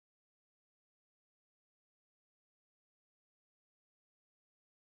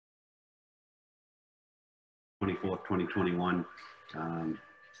24th, 2021,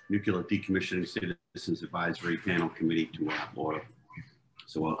 Nuclear Decommissioning Citizens Advisory Panel Committee to order.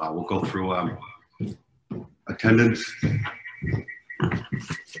 So we'll go through attendance.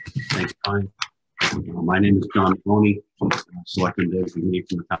 Thanks, Brian. My name is John Coney, Selectman Designee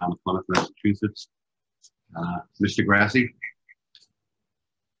from the town of Plymouth, Massachusetts. Mr. Grassi.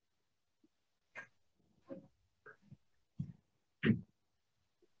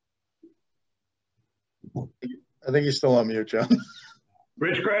 I think you're still on mute, John.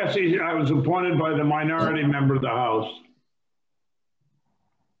 Rich Grassi, I was appointed by the minority member of the House.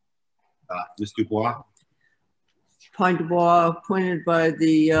 Ms. Dubois. Pine Dubois, appointed by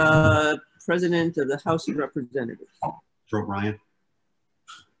the President of the House of Representatives. Joe Bryan.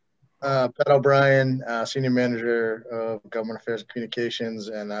 Pat O'Brien, Senior Manager of Government Affairs and Communications,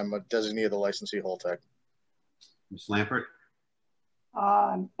 and I'm a designee of the licensee Holtec. Ms. Lampert.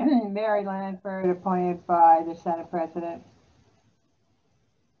 Mary Lanford, appointed by the Senate President.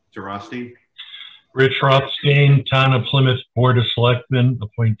 Mr. Rothstein. Rich Rothstein, Town of Plymouth Board of Selectmen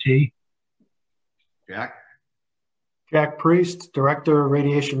appointee. Jack. Jack Priest, Director of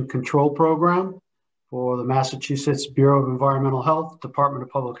Radiation Control Program for the Massachusetts Bureau of Environmental Health, Department of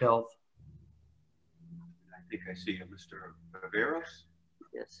Public Health. I think I see Mr. Viveros.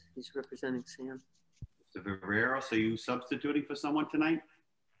 Yes, he's representing Sam. Mr. Viveros, are you substituting for someone tonight?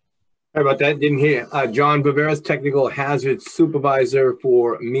 Sorry about that, didn't hear. John Viveros, Technical Hazards Supervisor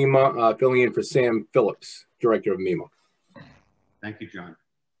for MEMA, filling in for Sam Phillips, Director of MEMA. Thank you, John.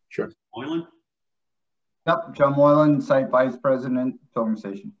 Sure. Mr. Moylan. Yep, John Moylan, Site Vice President, Filming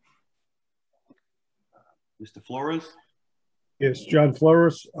Station. Mr. Flores. Yes, John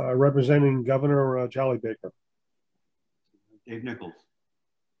Flores, representing Governor Charlie Baker. Dave Nichols.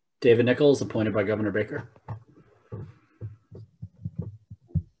 David Nichols, appointed by Governor Baker.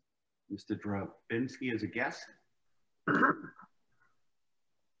 Mr. Drabinsky as a guest. Mr.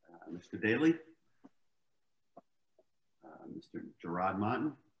 Daly. Mr. Gerard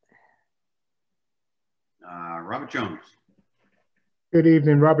Martin. Robert Jones. Good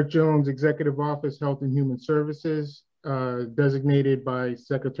evening, Robert Jones, Executive Office, Health and Human Services, designated by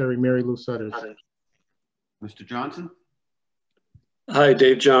Secretary Mary Lou Sutters. Mr. Johnson. Hi,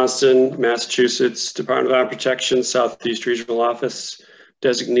 Dave Johnston, Massachusetts Department of Environmental Protection, Southeast Regional Office,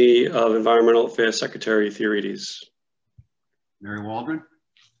 designee of Environmental Affairs Secretary Theorides. Mary Waldron.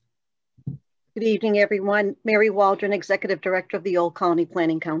 Good evening, everyone. Mary Waldron, Executive Director of the Old Colony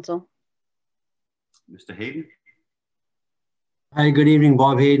Planning Council. Mr. Hayden. Hi, good evening,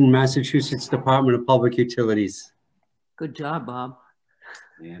 Bob Hayden, Massachusetts Department of Public Utilities. Good job, Bob.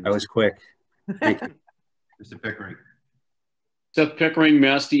 And I was quick. Thank you. Mr. Pickering. Seth Pickering,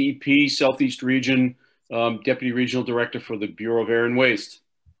 Mass DEP, Southeast Region, Deputy Regional Director for the Bureau of Air and Waste.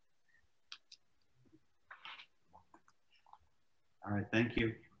 All right, thank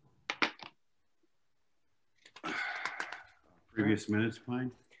you. Previous minutes,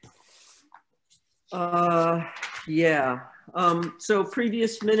 Pine? Yeah. So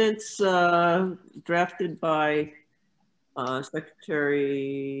previous minutes drafted by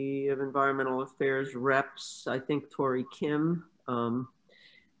Secretary of Environmental Affairs reps, I think Tori Kim.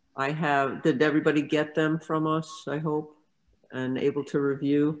 Did everybody get them from us, I hope, and able to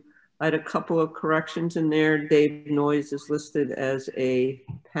review? I had a couple of corrections in there. Dave Noyes is listed as a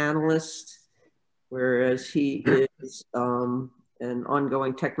panelist, whereas he is an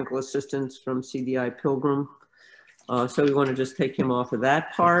ongoing technical assistance from CDI Pilgrim. So we want to just take him off of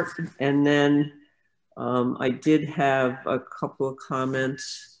that part. And then I did have a couple of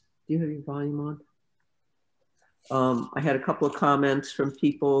comments. Do you have your volume on? I had a couple of comments from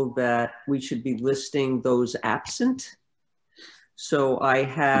people that we should be listing those absent. So I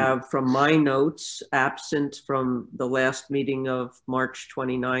have from my notes, absent from the last meeting of March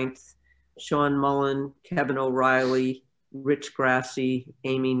 29th, Sean Mullen, Kevin O'Reilly, Rich Grassi,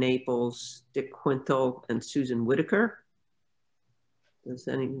 Amy Naples, Dick Quintal, and Susan Whitaker. Does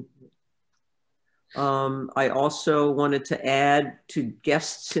any? I also wanted to add to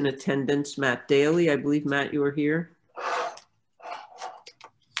guests in attendance, Matt Daly. I believe, Matt, you were here.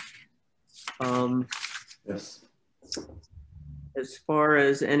 Yes. As far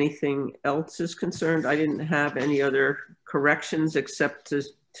as anything else is concerned, I didn't have any other corrections except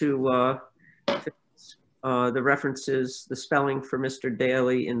to the references, the spelling for Mr.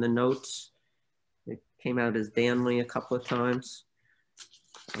 Daly in the notes. It came out as Danley a couple of times.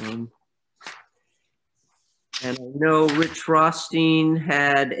 And I know Rich Rothstein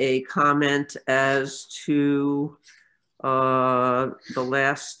had a comment as to the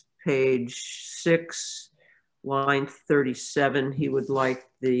last page 6, line 37. He would like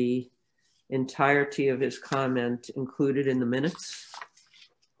the entirety of his comment included in the minutes.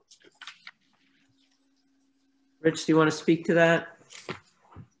 Rich, do you want to speak to that?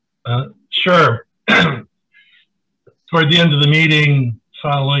 Sure. Toward the end of the meeting,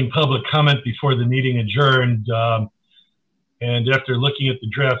 following public comment before the meeting adjourned, and after looking at the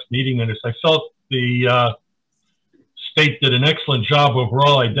draft meeting minutes, I felt the state did an excellent job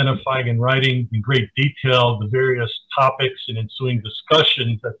overall identifying and writing in great detail the various topics and ensuing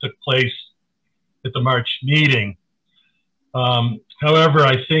discussions that took place at the March meeting. However,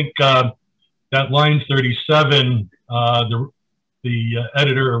 I think that line 37, the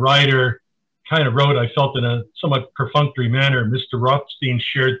editor or writer kind of wrote, I felt in a somewhat perfunctory manner, Mr. Rothstein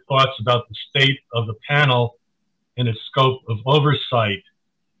shared thoughts about the state of the panel and its scope of oversight.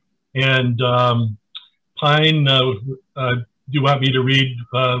 And Pine, do you want me to read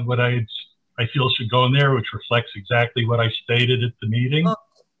what I feel should go in there, which reflects exactly what I stated at the meeting? Well,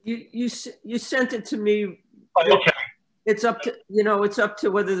 you sent it to me. Okay. It's up to, it's up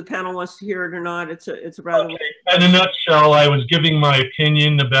to whether the panel wants to hear it or not. It's a rather. Okay. In a nutshell, I was giving my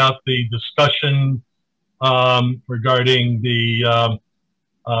opinion about the discussion regarding the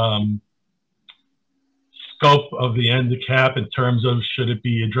scope of the NDCAP in terms of should it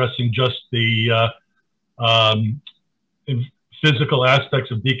be addressing just the physical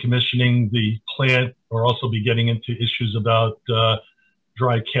aspects of decommissioning the plant, or also be getting into issues about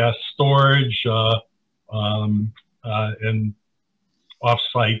dry cask storage and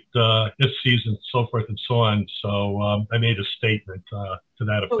off-site IFCs and so forth and so on. So I made a statement to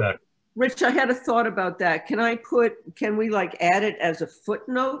that effect. Rich, I had a thought about that. Can we like add it as a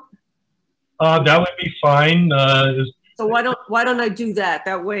footnote? That would be fine. So why don't I do that?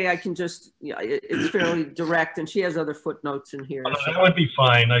 That way I can just, it's fairly direct, and she has other footnotes in here. So. That would be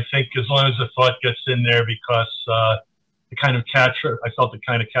fine. I think as long as the thought gets in there, because it kind of I felt it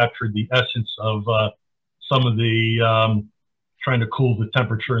kind of captured the essence of some of the trying to cool the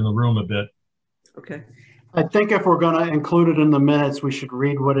temperature in the room a bit. Okay. I think if we're going to include it in the minutes, we should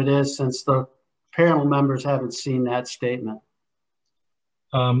read what it is, since the panel members haven't seen that statement.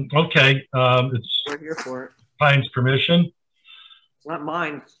 Okay. We're here for it. Pine's permission. It's not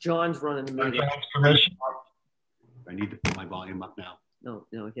mine. It's John's running the meeting. John's permission. I need to put my volume up now. No,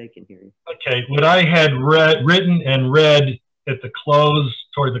 I can hear you. Okay. What I had written and read at the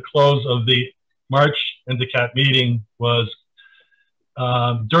toward the close of the March NDCAP meeting was,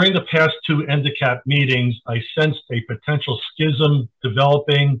 during the past two NDCAP meetings, I sensed a potential schism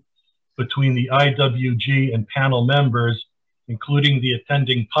developing between the IWG and panel members, including the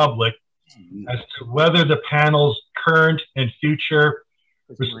attending public, as to whether the panel's current and future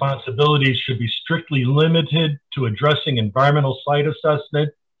responsibilities should be strictly limited to addressing environmental site assessment,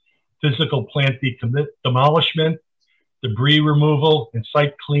 physical plant demolishment, debris removal, and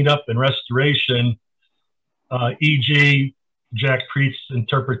site cleanup and restoration, e.g. Jack Priest's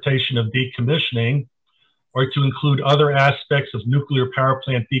interpretation of decommissioning, or to include other aspects of nuclear power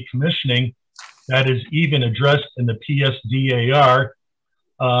plant decommissioning that is even addressed in the PSDAR,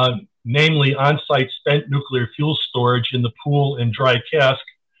 namely on-site spent nuclear fuel storage in the pool and dry cask,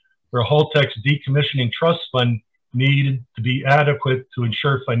 where Holtec's decommissioning trust fund needed to be adequate to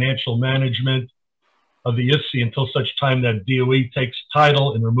ensure financial management of the IFC until such time that DOE takes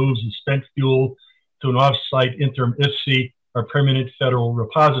title and removes the spent fuel to an off-site interim IFC or permanent federal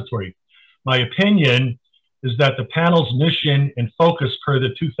repository. My opinion is that the panel's mission and focus per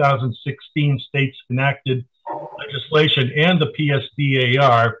the 2016 states enacted legislation and the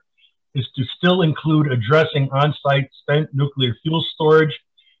PSDAR is to still include addressing on-site spent nuclear fuel storage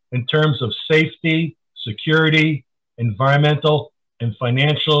in terms of safety, security, environmental, and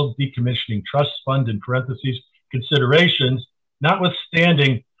financial decommissioning trust fund in parentheses considerations,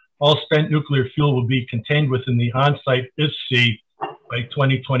 notwithstanding all spent nuclear fuel will be contained within the on-site IFC by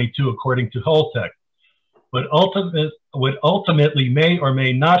 2022, according to Holtec. What ultimately may or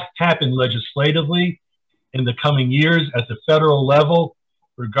may not happen legislatively in the coming years at the federal level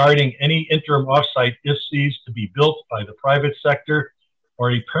regarding any interim off-site IFCs to be built by the private sector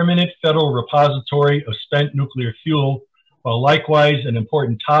or a permanent federal repository of spent nuclear fuel, while likewise an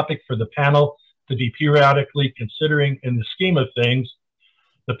important topic for the panel to be periodically considering in the scheme of things,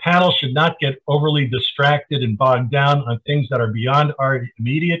 the panel should not get overly distracted and bogged down on things that are beyond our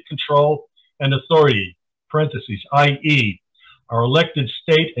immediate control and authority, parentheses, i.e., our elected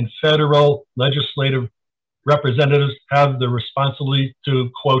state and federal legislative representatives have the responsibility to,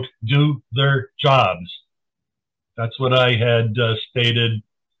 quote, do their jobs. That's what I had stated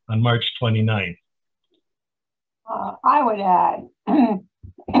on March 29th. I would add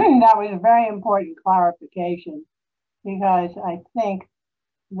that was a very important clarification, because I think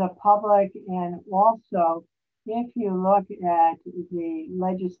the public, and also if you look at the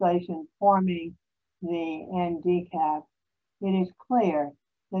legislation forming the NDCAP, it is clear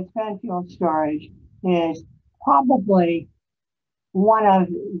that spent fuel storage is probably one of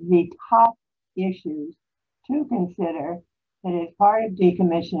the top issues to consider that is part of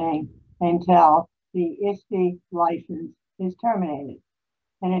decommissioning until the ISTE license is terminated.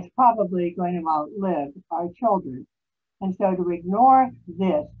 And it's probably going to outlive our children. And so to ignore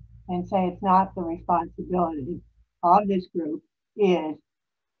this and say it's not the responsibility of this group is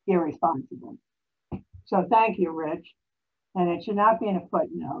irresponsible. So thank you, Rich. And it should not be in a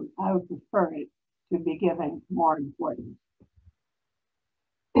footnote. I would prefer it to be given more importance.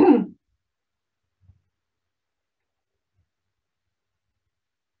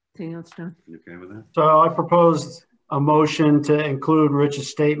 Anything else, John? You okay with that? So I proposed a motion to include Rich's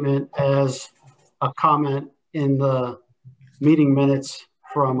statement as a comment in the meeting minutes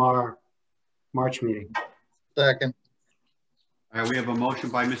from our March meeting. Second. All right, we have a motion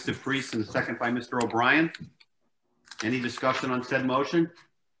by Mr. Priest and a second by Mr. O'Brien. Any discussion on said motion?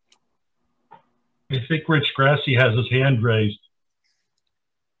 I think Rich Grassi has his hand raised,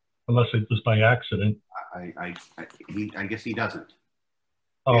 unless it was by accident. I guess he doesn't.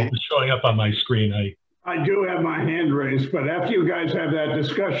 Oh, it's showing up on my screen. I do have my hand raised, but after you guys have that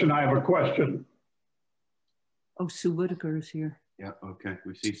discussion, I have a question. Oh, Sue Whitaker is here. Yeah, okay,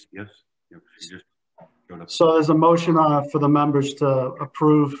 we see, yes. Yep, she just showed up. So there's a motion for the members to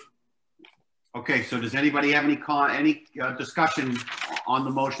approve. Okay, so does anybody have any discussion on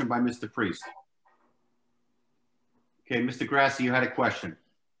the motion by Mr. Priest? Okay, Mr. Grassi, you had a question.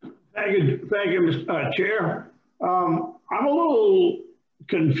 Thank you, Mr. Chair. I'm a little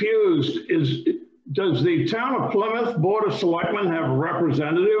confused. Does the town of Plymouth Board of Selectmen have a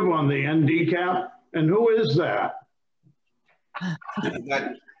representative on the NDCAP? And who is that?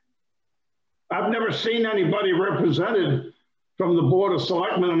 I've never seen anybody represented from the Board of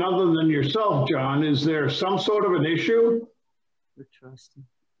Selectmen, and other than yourself, John. Is there some sort of an issue?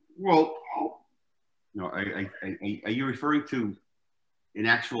 Well, no, are you referring to an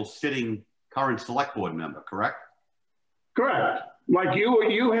actual sitting current select board member, correct? Correct. Like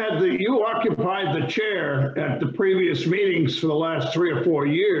you occupied the chair at the previous meetings for the last 3 or 4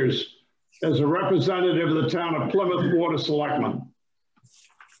 years as a representative of the town of Plymouth Board of Selectmen.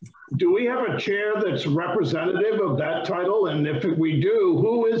 Do we have a chair that's representative of that title? And if we do,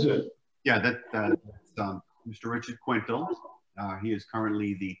 who is it? Yeah, that's Mr. Richard Quintal. He is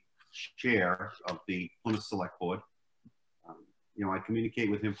currently the chair of the Plymouth Select Board. You know, I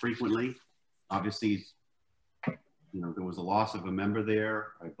communicate with him frequently. Obviously, you know, there was a loss of a member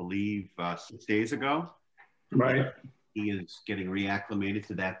there, I believe, 6 days ago. Right. He is getting reacclimated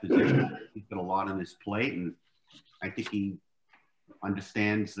to that position. He's got a lot on his plate, and I think he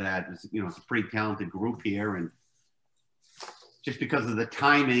understands that, you know, it's a pretty talented group here, and just because of the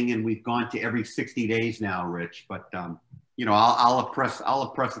timing, and we've gone to every 60 days now, Rich, but you know, I'll impress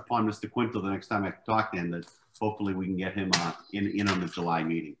upon Mr. Quintal the next time I talk to him that hopefully we can get him in on the July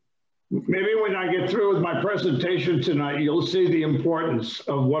meeting. Maybe when I get through with my presentation tonight, you'll see the importance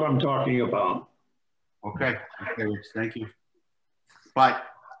of what I'm talking about. Okay, Rich, thank you. But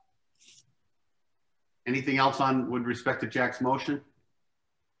anything else with respect to Jack's motion?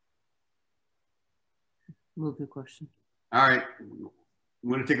 Move the question. All right, I'm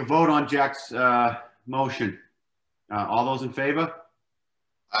going to take a vote on Jack's motion. All those in favor?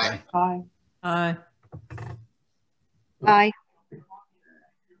 Aye. Aye. Aye.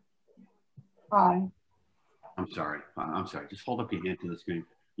 Aye. I'm sorry. Just hold up your hand to the screen.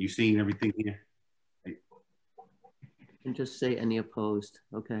 You seeing everything here? And just say any opposed.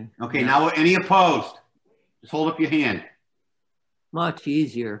 Okay. Okay, now any opposed? Just hold up your hand. Much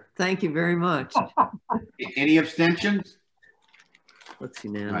easier. Thank you very much. Any abstentions? Looks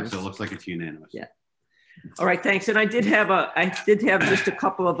unanimous. All right, so it looks like it's unanimous. Yeah. All right, thanks. And I did have just a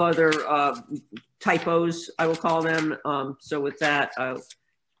couple of other typos, I will call them. So with that, we'll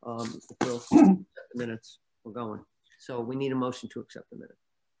accept the minutes. We're going. So we need a motion to accept the minutes.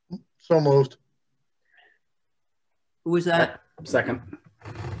 So moved. Who was that? Second.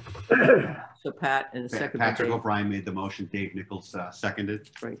 So Pat and the second. Patrick O'Brien made the motion. Dave Nichols seconded.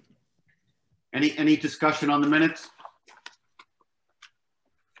 Right. Any discussion on the minutes?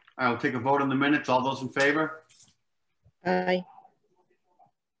 I'll take a vote on the minutes. All those in favor? Aye.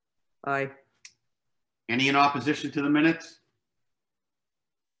 Aye. Any in opposition to the minutes?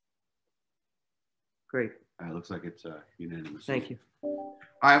 Great. Looks like it's unanimous. Thank you. All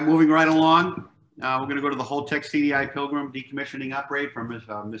right, moving right along. We're going to go to the whole tech CDI Pilgrim decommissioning upgrade from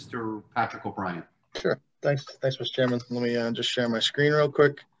Mr. Patrick O'Brien. Sure. Thanks, Mr. Chairman. Let me just share my screen real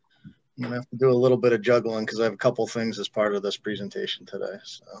quick. I'm gonna have to do a little bit of juggling because I have a couple things as part of this presentation today.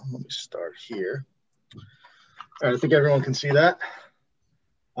 So let me start here. All right, I think everyone can see that.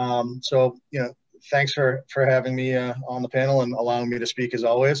 So, thanks for having me on the panel and allowing me to speak as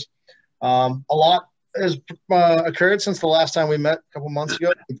always. A lot has occurred since the last time we met a couple months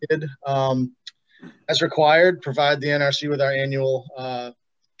ago. We did, as required, provide the NRC with our annual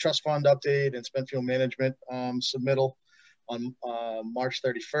trust fund update and spent fuel management submittal on March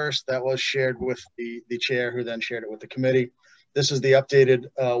 31st. That was shared with the chair, who then shared it with the committee. This is the updated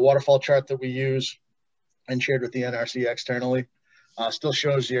waterfall chart that we use and shared with the NRC externally. Still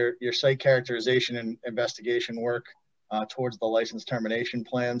shows your site characterization and investigation work towards the license termination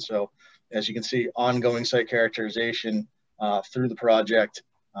plan. So as you can see, ongoing site characterization through the project.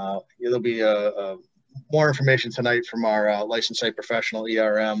 There'll be more information tonight from our licensed site professional,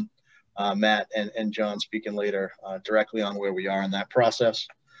 ERM, Matt and John speaking later directly on where we are in that process.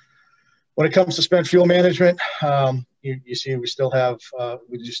 When it comes to spent fuel management, you see we do still have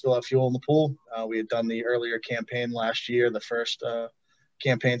fuel in the pool. We had done the earlier campaign last year, the first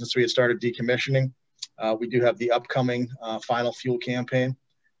campaign since we had started decommissioning. We do have the upcoming final fuel campaign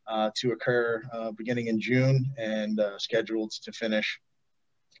to occur beginning in June and scheduled to finish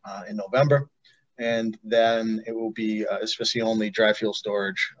in November. And then it will be especially only dry fuel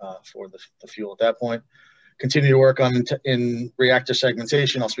storage for the fuel at that point. Continue to work on in reactor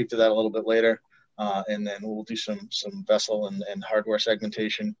segmentation. I'll speak to that a little bit later. And then we'll do some vessel and hardware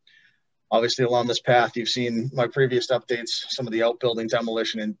segmentation. Obviously, along this path, you've seen my previous updates, some of the outbuilding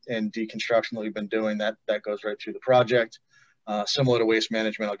demolition and deconstruction that we've been doing. That goes right through the project. Similar to waste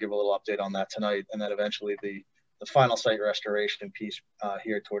management, I'll give a little update on that tonight. And then eventually the final site restoration piece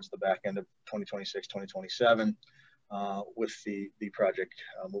here towards the back end of 2026, 2027, with the project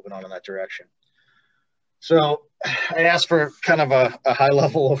moving on in that direction. So I asked for kind of a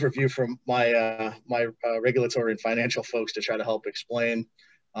high-level overview from my regulatory and financial folks to try to help explain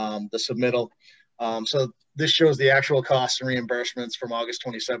the submittal. So this shows the actual costs and reimbursements from August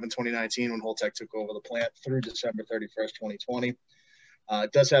 27, 2019, when Holtec took over the plant, through December 31st, 2020.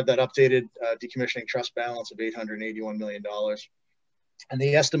 It does have that updated decommissioning trust balance of $881 million. And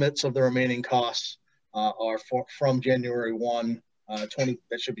the estimates of the remaining costs are from January 1,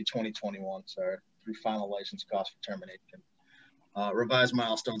 that should be 2021, sorry, through final license cost for termination. Revised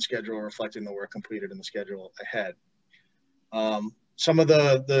milestone schedule reflecting the work completed in the schedule ahead. Some of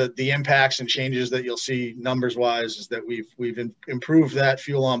the impacts and changes that you'll see numbers-wise is that we've improved that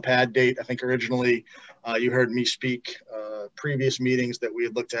fuel on pad date. I think originally you heard me speak previous meetings that we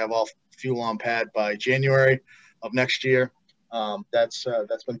had looked to have all fuel on pad by January of next year. That's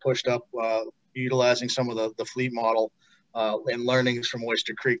been pushed up, utilizing some of the fleet model and learnings from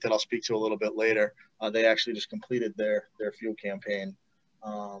Oyster Creek that I'll speak to a little bit later. They actually just completed their fuel campaign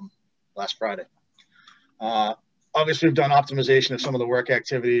last Friday. Obviously, we've done optimization of some of the work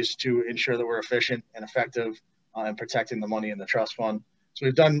activities to ensure that we're efficient and effective in protecting the money in the trust fund. So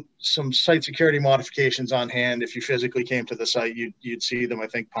we've done some site security modifications on hand. If you physically came to the site, you'd see them. I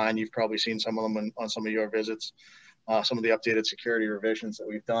think, Pine, you've probably seen some of them on some of your visits. Some of the updated security revisions that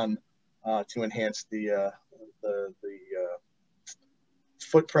we've done to enhance the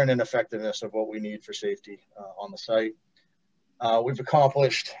footprint and effectiveness of what we need for safety on the site. We've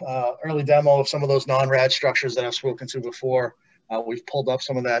accomplished early demo of some of those non-rad structures that I've spoken to before. We've pulled up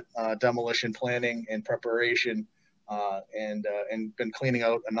some of that demolition planning and preparation and been cleaning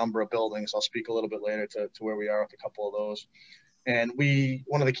out a number of buildings. I'll speak a little bit later to where we are with a couple of those. And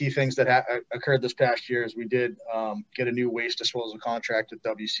one of the key things that occurred this past year is we did get a new waste disposal contract with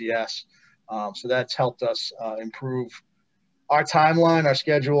WCS. So that's helped us improve our timeline, our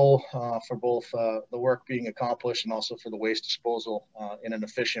schedule for both the work being accomplished and also for the waste disposal in an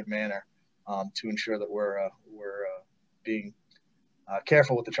efficient manner to ensure that we're being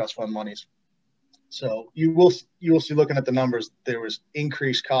careful with the trust fund monies. So you will see, looking at the numbers, there was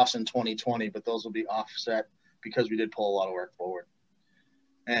increased costs in 2020, but those will be offset because we did pull a lot of work forward.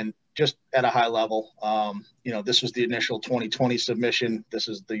 And just at a high level, this was the initial 2020 submission. This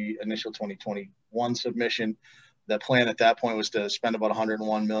is the initial 2021 submission. The plan at that point was to spend about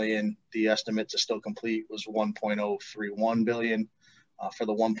 $101 million. The estimate to still complete was $1.031 billion for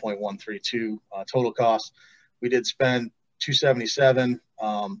the 1.132 total cost. We did spend $277.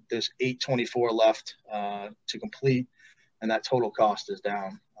 There's $824 left to complete, and that total cost is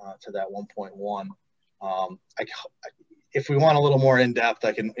down to that 1.1. If we want a little more in depth,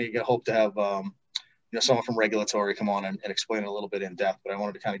 I hope to have someone from regulatory come on and explain it a little bit in depth. But I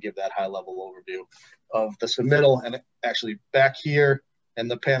wanted to kind of give that high level overview of the submittal. And actually back here, and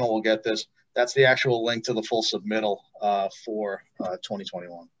the panel will get this, that's the actual link to the full submittal for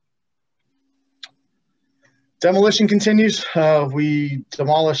 2021. Demolition continues. We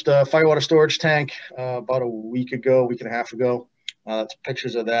demolished a firewater storage tank about a week and a half ago. That's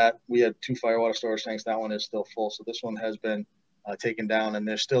pictures of that. We had 2 firewater storage tanks. That one is still full. So this one has been taken down, and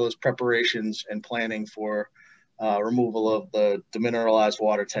there still is preparations and planning for removal of the demineralized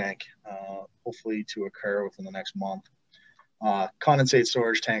water tank, hopefully to occur within the next month. Condensate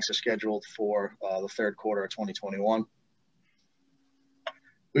storage tanks are scheduled for the 3rd quarter of 2021.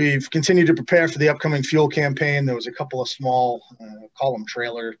 We've continued to prepare for the upcoming fuel campaign. There was a couple of small, call them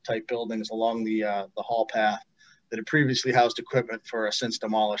trailer type buildings along the haul path that had previously housed equipment for a since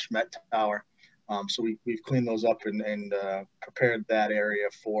demolished Met Tower. So we've cleaned those up and prepared that area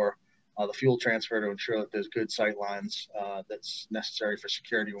for the fuel transfer to ensure that there's good sight lines that's necessary for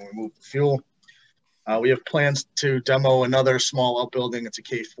security when we move the fuel. We have plans to demo another small outbuilding. It's a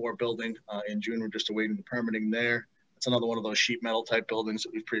K4 building in June. We're just awaiting the permitting there. It's another one of those sheet metal type buildings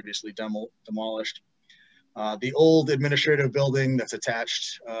that we've previously demolished. The old administrative building that's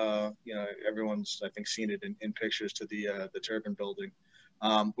attached, everyone's, I think, seen it in pictures to the turbine building.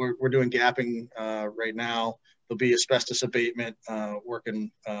 We're doing gapping right now. There'll be asbestos abatement,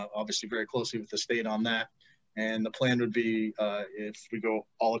 working obviously very closely with the state on that. And the plan would be, if we go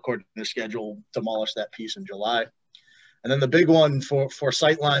all according to schedule, demolish that piece in July. And then the big one for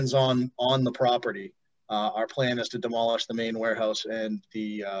sight lines on the property, our plan is to demolish the main warehouse and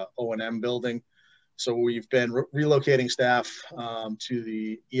the O&M building. So we've been relocating staff to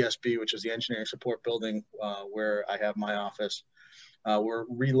the ESB, which is the engineering support building where I have my office. We're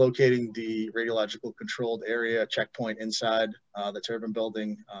relocating the radiological controlled area checkpoint inside the turbine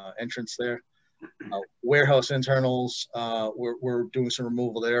building entrance there. Warehouse internals, we're doing some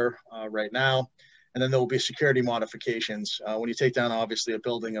removal there right now. And then there will be security modifications. When you take down, obviously, a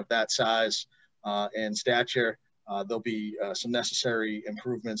building of that size and stature, there'll be some necessary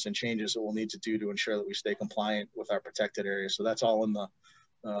improvements and changes that we'll need to do to ensure that we stay compliant with our protected areas. So that's all in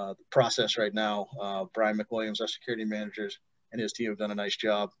the process right now. Brian McWilliams, our security managers, and his team have done a nice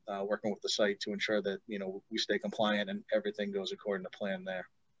job working with the site to ensure that, we stay compliant and everything goes according to plan there.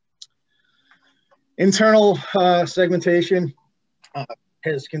 Internal segmentation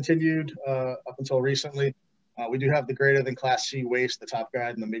has continued up until recently. We do have the greater than Class C waste, the top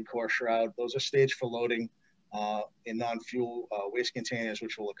guide and the mid-core shroud. Those are staged for loading in non-fuel waste containers,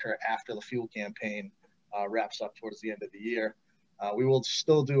 which will occur after the fuel campaign wraps up towards the end of the year. We will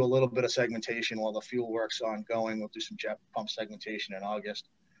still do a little bit of segmentation while the fuel work's ongoing. We'll do some jet pump segmentation in August.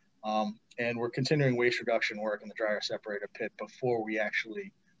 And we're continuing waste reduction work in the dryer separator pit before we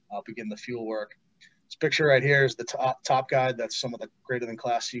actually begin the fuel work. This picture right here is the top guide. That's some of the greater than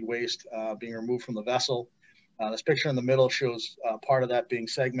Class C waste being removed from the vessel. This picture in the middle shows part of that being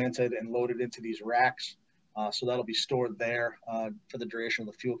segmented and loaded into these racks. So that'll be stored there for the duration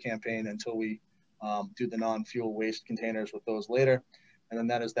of the fuel campaign until we do the non-fuel waste containers with those later. And then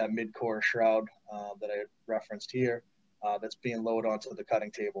that is that mid-core shroud that I referenced here that's being loaded onto the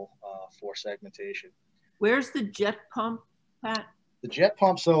cutting table for segmentation. Where's the jet pump, Pat? The jet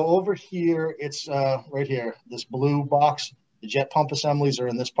pump, so over here, it's right here, this blue box. The jet pump assemblies are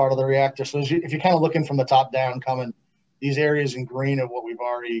in this part of the reactor. So if you're kind of looking from the top down coming, these areas in green are what we've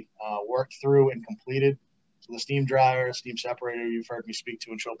already worked through and completed. So the steam dryer, steam separator, you've heard me speak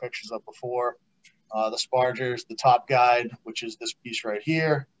to and show pictures of before. The spargers, the top guide, which is this piece right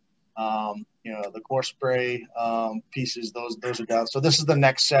here. The core spray pieces, those are down. So this is the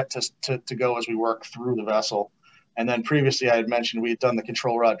next set to go as we work through the vessel. And then previously I had mentioned we had done the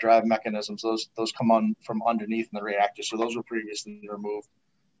control rod drive mechanisms. Those come on from underneath in the reactor. So those were previously removed,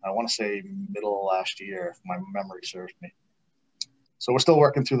 I want to say middle of last year, if my memory serves me. So we're still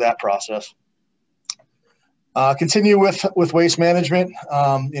working through that process. Continue with waste management.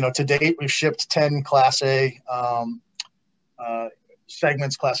 To date, we've shipped 10 Class A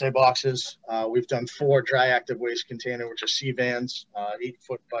segments, Class A boxes. We've done 4 dry active waste container, which are C-vans,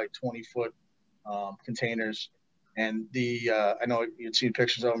 8-foot by 20-foot containers. And I know you'd seen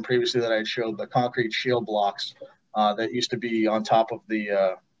pictures of them previously that I had showed, the concrete shield blocks that used to be on top of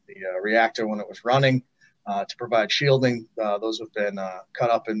the reactor when it was running to provide shielding. Those have been cut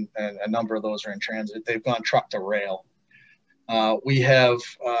up and a number of those are in transit. They've gone truck to rail. We have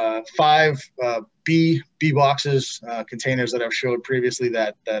 5 B boxes, containers that I've showed previously,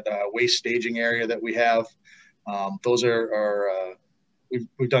 that waste staging area that we have. Those are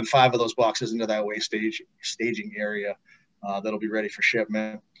we've done 5 of those boxes into that waste staging area that'll be ready for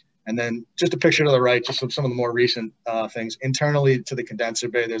shipment. And then just a picture to the right, just some of the more recent things. Internally to the condenser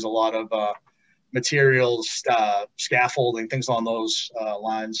bay, there's a lot of materials, scaffolding, things along those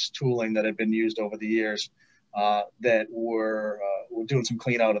lines, tooling that had been used over the years that we're doing some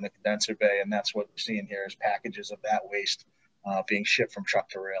clean out in the condenser bay, and that's what we're seeing here is packages of that waste being shipped from truck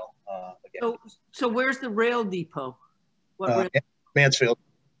to rail. Again. So where's the rail depot? What rail? Mansfield.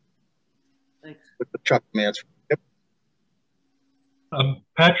 Thanks. With the truck Mansfield. Yep.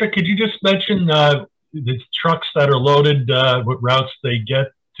 Patrick, could you just mention the trucks that are loaded, what routes they get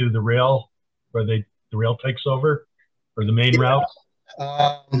to the rail, where the rail takes over, or the main route?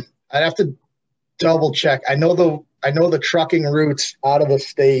 I'd have to double check. I know the trucking routes out of the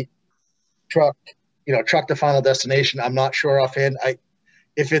state, truck to final destination. I'm not sure offhand.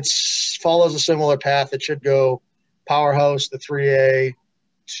 If it follows a similar path, it should go Powerhouse, the 3A,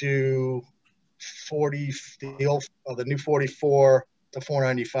 to 40 the new 44 to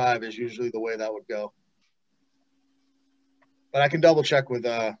 495 is usually the way that would go. But I can double check with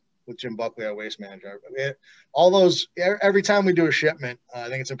Jim Buckley, our waste manager. All those, every time we do a shipment, I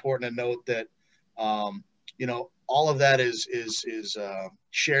think it's important to note that all of that is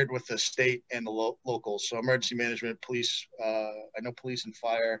shared with the state and the locals. So emergency management, police, I know police and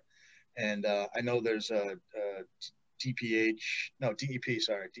fire, and I know there's a DEP and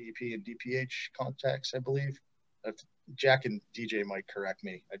DPH contacts, I believe. Jack and DJ might correct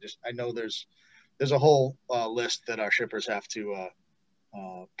me. I know there's a whole list that our shippers have to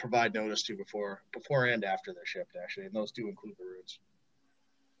provide notice to before and after they're shipped, actually, and those do include the routes.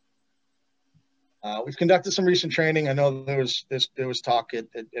 We've conducted some recent training. I know there was talk at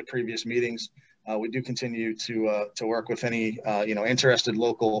previous meetings. We do continue to work with any interested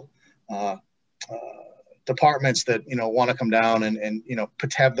local departments that want to come down and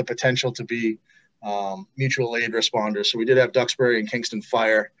have the potential to be mutual aid responders. So we did have Duxbury and Kingston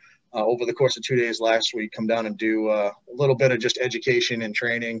Fire over the course of 2 days last week come down and do a little bit of just education and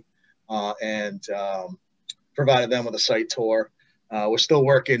training and provided them with a site tour. We're still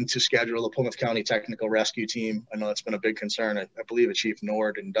working to schedule the Plymouth County Technical Rescue Team. I know that's been a big concern. I believe Chief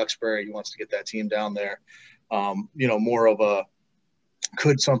Nord in Duxbury, he wants to get that team down there. More of a,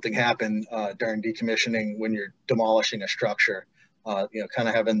 could something happen during decommissioning when you're demolishing a structure? Kind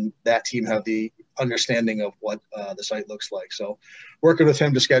of having that team have the understanding of what the site looks like. So working with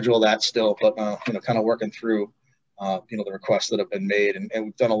him to schedule that still, but, kind of working through, the requests that have been made. And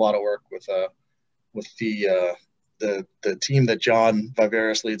we've done a lot of work with the team that John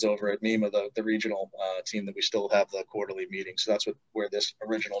Viveris leads over at MEMA, the regional team that we still have the quarterly meeting. So that's where this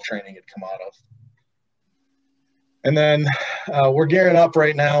original training had come out of. And then we're gearing up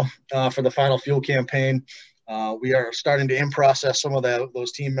right now for the final fuel campaign. We are starting to in-process some of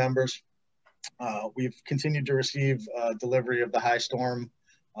those team members. We've continued to receive delivery of the high storm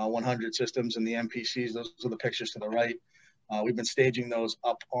 100 systems and the MPCs. Those are the pictures to the right. We've been staging those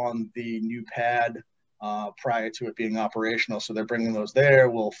up on the new pad prior to it being operational. So they're bringing those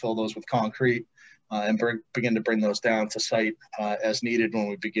there. We'll fill those with concrete and begin to bring those down to site as needed when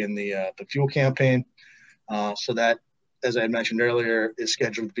we begin the fuel campaign. So that, as I had mentioned earlier, is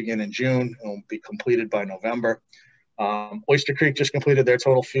scheduled to begin in June and will be completed by November. Oyster Creek just completed their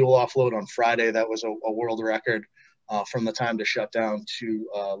total fuel offload on Friday. That was a world record from the time to shut down to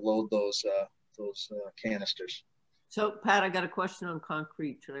load those canisters. So, Pat, I got a question on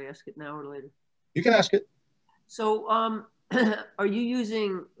concrete. Should I ask it now or later? You can ask it. So, are you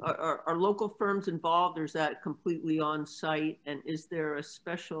using, are local firms involved, or is that completely on site? And is there a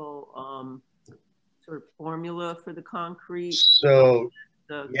special sort of formula for the concrete? So,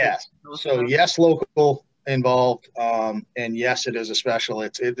 yes. So, yes, local involved, and yes, it is a special.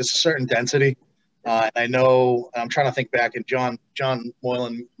 It's a certain density. I know, I'm trying to think back, and John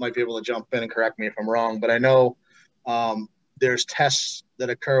Moylan might be able to jump in and correct me if I'm wrong, but I know there's tests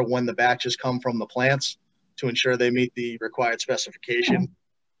that occur when the batches come from the plants to ensure they meet the required specification.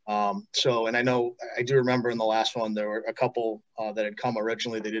 And I know, I do remember in the last one, there were a couple that had come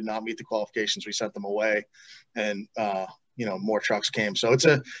originally, they did not meet the qualifications. We sent them away and, more trucks came. So it's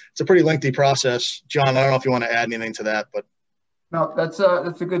a pretty lengthy process. John, I don't know if you want to add anything to that, but. No, that's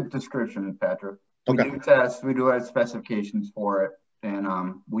a good description, Patrick. Okay. We do test, we do have specifications for it. And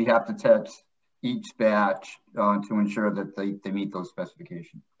we have to test each batch to ensure that they meet those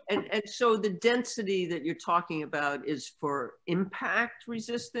specifications. And so the density that you're talking about is for impact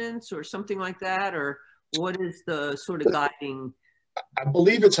resistance or something like that? Or what is the sort of guiding? I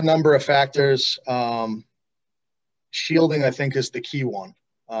believe it's a number of factors. Shielding, I think, is the key one.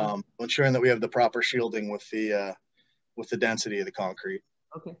 Ensuring that we have the proper shielding with the density of the concrete.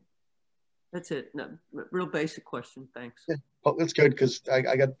 Okay. That's it. No, real basic question. Thanks. Yeah. Oh, that's good because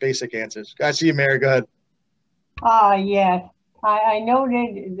I got basic answers. I see you, Mary. Go ahead. Yes. I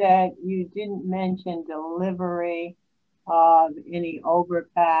noted that you didn't mention delivery of any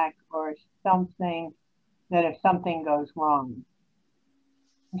overpack or something, that if something goes wrong.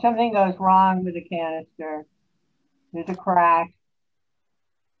 If something goes wrong with the canister, there's a crack.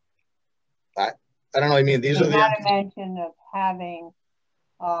 I don't know. I mean, these are the. Not a mention of having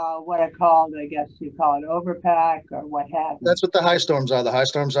what I called, I guess you call it overpack or what have you. That's what the high storms are. The high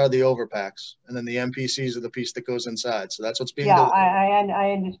storms are the overpacks, and then the MPCs are the piece that goes inside. So that's what's being. Yeah,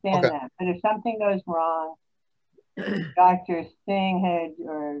 I understand that. But if something goes wrong, Dr. Singh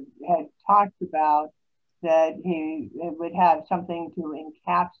had talked about that he would have something to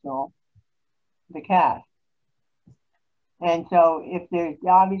encapsulate the cast. And so if there's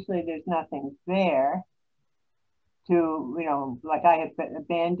obviously there's nothing there to, you know, like I have a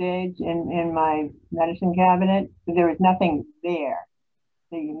bandage in my medicine cabinet, but there was nothing there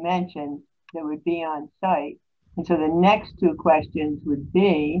that you mentioned that would be on site. And so the next two questions would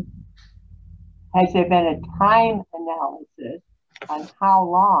be, has there been a time analysis on how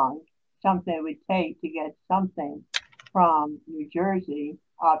long something would take to get something from New Jersey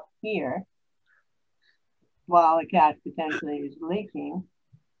up here while the gas potentially is leaking?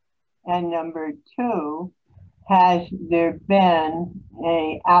 And number two, has there been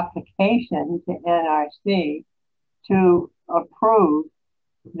an application to NRC to approve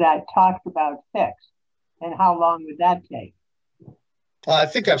that talked about fix? And how long would that take? I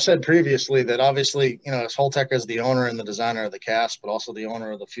think I've said previously that obviously, you know, as Holtec is the owner and the designer of the cast, but also the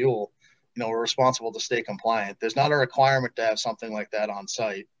owner of the fuel, you know, we're responsible to stay compliant. There's not a requirement to have something like that on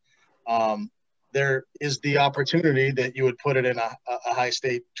site. There is the opportunity that you would put it in a high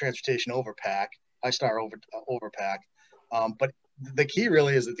state transportation overpack, high star overpack. But the key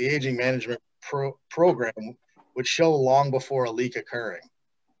really is that the aging management program would show long before a leak occurring.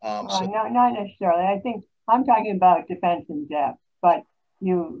 So not necessarily. I think I'm talking about defense in depth, but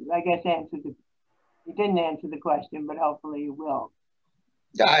you, I guess, you didn't answer the question, but hopefully you will.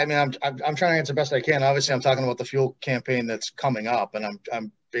 Yeah, I mean, I'm trying to answer best I can. Obviously, I'm talking about the fuel campaign that's coming up, and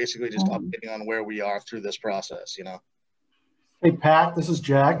I'm basically just updating on where we are through this process, you know. Hey, Pat, this is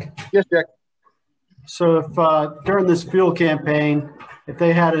Jack. Yes, Jack. So if during this fuel campaign, if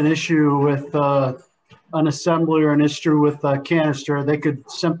they had an issue with an assembly or an issue with a canister, they could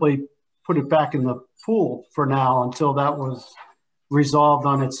simply put it back in the pool for now until that was resolved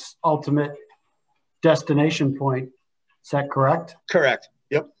on its ultimate destination point. Is that correct? Correct.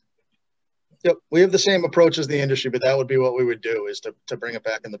 Yep. We have the same approach as the industry, but that would be what we would do, is to bring it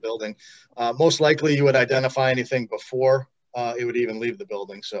back in the building. Most likely you would identify anything before it would even leave the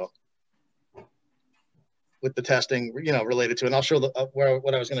building. So with the testing, you know, related to it, and I'll show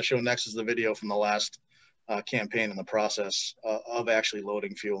what I was going to show next is the video from the last campaign and the process of actually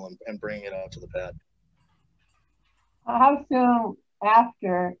loading fuel and bringing it out to the pad. How soon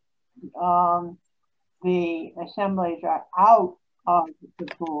after the assemblies are out of the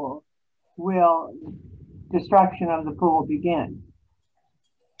pool will destruction of the pool begin?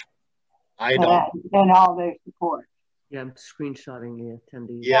 I don't. And all their support. Yeah, I'm screenshotting the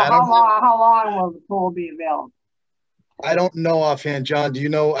attendees. Yeah. How long will the pool be available? I don't know offhand. John, do you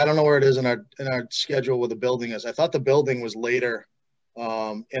know? I don't know where it is in our schedule where the building is. I thought the building was later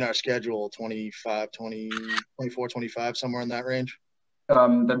in our schedule, 24, 25, somewhere in that range.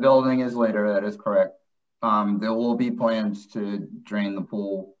 The building is later, that is correct. There will be plans to drain the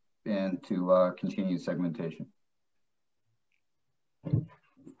pool and to continue segmentation.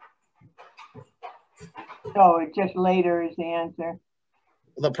 So it just later is the answer.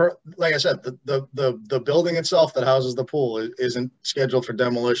 Like I said, the building itself that houses the pool isn't scheduled for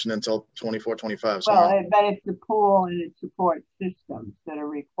demolition until 24, 25. Well, but it's the pool and its support systems that are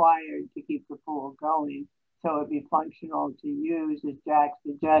required to keep the pool going, so it'd be functional to use, as Jack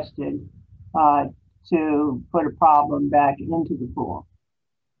suggested, to put a problem back into the pool.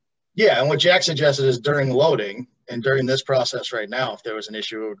 Yeah, and what Jack suggested is during loading and during this process right now, if there was an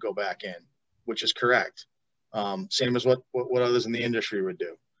issue, it would go back in, which is correct. Same as what others in the industry would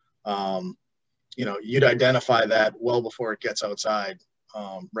do. You know, you'd identify that well before it gets outside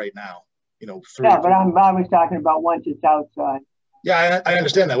right now. You know, yeah, but I was talking about once it's outside. Yeah, I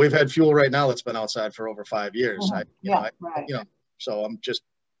understand that. We've had fuel right now that's been outside for over 5 years. Right. You know, so I'm just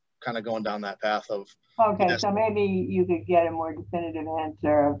kind of going down that path of. Okay, so maybe you could get a more definitive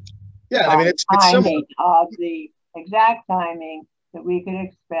answer. Yeah, I mean, it's similar. Of the exact timing that we could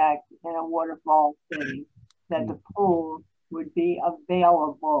expect in a waterfall city, that the pool would be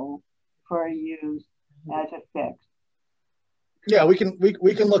available for use as a fix. Yeah, we can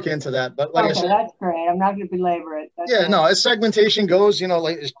look into that, but like I said, that's great. I'm not going to belabor it. No, as segmentation goes, you know,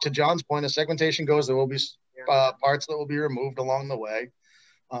 like to John's point, as segmentation goes, there will be parts that will be removed along the way.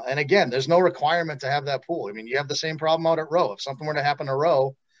 And again, there's no requirement to have that pool. I mean, you have the same problem out at Row. If something were to happen to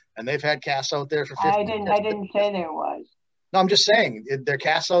Row, and they've had casts out there for 50 I didn't say there was. No, I'm just saying they're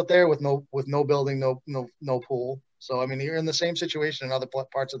casts out there with no building, no pool. So I mean, you're in the same situation in other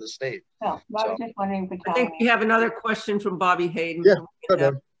parts of the state. No, I was just wondering for I think we have another question from Bobby Hayden.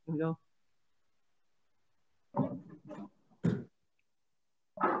 Yeah, go.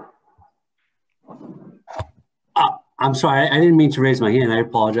 I'm sorry, I didn't mean to raise my hand. I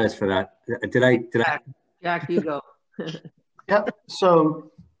apologize for that. Did I? Jack, you go. Yep.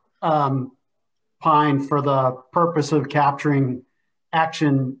 So, Pine, for the purpose of capturing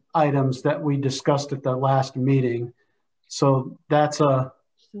action items that we discussed at the last meeting. So that's a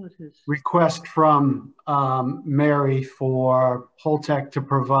request from Mary for Holtec to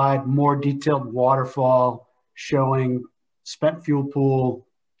provide more detailed waterfall showing spent fuel pool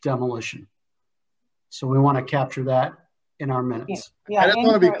demolition. So we want to capture that in our minutes. Yeah, I just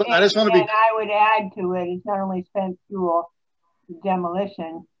want to be. And I would add to it, it's not only spent fuel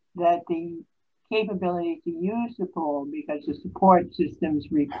demolition, that the capability to use the pool, because the support systems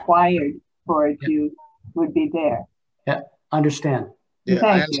required for it to would be there. Yeah, understand. Yeah,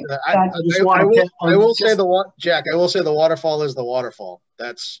 I will say Jack. I will say the waterfall is the waterfall.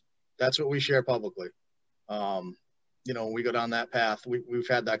 That's what we share publicly. You know, when we go down that path, we've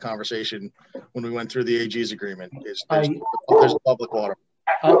had that conversation when we went through the AG's agreement. There's public water.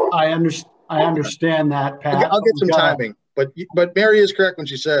 I understand that, Pat. I'll get some timing, but Mary is correct when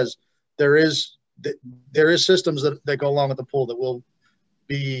she says there is systems that go along with the pool that will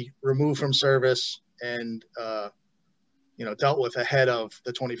be removed from service and you know, dealt with ahead of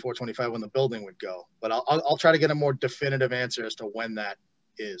the 24-25 when the building would go. But I'll try to get a more definitive answer as to when that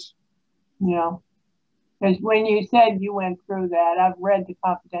is. Yeah. Because when you said you went through that, I've read the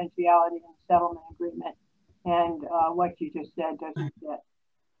confidentiality and settlement agreement, and what you just said doesn't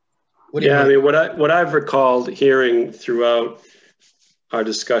fit. Yeah, I mean, what I've recalled hearing throughout our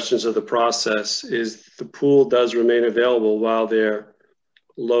discussions of the process is the pool does remain available while they're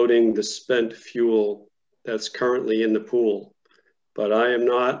loading the spent fuel that's currently in the pool. But I am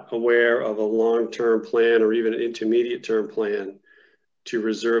not aware of a long-term plan or even an intermediate-term plan to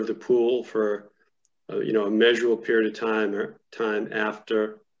reserve the pool for you know, a measurable period of time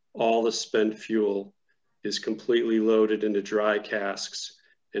after all the spent fuel is completely loaded into dry casks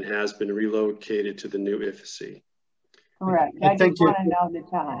and has been relocated to the new IFC. Correct. I just want to know the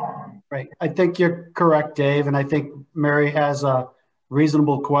time. Right. I think you're correct, Dave. And I think Mary has a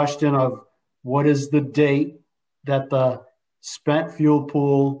reasonable question of what is the date that the spent fuel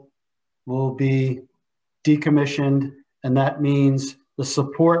pool will be decommissioned. And that means the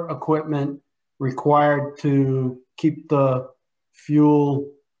support equipment required to keep the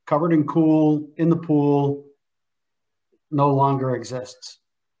fuel covered and cool in the pool no longer exists.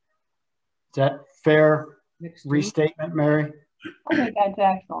 Is that fair restatement, Mary? I think that's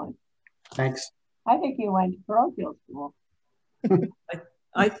excellent. Thanks. I think you went to parochial school.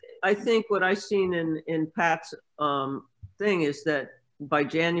 I think what I've seen in Pat's thing is that by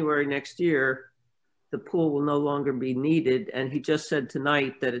January next year, the pool will no longer be needed. And he just said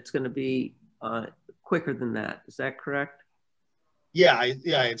tonight that it's going to be quicker than that. Is that correct? Yeah,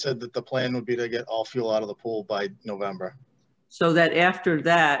 it said that the plan would be to get all fuel out of the pool by November. So that after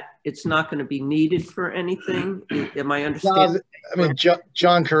that, it's not going to be needed for anything. Am I understanding? No, I mean,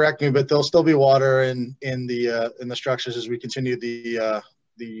 John, correct me, but there'll still be water in the structures as we continue the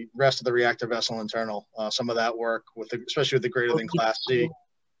rest of the reactor vessel internal. Some of that work, especially with the greater than Class C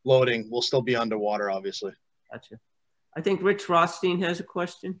loading, will still be underwater, obviously. Gotcha. I think Rich Rothstein has a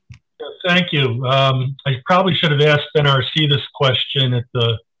question. Thank you. I probably should have asked NRC this question at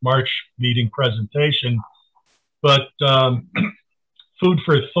the March meeting presentation, but food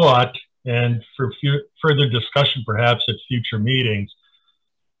for thought and for further discussion perhaps at future meetings.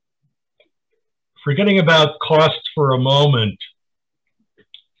 Forgetting about costs for a moment,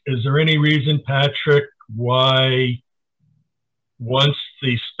 is there any reason, Patrick, why once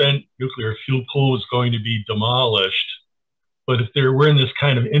the spent nuclear fuel pool is going to be demolished, but if we're in this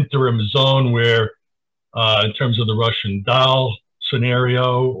kind of interim zone where, in terms of the Russian doll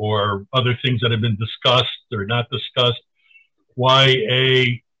scenario or other things that have been discussed or not discussed, why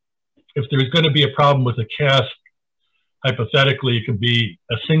if there's going to be a problem with a cask, hypothetically, it could be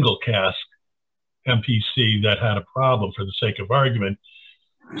a single cask MPC that had a problem for the sake of argument.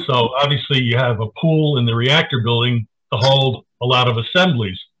 So obviously you have a pool in the reactor building to hold a lot of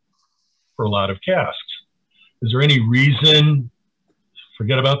assemblies for a lot of casks. Is there any reason,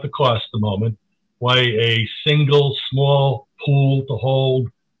 forget about the cost a moment, why a single small pool to hold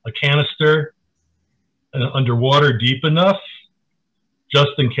a canister underwater deep enough,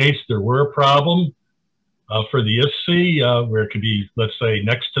 just in case there were a problem for the IFC, where it could be, let's say,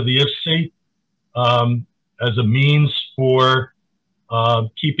 next to the IFC, as a means for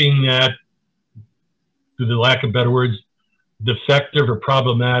keeping that, through the lack of better words, defective or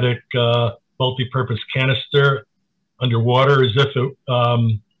problematic multi-purpose canister underwater, as if it, I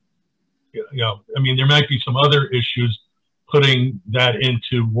mean, there might be some other issues putting that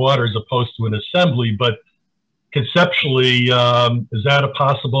into water as opposed to an assembly, but conceptually, is that a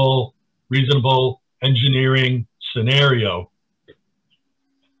possible, reasonable engineering scenario?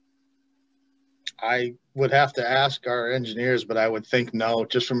 I would have to ask our engineers, but I would think no,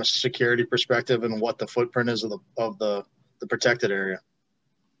 just from a security perspective and what the footprint is of the protected area.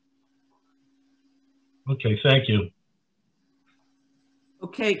 Okay, thank you.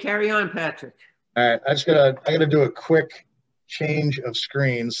 Okay, carry on, Patrick. All right, I gotta do a quick change of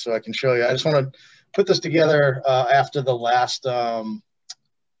screens so I can show you. I just want to put this together after the last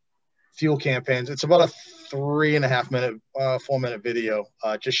fuel campaigns. It's about a 3.5 minute, 4 minute video.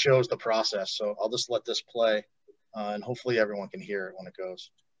 It just shows the process. So I'll just let this play and hopefully everyone can hear it when it goes.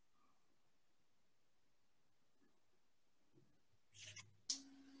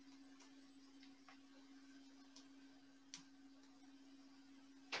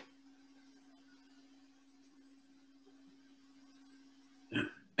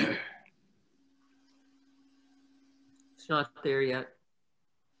 It's not there yet.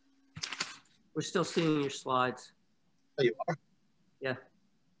 We're still seeing your slides. Oh, you are? Yeah.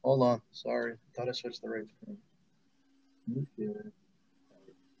 Hold on. Sorry. Thought I switched the right screen. There.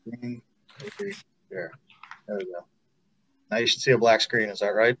 There we go. Now you should see a black screen. Is that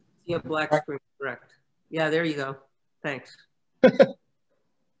right? See a black screen, correct. Yeah, there you go. Thanks.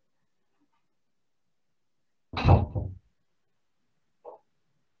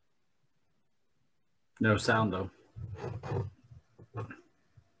 No sound though.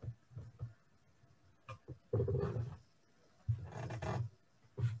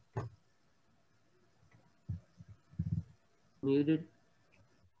 Muted.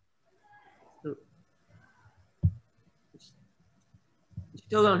 You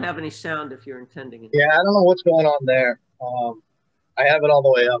still don't have any sound if you're intending it. Yeah, I don't know what's going on there. I have it all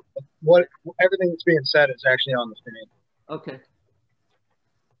the way up. But everything that's being said is actually on the screen. Okay.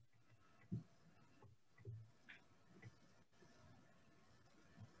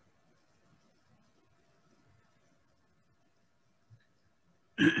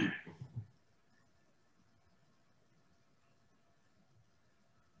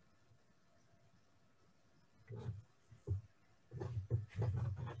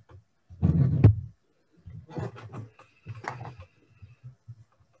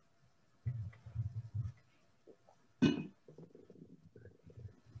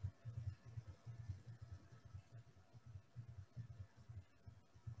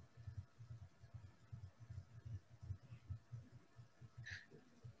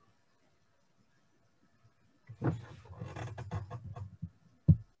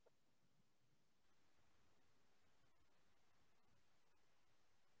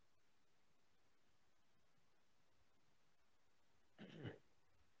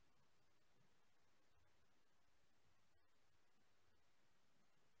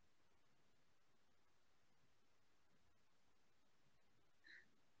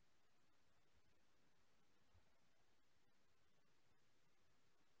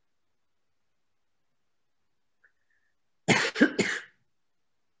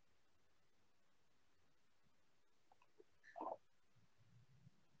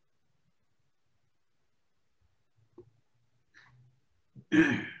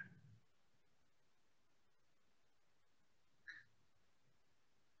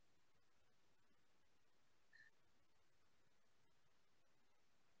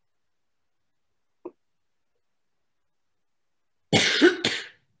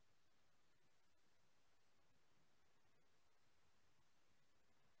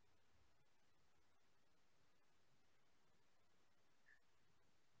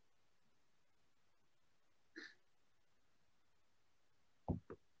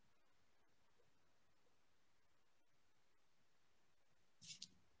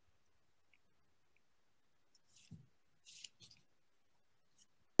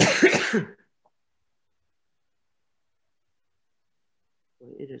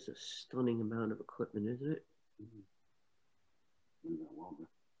 It is a stunning amount of equipment, isn't it?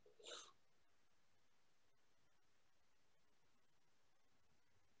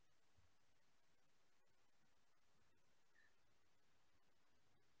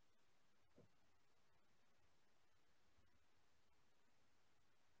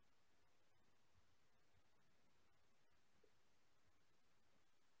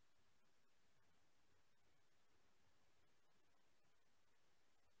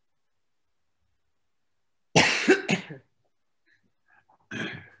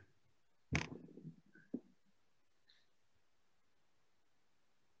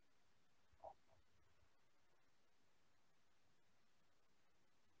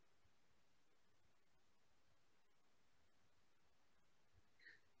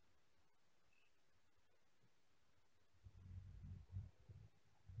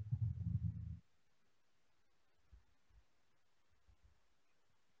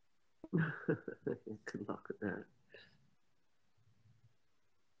 Good luck with that.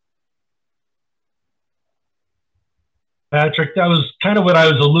 Patrick, that was kind of what I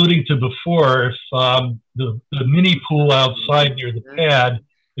was alluding to before. If the mini pool outside near the pad,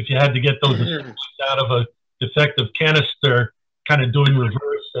 if you had to get those out of a defective canister, kind of doing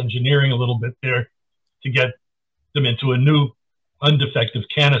reverse engineering a little bit there to get them into a new undefective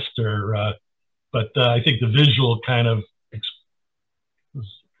canister. But I think the visual kind of was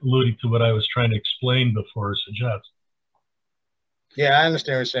alluding to what I was trying to explain before or suggest. Yeah, I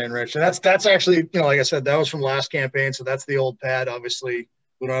understand what you're saying, Rich. And that's actually, you know, like I said, that was from last campaign. So that's the old pad. Obviously,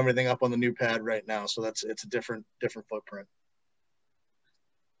 we don't have anything up on the new pad right now. So it's a different footprint.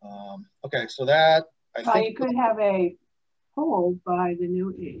 Okay, so that I think you could have a pool by the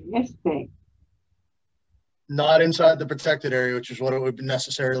new ISP. Not inside the protected area, which is what it would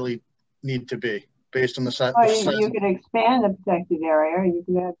necessarily need to be based on the size. You could expand the protected area. You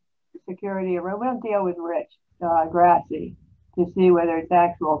could have security. We'll deal with Rich Grassi to see whether it's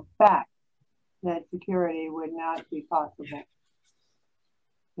actual fact that security would not be possible.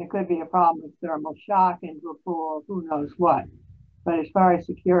 There could be a problem with thermal shock into a pool, who knows what. But as far as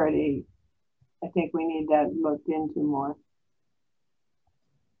security, I think we need that looked into more.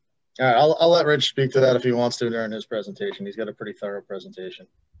 All right, I'll let Rich speak to that if he wants to during his presentation. He's got a pretty thorough presentation.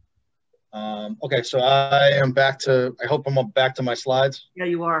 Okay, so I hope I'm back to my slides. Yeah,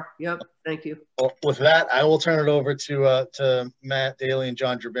 you are. Yep, thank you. Well, with that, I will turn it over to Matt Daly and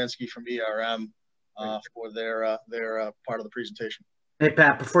John Drabinski from ERM for their part of the presentation. Hey,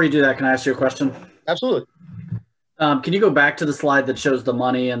 Pat, before you do that, can I ask you a question? Absolutely. Can you go back to the slide that shows the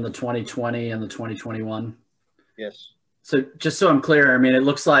money in the 2020 and the 2021? Yes. So just so I'm clear, I mean, it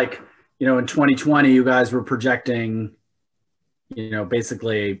looks like, you know, in 2020, you guys were projecting, you know,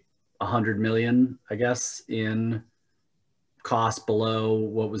 basically 100 million, I guess, in cost below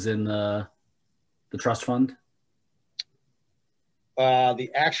what was in the trust fund? The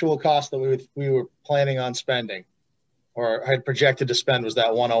actual cost that we were planning on spending or had projected to spend was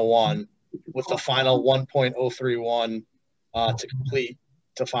that 101 with the final 1.031 to complete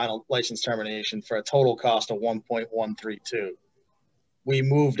to final license termination for a total cost of 1.132. We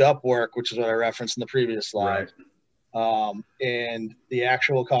moved up work, which is what I referenced in the previous slide. Right. And the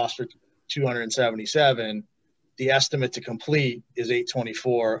actual cost for 277, the estimate to complete is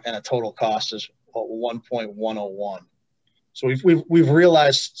 824 and a total cost is 1.101. So we've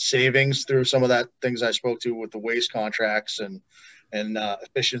realized savings through some of that things I spoke to with the waste contracts and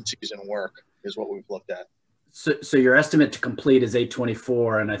efficiencies in work is what we've looked at. So your estimate to complete is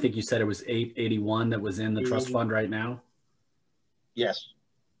 824, and I think you said it was 881 that was in the trust fund right now? Yes.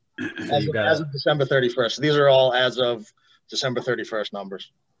 So as of December 31st. So these are all as of December 31st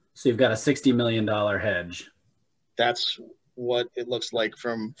numbers. So you've got a $60 million hedge. That's what it looks like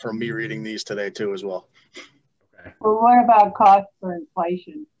from me reading these today too as well. Okay. Well, what about cost for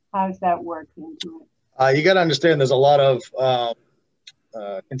inflation? How does that work into it? You got to understand there's a lot of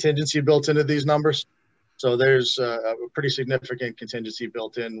contingency built into these numbers. So there's a pretty significant contingency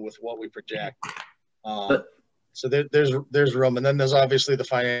built in with what we project. So there's room. And then there's obviously the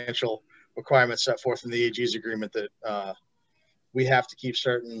financial requirements set forth in the AG's agreement that we have to keep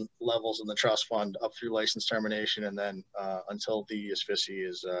certain levels in the trust fund up through license termination and then until the asphyxia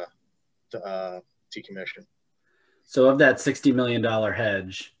is decommissioned. So of that $60 million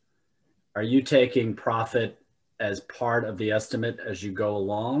hedge, are you taking profit as part of the estimate as you go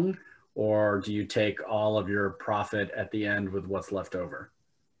along, or do you take all of your profit at the end with what's left over?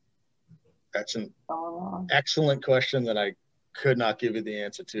 That's an excellent question that I could not give you the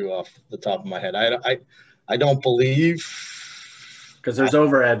answer to off the top of my head. I don't believe. Because there's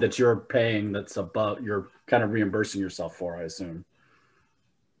overhead that you're paying that's above, you're kind of reimbursing yourself for, I assume.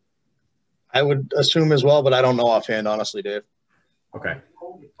 I would assume as well, but I don't know offhand, honestly, Dave. Okay.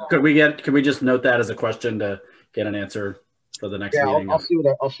 Could we just note that as a question to get an answer for the next meeting? I'll see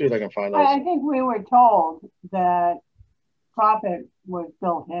what I can find out. I think we were told that profit was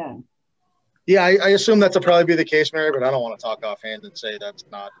built in. Yeah, I assume that to probably be the case, Mary, but I don't want to talk offhand and say that's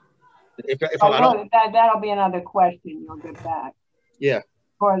not. That'll be another question you'll get back. Yeah.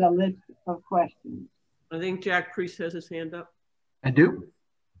 For the list of questions. I think Jack Priest has his hand up. I do.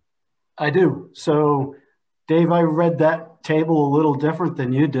 So, Dave, I read that table a little different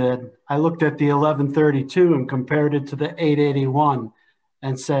than you did. I looked at the 1132 and compared it to the 881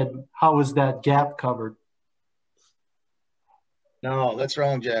 and said, how is that gap covered? No, that's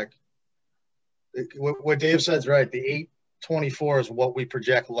wrong, Jack. What Dave said is right. The 824 is what we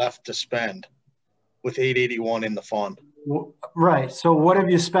project left to spend with 881 in the fund. Right. So what have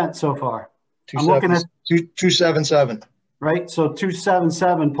you spent so far? I'm looking at 277. right? So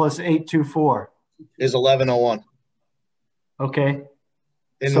 277 plus 824 is 1101. Okay.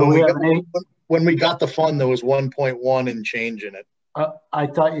 And So when we got the fund, there was 1.1 and change in it. I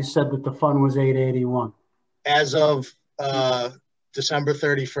thought you said that the fund was 881. As of December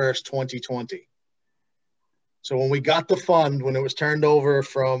 31st, 2020. So when we got the fund, when it was turned over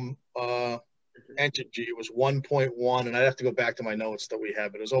from Entergy, it was 1.1, and I'd have to go back to my notes that we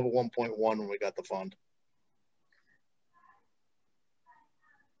have, but it was over 1.1 when we got the fund.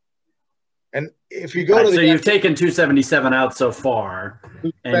 And if you go to so you've taken 277 out so far,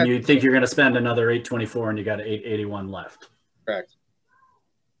 and you think you're going to spend another 824, and you got 881 left. Correct.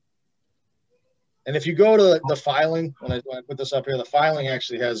 And if you go to the filing, when I put this up here, the filing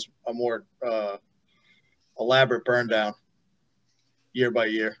actually has a more elaborate burn down year by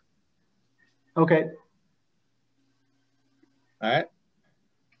year. Okay. All right.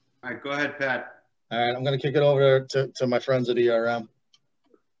 All right, go ahead, Pat. All right, I'm going to kick it over to my friends at ERM.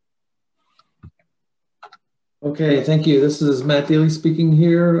 Okay, thank you. This is Matt Daly speaking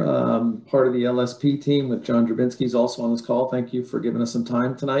here, part of the LSP team with John Drabinski is also on this call. Thank you for giving us some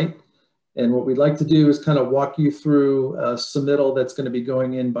time tonight. And what we'd like to do is kind of walk you through a submittal that's going to be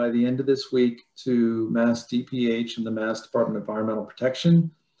going in by the end of this week to Mass DPH and the Mass Department of Environmental Protection.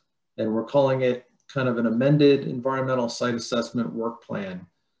 And we're calling it kind of an amended environmental site assessment work plan.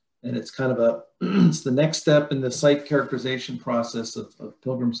 And it's kind of it's the next step in the site characterization process of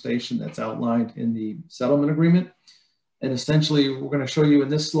Pilgrim Station that's outlined in the settlement agreement. And essentially, we're going to show you in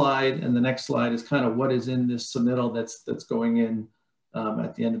this slide, and the next slide is kind of what is in this submittal that's going in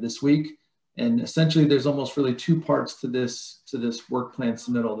at the end of this week. And essentially, there's almost really two parts to this work plan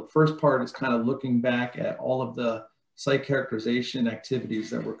submittal. The first part is kind of looking back at all of the site characterization activities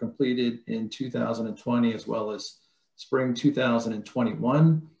that were completed in 2020 as well as spring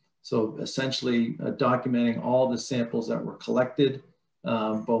 2021. So essentially documenting all the samples that were collected,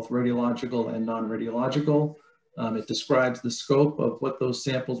 both radiological and non-radiological. It describes the scope of what those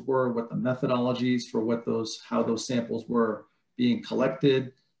samples were, what the methodologies for how those samples were being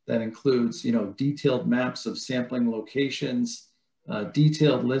collected. That includes, detailed maps of sampling locations,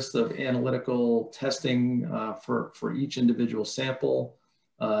 detailed list of analytical testing for each individual sample,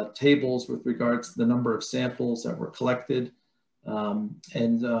 tables with regards to the number of samples that were collected.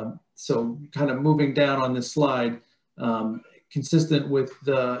 So kind of moving down on this slide, consistent with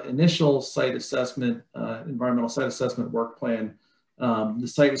the initial site assessment, environmental site assessment work plan, the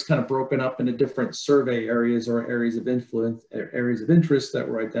site was kind of broken up into different survey areas or areas of influence, areas of interest that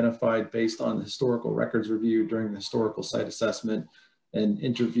were identified based on the historical records review during the historical site assessment and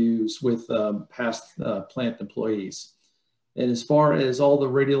interviews with past plant employees. And as far as all the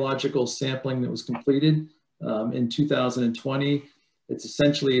radiological sampling that was completed in 2020, it's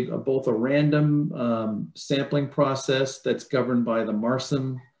essentially both a random sampling process that's governed by the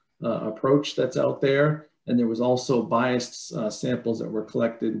MARSIM approach that's out there. And there was also biased samples that were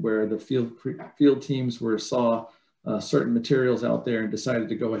collected where the field teams saw certain materials out there and decided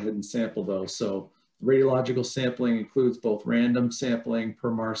to go ahead and sample those. So radiological sampling includes both random sampling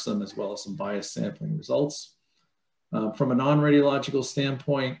per MARSIM as well as some biased sampling results. From a non-radiological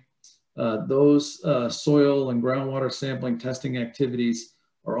standpoint, those soil and groundwater sampling testing activities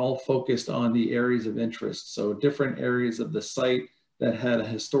are all focused on the areas of interest. So different areas of the site that had a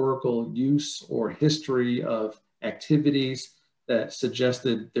historical use or history of activities that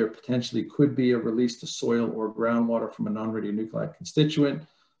suggested there potentially could be a release to soil or groundwater from a non-radionuclide constituent.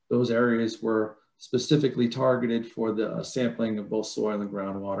 Those areas were specifically targeted for the sampling of both soil and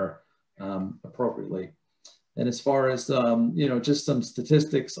groundwater appropriately. And as far as, just some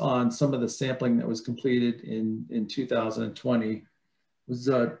statistics on some of the sampling that was completed in 2020, was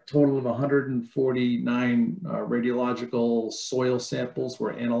a total of 149 radiological soil samples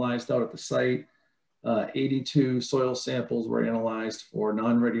were analyzed out at the site. 82 soil samples were analyzed for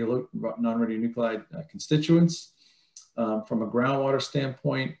non-radionuclide constituents. From a groundwater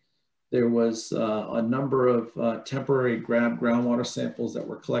standpoint, there was a number of temporary groundwater samples that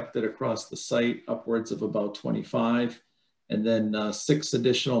were collected across the site, upwards of about 25. And then 6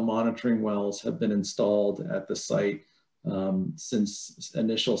 additional monitoring wells have been installed at the site since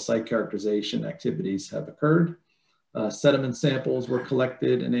initial site characterization activities have occurred. Sediment samples were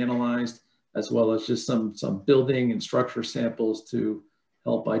collected and analyzed, as well as just some building and structure samples to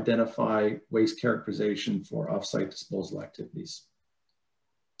help identify waste characterization for offsite disposal activities.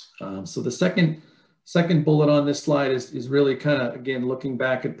 So the second bullet on this slide is really kind of, again, looking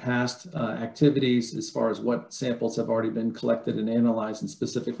back at past activities as far as what samples have already been collected and analyzed, and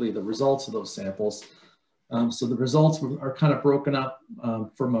specifically the results of those samples. So the results are kind of broken up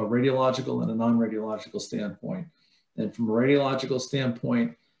from a radiological and a non-radiological standpoint. And from a radiological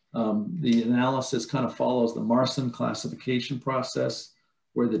standpoint, the analysis kind of follows the Marson classification process,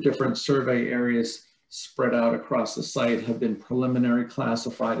 where the different survey areas spread out across the site have been preliminary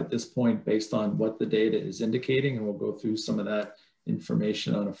classified at this point based on what the data is indicating. And we'll go through some of that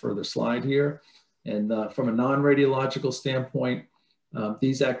information on a further slide here. And from a non-radiological standpoint,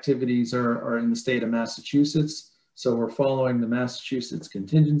 these activities are in the state of Massachusetts. So we're following the Massachusetts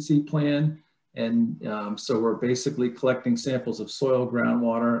contingency plan. And so we're basically collecting samples of soil,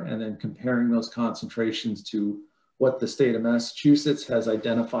 groundwater, and then comparing those concentrations to what the state of Massachusetts has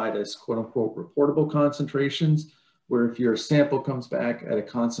identified as quote unquote reportable concentrations, where if your sample comes back at a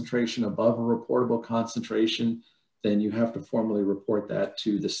concentration above a reportable concentration, then you have to formally report that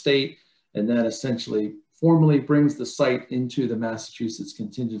to the state. And that essentially formally brings the site into the Massachusetts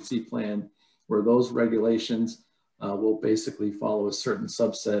contingency plan, where those regulations will basically follow a certain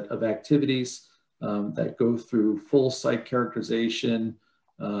subset of activities that go through full site characterization,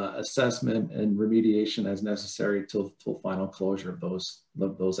 assessment, and remediation as necessary till final closure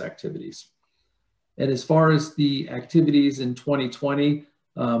of those activities. And as far as the activities in 2020,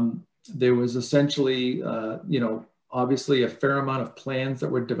 there was essentially, obviously a fair amount of plans that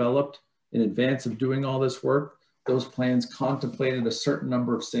were developed in advance of doing all this work. Those plans contemplated a certain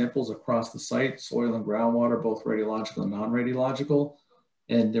number of samples across the site, soil and groundwater, both radiological and non-radiological.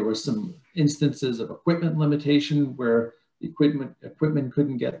 And there were some instances of equipment limitation where the equipment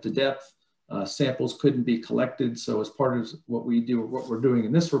couldn't get to depth, samples couldn't be collected. So as part of what we're doing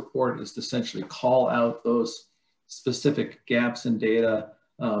in this report is to essentially call out those specific gaps in data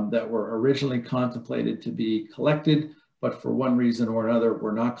that were originally contemplated to be collected, but for one reason or another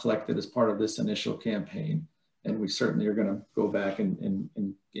were not collected as part of this initial campaign. And we certainly are going to go back and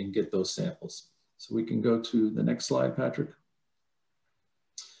get those samples. So we can go to the next slide, Patrick.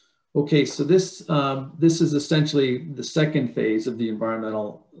 Okay, so this is essentially the second phase of the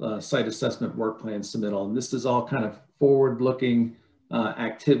environmental site assessment work plan submittal. And this is all kind of forward-looking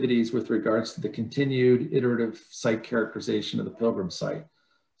activities with regards to the continued iterative site characterization of the Pilgrim site.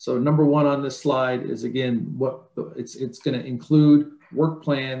 So number one on this slide is, again, it's going to include work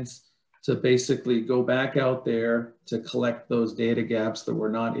plans to basically go back out there to collect those data gaps that were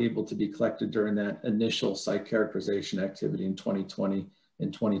not able to be collected during that initial site characterization activity in 2020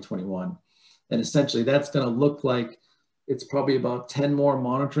 and 2021. And essentially that's going to look like it's probably about 10 more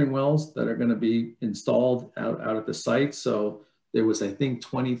monitoring wells that are going to be installed out at the site. So there was, I think,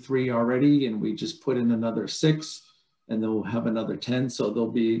 23 already, and we just put in another 6, and then we'll have another 10. So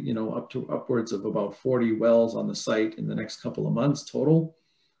there'll be, upwards of about 40 wells on the site in the next couple of months total.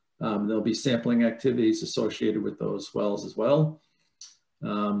 There'll be sampling activities associated with those wells as well.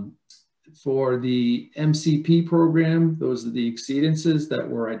 For the MCP program, those are the exceedances that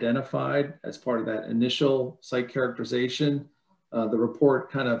were identified as part of that initial site characterization. The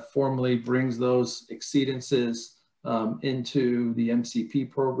report kind of formally brings those exceedances into the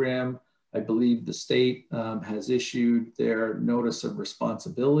MCP program. I believe the state has issued their notice of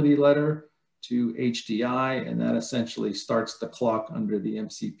responsibility letter to HDI, and that essentially starts the clock under the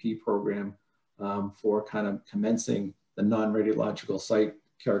MCP program for kind of commencing the non-radiological site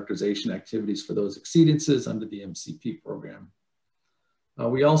characterization activities for those exceedances under the MCP program.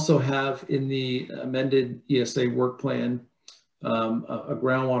 We also have in the amended ESA work plan a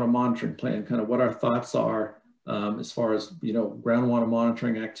groundwater monitoring plan, kind of what our thoughts are as far as groundwater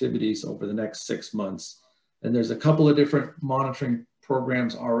monitoring activities over the next 6 months. And there's a couple of different monitoring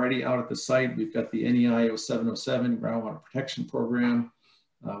programs already out at the site. We've got the NEI 0707 groundwater protection program,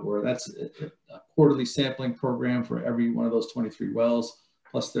 where that's a quarterly sampling program for every one of those 23 wells.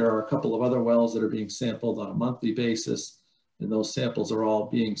 Plus there are a couple of other wells that are being sampled on a monthly basis. And those samples are all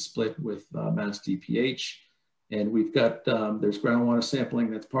being split with Mass DPH. And we've got, there's groundwater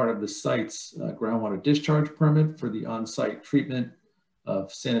sampling that's part of the site's groundwater discharge permit for the on-site treatment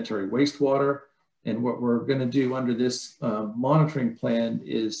of sanitary wastewater. And what we're going to do under this monitoring plan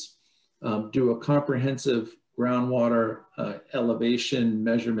is do a comprehensive groundwater elevation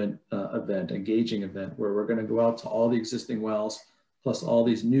measurement event, engaging event, where we're going to go out to all the existing wells, plus all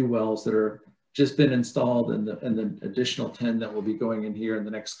these new wells that are just been installed, and the additional 10 that will be going in here in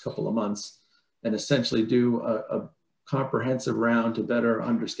the next couple of months, and essentially do a comprehensive round to better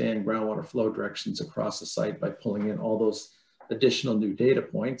understand groundwater flow directions across the site by pulling in all those additional new data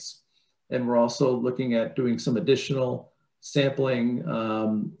points. And we're also looking at doing some additional sampling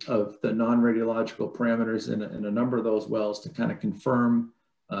of the non-radiological parameters in a number of those wells to kind of confirm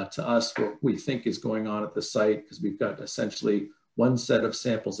to us what we think is going on at the site, because we've got essentially one set of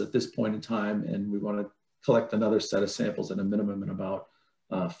samples at this point in time, and we want to collect another set of samples at a minimum in about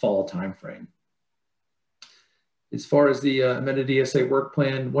fall timeframe. As far as the amended ESA work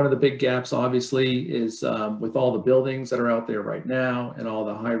plan, one of the big gaps obviously is with all the buildings that are out there right now and all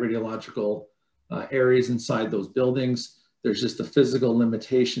the high radiological areas inside those buildings. There's just a physical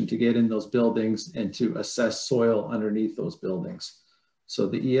limitation to get in those buildings and to assess soil underneath those buildings. So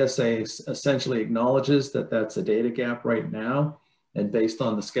the ESA essentially acknowledges that that's a data gap right now. And based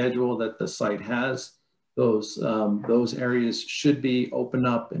on the schedule that the site has, those areas should be open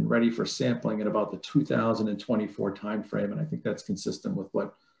up and ready for sampling at about the 2024 timeframe. And I think that's consistent with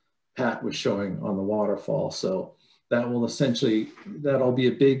what Pat was showing on the waterfall. So that will essentially, that'll be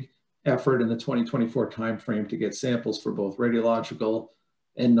a big effort in the 2024 timeframe to get samples for both radiological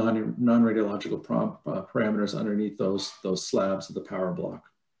and non-radiological parameters underneath those slabs of the power block.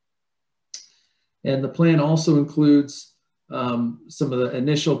 And the plan also includes some of the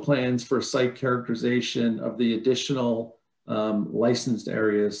initial plans for site characterization of the additional licensed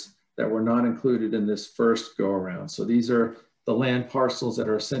areas that were not included in this first go around. So these are the land parcels that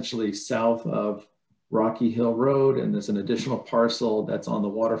are essentially south of Rocky Hill Road, and there's an additional parcel that's on the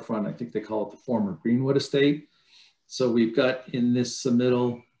waterfront. I think they call it the former Greenwood Estate. So we've got in this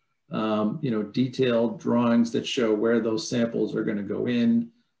submittal, detailed drawings that show where those samples are going to go in,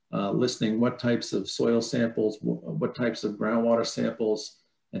 listing what types of soil samples, what types of groundwater samples,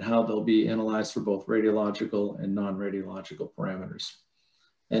 and how they'll be analyzed for both radiological and non-radiological parameters.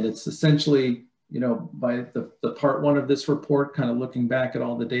 And it's essentially, by the part one of this report, kind of looking back at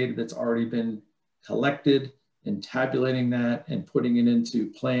all the data that's already been collected and tabulating that and putting it into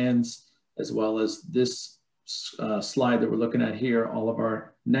plans, as well as this slide that we're looking at here, all of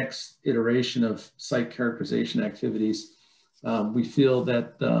our next iteration of site characterization activities. We feel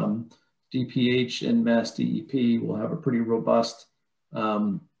that DPH and Mass DEP will have a pretty robust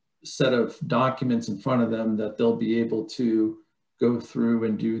set of documents in front of them that they'll be able to go through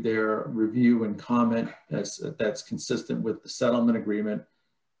and do their review and comment that's consistent with the settlement agreement.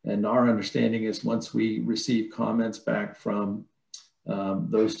 And our understanding is once we receive comments back from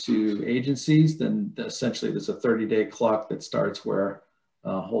those two agencies, then essentially there's a 30-day clock that starts where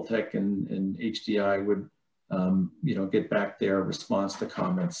Holtec and HDI would get back their response to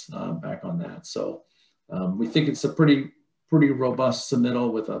comments back on that. So we think it's a pretty robust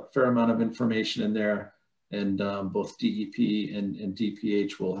submittal with a fair amount of information in there, and both DEP and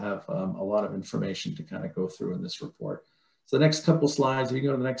DPH will have a lot of information to kind of go through in this report. So the next couple slides, if you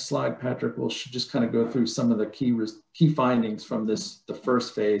go to the next slide, Patrick, we'll just kind of go through some of the key findings from the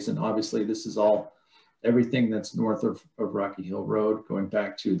first phase. And obviously this is all everything that's north of Rocky Hill Road, going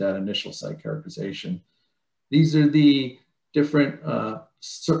back to that initial site characterization. These are the different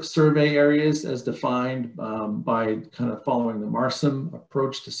survey areas as defined by kind of following the MARSIM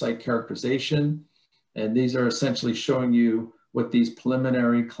approach to site characterization. And these are essentially showing you what these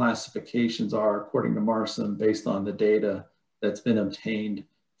preliminary classifications are according to MARSIM based on the data that's been obtained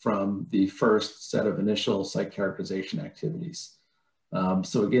from the first set of initial site characterization activities.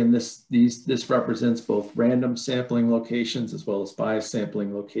 So again, this represents both random sampling locations as well as bias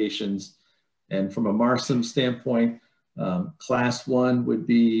sampling locations. And from a MARSIM standpoint, class 1 would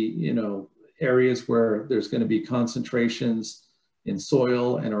be, areas where there's going to be concentrations in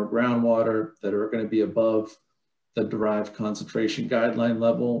soil and or groundwater that are going to be above the derived concentration guideline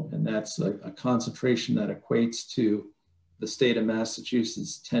level. And that's a concentration that equates to the state of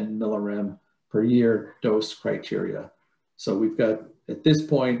Massachusetts 10 millirem per year dose criteria. So we've got, at this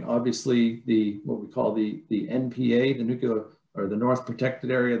point, obviously what we call the NPA, the nuclear or the North Protected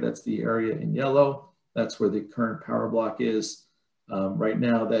Area, that's the area in yellow. That's where the current power block is. Right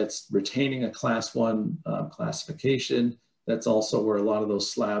now, that's retaining a class 1 classification. That's also where a lot of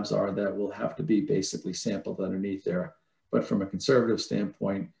those slabs are that will have to be basically sampled underneath there. But from a conservative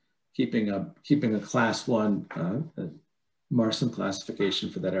standpoint, keeping a class 1 MARSIM classification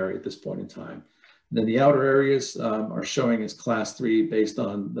for that area at this point in time. And then the outer areas are showing as class 3 based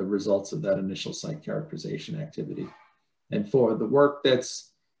on the results of that initial site characterization activity. And for the work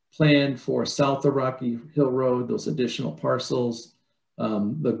that's planned for south of Rocky Hill Road, those additional parcels,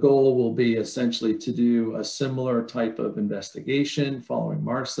 the goal will be essentially to do a similar type of investigation following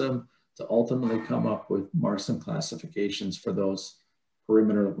MARSIM to ultimately come up with MARSIM classifications for those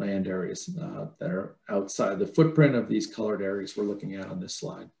perimeter land areas that are outside the footprint of these colored areas we're looking at on this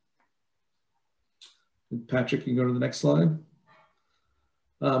slide. Patrick, you can go to the next slide.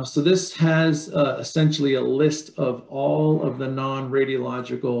 So this has essentially a list of all of the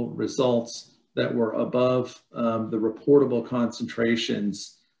non-radiological results that were above the reportable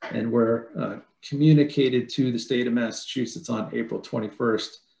concentrations and were communicated to the state of Massachusetts on April 21st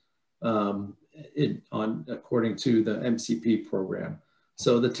according to the MCP program.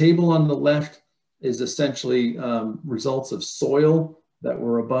 So the table on the left is essentially results of soil that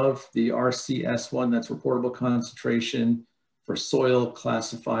were above the RCS1, that's reportable concentration for soil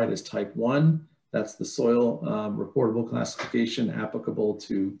classified as type 1. That's the soil reportable classification applicable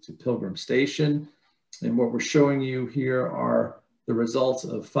to Pilgrim Station. And what we're showing you here are the results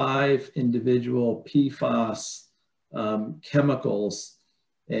of 5 individual PFAS chemicals.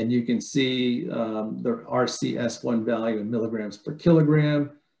 And you can see the RCS1 value in milligrams per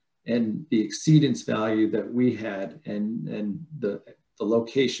kilogram and the exceedance value that we had and the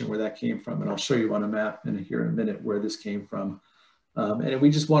location where that came from. And I'll show you on a map here in a minute where this came from. And we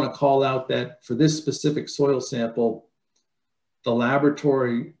just want to call out that for this specific soil sample, the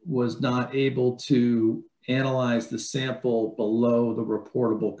laboratory was not able to analyze the sample below the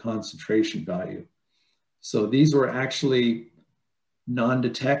reportable concentration value. So these were actually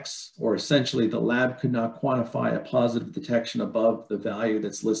non-detects, or essentially the lab could not quantify a positive detection above the value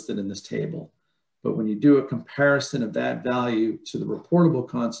that's listed in this table. But when you do a comparison of that value to the reportable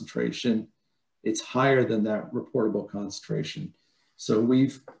concentration, it's higher than that reportable concentration. So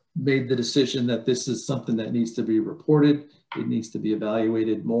we've made the decision that this is something that needs to be reported. It needs to be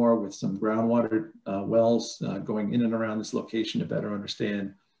evaluated more with some groundwater wells going in and around this location to better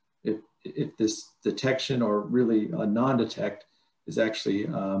understand if this detection or really a non-detect is actually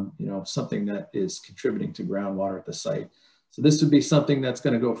something that is contributing to groundwater at the site. So this would be something that's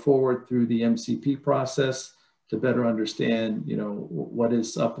going to go forward through the MCP process to better understand, what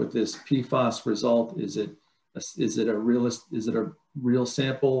is up with this PFAS result. Is it a real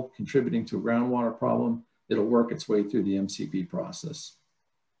sample contributing to a groundwater problem? It'll work its way through the MCP process.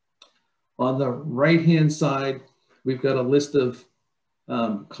 On the right-hand side, we've got a list of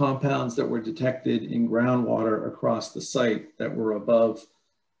compounds that were detected in groundwater across the site that were above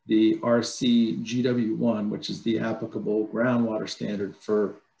the RCGW1, which is the applicable groundwater standard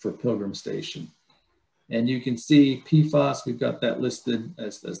for Pilgrim Station. And you can see PFAS, we've got that listed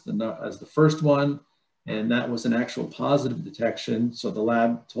as the first one, and that was an actual positive detection. So the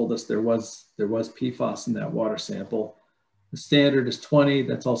lab told us there was PFAS in that water sample. The standard is 20,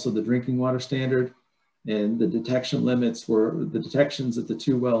 that's also the drinking water standard. And the detection limits were, the detections at the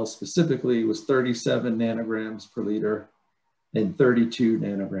 2 wells specifically was 37 nanograms per liter and 32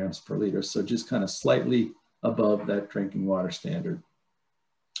 nanograms per liter. So just kind of slightly above that drinking water standard.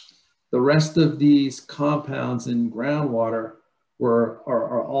 The rest of these compounds in groundwater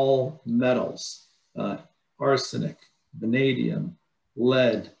are all metals, arsenic, vanadium,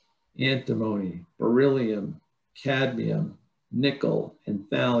 lead, antimony, beryllium, cadmium, nickel, and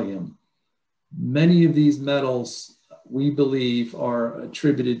thallium. Many of these metals, we believe, are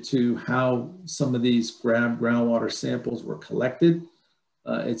attributed to how some of these groundwater samples were collected.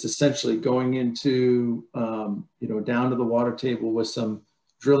 It's essentially going into, down to the water table with some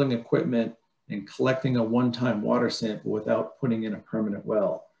drilling equipment and collecting a one-time water sample without putting in a permanent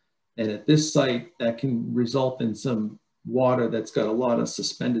well. And at this site, that can result in some water that's got a lot of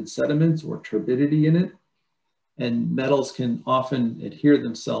suspended sediments or turbidity in it. And metals can often adhere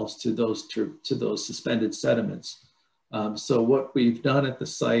themselves to those suspended sediments. So what we've done at the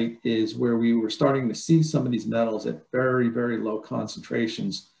site is where we were starting to see some of these metals at very, very low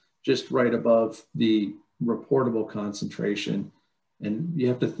concentrations, just right above the reportable concentration. And you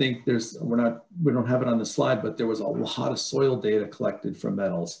have to think we don't have it on the slide, but there was a lot of soil data collected from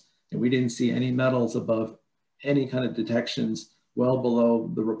metals. And we didn't see any metals above any kind of detections well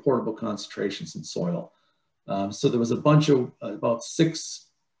below the reportable concentrations in soil. So there was a bunch of, about 6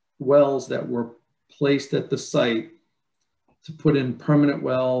 wells that were placed at the site to put in permanent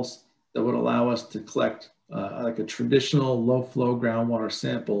wells that would allow us to collect like a traditional low flow groundwater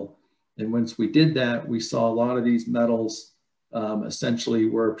sample. And once we did that, we saw a lot of these metals essentially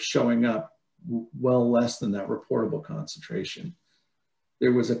were showing up well less than that reportable concentration.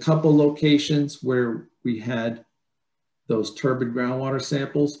 There was a couple locations where we had those turbid groundwater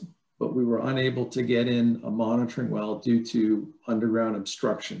samples, but we were unable to get in a monitoring well due to underground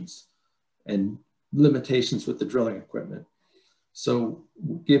obstructions and limitations with the drilling equipment. So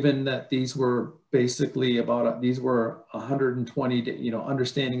given that these were basically these were 120,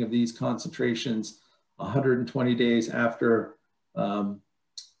 understanding of these concentrations 120 days after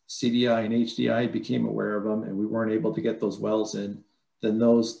CDI and HDI became aware of them and we weren't able to get those wells in, then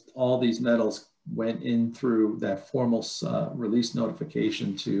all these metals went in through that formal release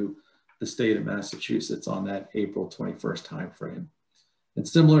notification to the state of Massachusetts on that April 21st timeframe. And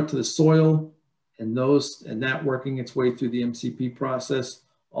similar to the soil and that working its way through the MCP process,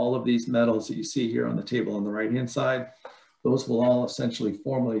 all of these metals that you see here on the table on the right-hand side, those will all essentially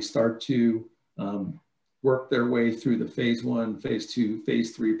formally start to work their way through the phase 1, phase 2,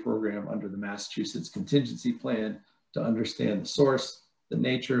 phase 3 program under the Massachusetts contingency plan to understand the source, the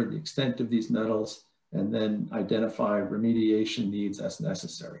nature, the extent of these metals, and then identify remediation needs as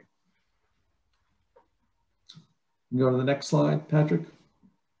necessary. Go to the next slide, Patrick.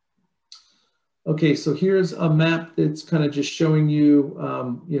 Okay, so here's a map that's kind of just showing you,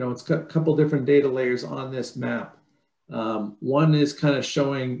 you know, it's got a couple different data layers on this map. One is kind of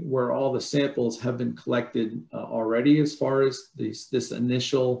showing where all the samples have been collected already as far as this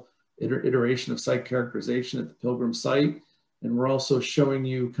initial iteration of site characterization at the Pilgrim site. And we're also showing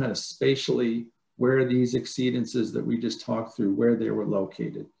you kind of spatially where these exceedances that we just talked through, where they were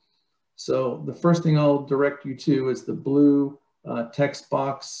located. So the first thing I'll direct you to is the blue text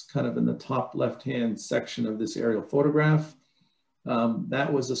box kind of in the top left-hand section of this aerial photograph.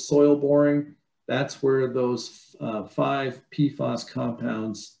 That was a soil boring. That's where those 5 PFAS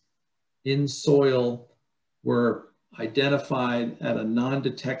compounds in soil were identified at a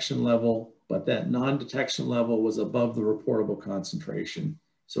non-detection level, but that non-detection level was above the reportable concentration.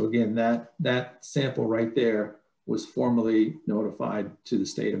 So again, that sample right there was formally notified to the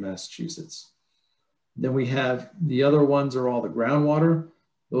state of Massachusetts. Then we have the other ones are all the groundwater.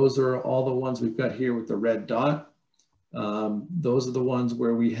 Those are all the ones we've got here with the red dot. Those are the ones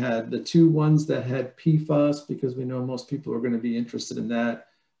where we had the 2 ones that had PFAS, because we know most people are going to be interested in that,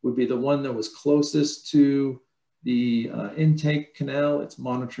 would be the one that was closest to the intake canal. It's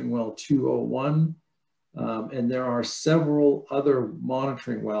monitoring well 201. And there are several other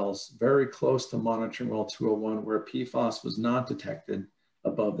monitoring wells very close to monitoring well 201 where PFAS was not detected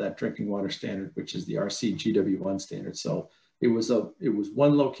above that drinking water standard, which is the RCGW1 standard. So it was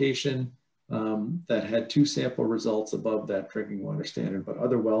one location that had 2 sample results above that drinking water standard, but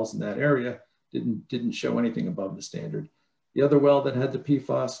other wells in that area didn't show anything above the standard. The other well that had the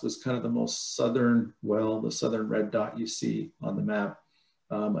PFAS was kind of the most southern well, the southern red dot you see on the map.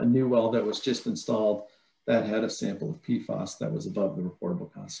 A new well that was just installed that had a sample of PFAS that was above the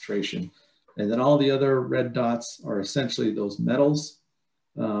reportable concentration. And then all the other red dots are essentially those metals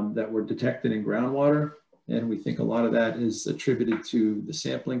that were detected in groundwater. And we think a lot of that is attributed to the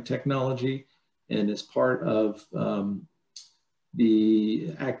sampling technology and is part of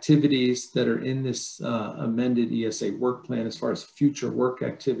the activities that are in this amended ESA work plan as far as future work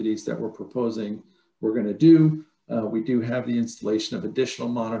activities that we're proposing we're going to do. We do have the installation of additional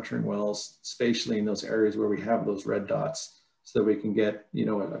monitoring wells spatially in those areas where we have those red dots so that we can get, you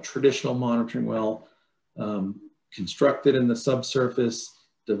know, a traditional monitoring well constructed in the subsurface,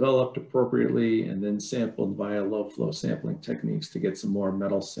 developed appropriately, and then sampled via low flow sampling techniques to get some more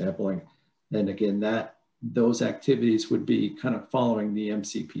metal sampling. And again, those activities would be kind of following the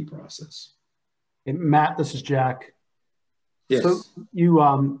MCP process. Hey, Matt, this is Jack. Yes. So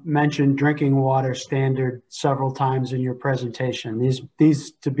you mentioned drinking water standard several times in your presentation.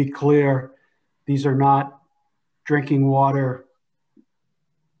 These, to be clear, these are not drinking water,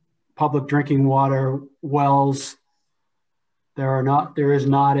 public drinking water wells. There is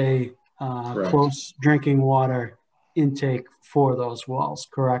not a close drinking water intake for those wells,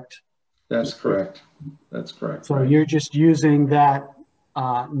 correct? That's correct. That's correct. So you're just using that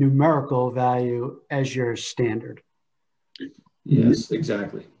numerical value as your standard. Yes,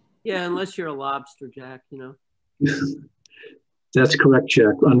 exactly. Yeah, unless you're a lobster, Jack, you know. That's correct,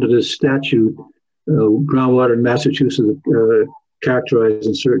 Jack. Under the statute, groundwater in Massachusetts characterized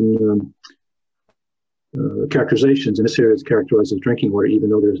in certain characterizations, and this area is characterized as drinking water,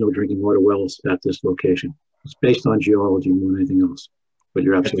 even though there's no drinking water wells at this location. It's based on geology more than anything else. But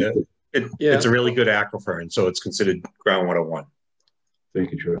you're absolutely it's a really good aquifer, and so it's considered groundwater 1.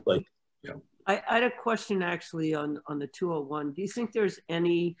 Thank you, Drew. Like, yeah. I had a question actually on the 201. Do you think there's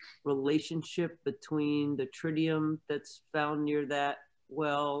any relationship between the tritium that's found near that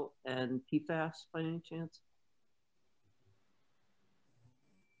well and PFAS by any chance?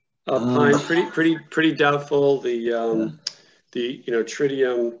 Pine, pretty doubtful. The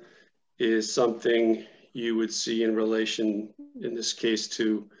tritium is something you would see in relation, in this case,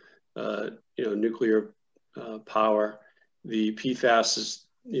 to nuclear power. The PFAS is,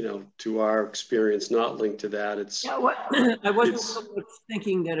 to our experience, not linked to that. I wasn't so much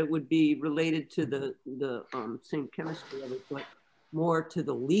thinking that it would be related to the same chemistry of it, but more to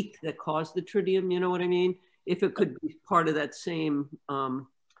the leak that caused the tritium. You know what I mean? If it could be part of that same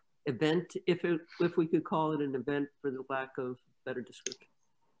event, if we could call it an event for the lack of better description.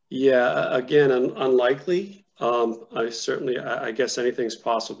 Yeah, again, unlikely. I guess anything's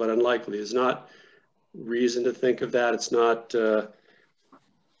possible, but unlikely. There's not reason to think of that. It's not.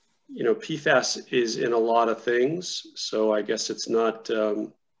 PFAS is in a lot of things, so I guess it's not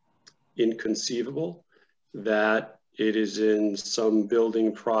inconceivable. that it is in some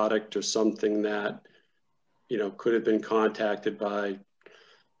building product or something that, you know, could have been contacted by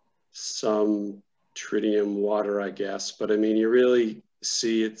some tritium water, I guess. But I mean, you really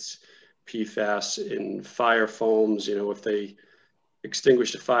see it's PFAS in fire foams. You know, if they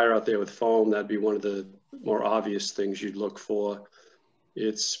extinguish a fire out there with foam, that'd be one of the more obvious things you'd look for.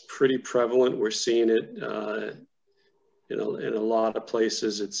 It's pretty prevalent. We're seeing it in a lot of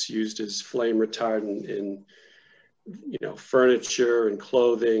places. It's used as flame retardant in, you know, furniture and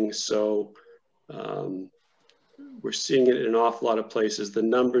clothing. So we're seeing it in an awful lot of places. The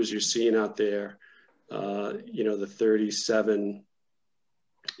numbers you're seeing out there, you know, the 37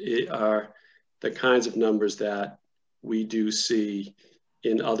 are the kinds of numbers that we do see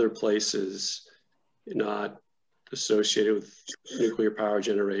in other places, not associated with nuclear power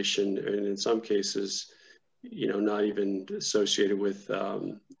generation, and in some cases, you know, not even associated with,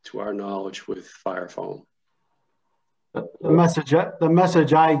 to our knowledge, with fire foam. The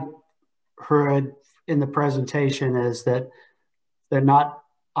message I heard in the presentation is that they're not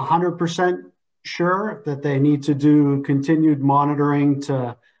 100% sure, that they need to do continued monitoring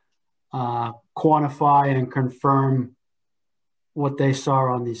to quantify and confirm what they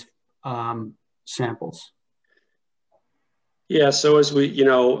saw on these samples. Yeah, so as we, you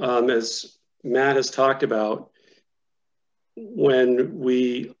know, as Matt has talked about, when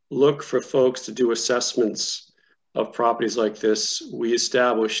we look for folks to do assessments of properties like this, we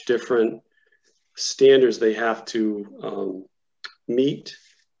establish different standards they have to meet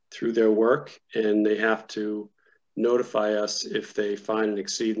through their work, and they have to notify us if they find an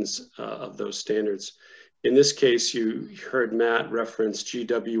exceedance of those standards. In this case, you heard Matt reference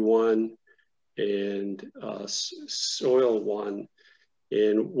GW1 and Soil 1.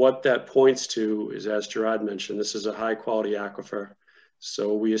 And what that points to is, as Gerard mentioned, this is a high quality aquifer.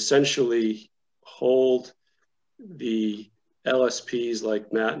 So we essentially hold the LSPs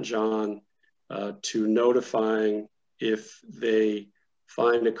like Matt and John to notifying if they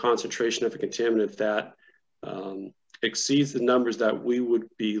find a concentration of a contaminant that exceeds the numbers that we would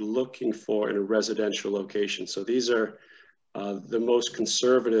be looking for in a residential location. So these are the most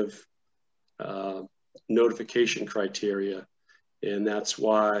conservative notification criteria. And that's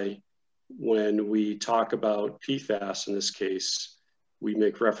why when we talk about PFAS in this case, we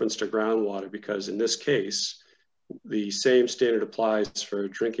make reference to groundwater, because in this case, the same standard applies for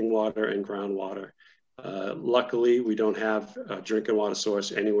drinking water and groundwater. Luckily, we don't have a drinking water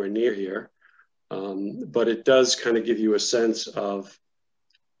source anywhere near here, but it does kind of give you a sense of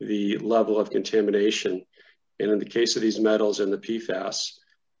the level of contamination. And in the case of these metals and the PFAS,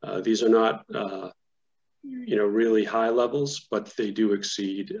 these are not you know, really high levels, but they do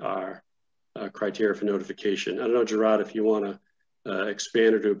exceed our criteria for notification. I don't know, Gerard, if you want to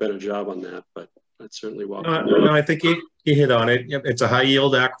expand or do a better job on that, but that's certainly welcome. No, I think you hit on it. It's a high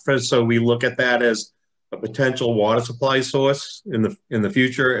yield aquifer, so we look at that as a potential water supply source in the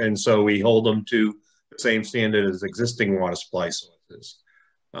future, and so we hold them to the same standard as existing water supply sources.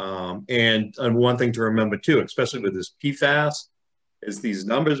 And one thing to remember too, especially with this PFAS, is these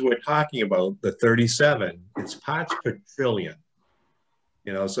numbers we're talking about, the 37, it's parts per trillion.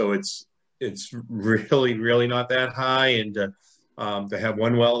 You know, so it's really, really not that high. And to have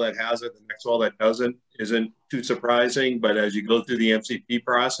one well that has it, the next well that doesn't, isn't too surprising. But as you go through the MCP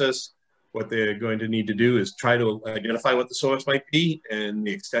process, what they're going to need to do is try to identify what the source might be and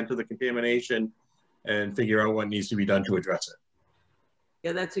the extent of the contamination, and figure out what needs to be done to address it.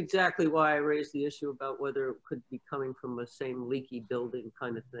 Yeah, that's exactly why I raised the issue about whether it could be coming from the same leaky building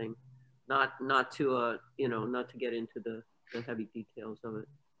kind of thing, not to you know, not to get into the heavy details of it.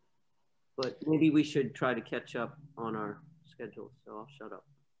 But maybe we should try to catch up on our schedule. So I'll shut up.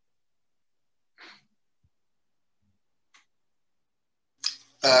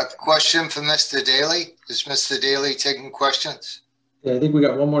 Question for Mr. Daly. Is Mr. Daly taking questions? Yeah, I think we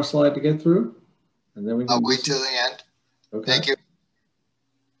got one more slide to get through, and then we can. I'll wait till the end. Okay. Thank you.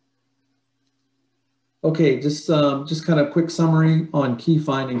 Okay, just kind of quick summary on key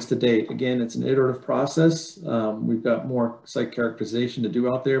findings to date. Again, it's an iterative process. We've got more site characterization to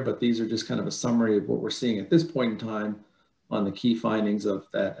do out there, but these are just kind of a summary of what we're seeing at this point in time on the key findings of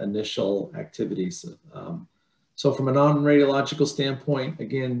that initial activities. So from a non-radiological standpoint,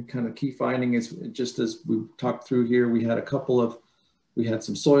 again, kind of key finding is just as we talked through here, we had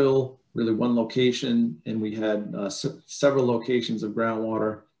some soil, really one location, and we had several locations of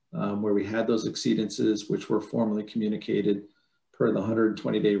groundwater where we had those exceedances, which were formally communicated per the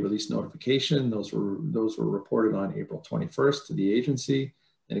 120-day release notification. Those were reported on April 21st to the agency.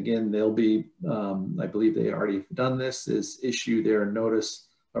 And again, they'll be, I believe they already have done this, is issue their notice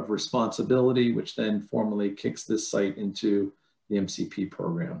of responsibility, which then formally kicks this site into the MCP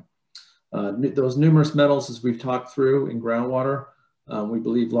program. Those numerous metals, as we've talked through in groundwater, we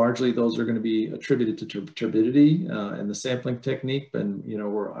believe largely those are going to be attributed to turbidity and the sampling technique. And, you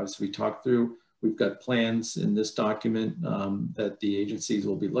know, as we talked through, we've got plans in this document that the agencies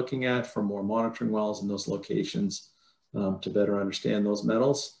will be looking at for more monitoring wells in those locations to better understand those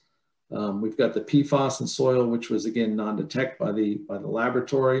metals. We've got the PFAS in soil, which was again non-detect by the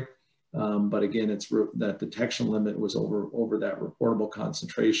laboratory, but again, that detection limit was over that reportable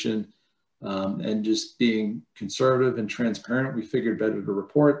concentration. And just being conservative and transparent, we figured better to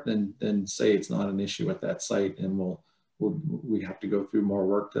report than say it's not an issue at that site, and we have to go through more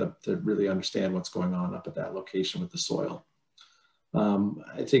work to really understand what's going on up at that location with the soil.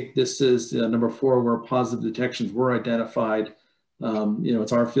 I think this is number 4, where positive detections were identified. You know,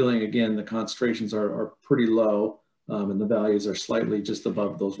 it's our feeling, again, the concentrations are pretty low, and the values are slightly just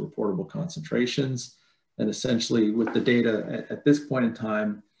above those reportable concentrations. And essentially with the data at this point in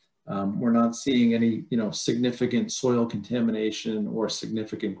time, we're not seeing any, you know, significant soil contamination or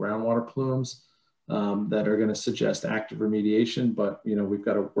significant groundwater plumes that are going to suggest active remediation. But, you know, we've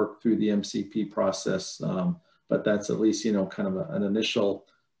got to work through the MCP process. But that's at least, you know, kind of an initial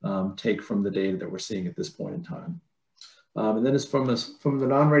take from the data that we're seeing at this point in time. And then as from the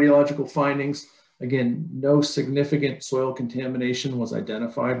non-radiological findings, again, no significant soil contamination was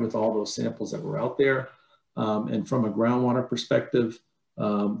identified with all those samples that were out there. And from a groundwater perspective,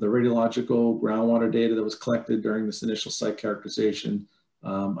 the radiological groundwater data that was collected during this initial site characterization,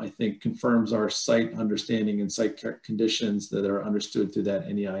 I think confirms our site understanding and site conditions that are understood through that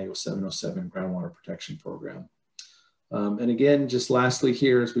NEI 0707 groundwater protection program. And again, just lastly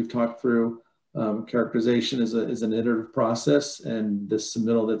here, as we've talked through, characterization is an iterative process, and this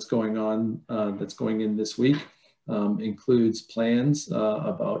submittal that's going on, that's going in this week, includes plans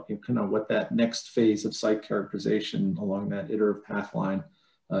about kind of what that next phase of site characterization along that iterative path line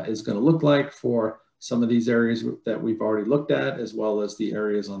is going to look like for some of these areas that we've already looked at, as well as the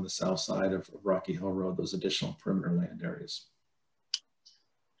areas on the south side of Rocky Hill Road, those additional perimeter land areas.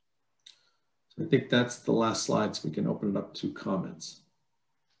 So I think that's the last slide, so we can open it up to comments.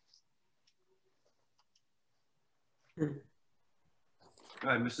 Go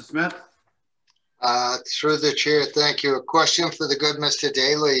ahead, Mr. Smith. Through the chair, thank you. A question for the good Mr.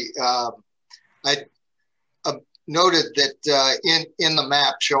 Daly. I noted that in the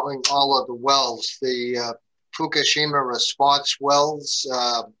map showing all of the wells, the Fukushima response wells,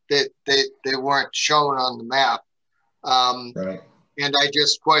 they weren't shown on the map. Right. And I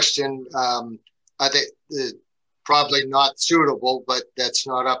just questioned, are they probably not suitable, but that's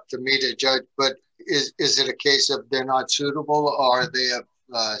not up to me to judge. But is it a case of they're not suitable, or they have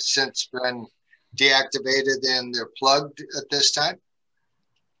since been deactivated and they're plugged at this time?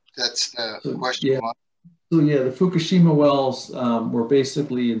 That's the question. Yeah. So yeah, the Fukushima wells were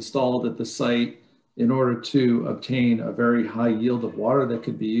basically installed at the site in order to obtain a very high yield of water that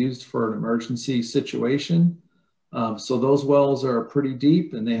could be used for an emergency situation. So those wells are pretty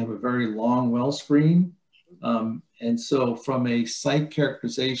deep and they have a very long well screen. And so from a site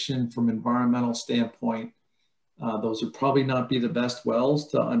characterization, from environmental standpoint, those would probably not be the best wells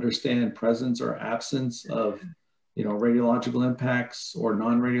to understand presence or absence of, you know, radiological impacts or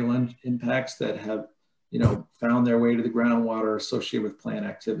non-radial impacts that have, you know, found their way to the groundwater associated with plant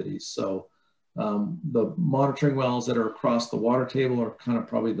activities. So the monitoring wells that are across the water table are kind of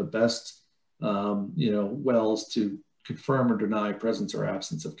probably the best, you know, wells to confirm or deny presence or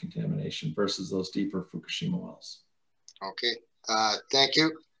absence of contamination versus those deeper Fukushima wells. Okay, thank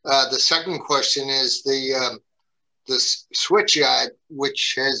you. The second question is the switchyard,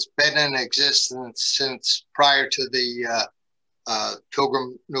 which has been in existence since prior to the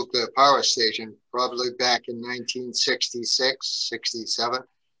Pilgrim Nuclear Power Station, probably back in 1966, 67.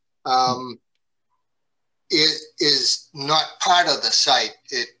 It is not part of the site.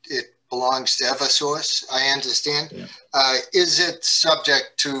 It belongs to Eversource, I understand. Yeah. Is it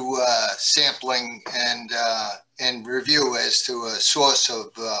subject to sampling and review as to a source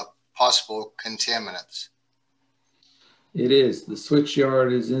of possible contaminants? It is. The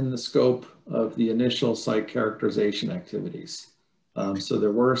switchyard is in the scope of the initial site characterization activities. So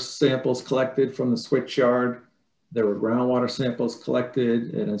there were samples collected from the switchyard. There were groundwater samples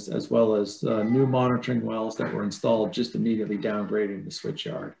collected, and as well as new monitoring wells that were installed just immediately downgrading the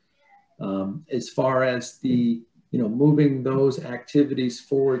switchyard. As far as the, you know, moving those activities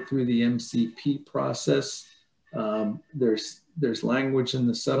forward through the MCP process, there's language in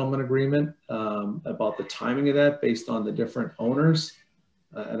the settlement agreement about the timing of that based on the different owners.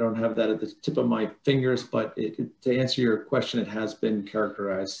 I don't have that at the tip of my fingers, but to answer your question, it has been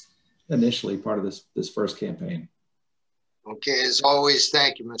characterized initially part of this first campaign. Okay, as always,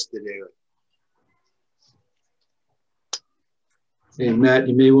 thank you, Mr. Daly. And Matt,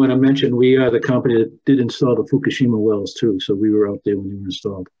 you may want to mention we are the company that did install the Fukushima wells too. So we were out there when they were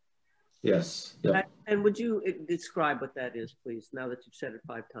installed. Yes. Yep. And would you describe what that is, please, now that you've said it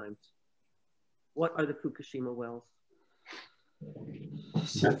 5 times? What are the Fukushima wells?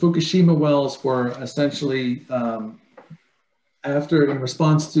 So Fukushima wells were essentially, in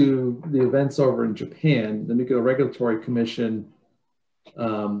response to the events over in Japan, the Nuclear Regulatory Commission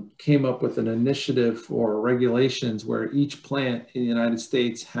came up with an initiative for regulations where each plant in the United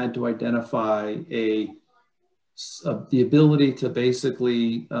States had to identify the ability to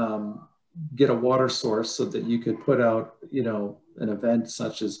basically get a water source so that you could put out, an event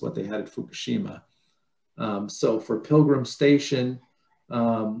such as what they had at Fukushima. So for Pilgrim Station,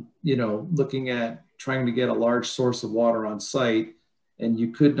 looking at trying to get a large source of water on site, and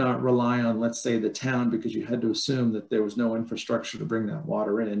you could not rely on, let's say, the town, because you had to assume that there was no infrastructure to bring that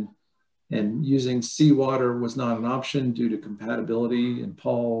water in. And using seawater was not an option due to compatibility. And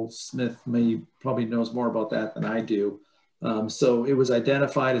Paul Smith probably knows more about that than I do. So it was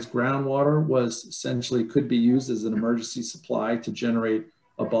identified as groundwater was essentially could be used as an emergency supply to generate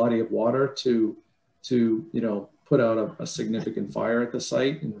a body of water to put out a significant fire at the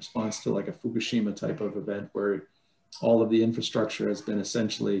site in response to like a Fukushima type of event where all of the infrastructure has been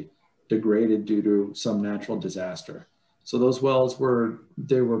essentially degraded due to some natural disaster. So those wells were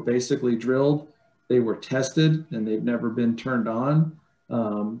basically drilled, they were tested, and they've never been turned on.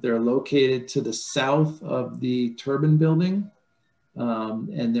 They're located to the south of the turbine building,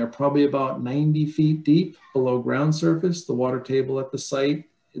 and they're probably about 90 feet deep below ground surface. The water table at the site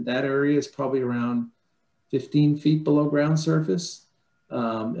in that area is probably around 15 feet below ground surface.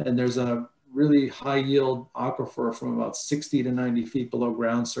 And there's a really high yield aquifer from about 60 to 90 feet below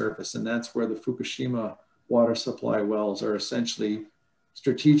ground surface. And that's where the Fukushima water supply wells are essentially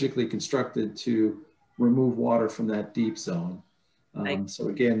strategically constructed to remove water from that deep zone. So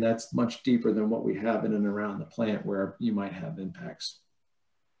again, that's much deeper than what we have in and around the plant where you might have impacts.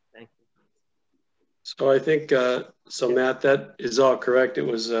 Thank you. So I think, so Matt, that is all correct. It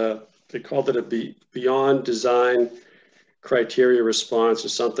was, they called it a beyond design criteria response or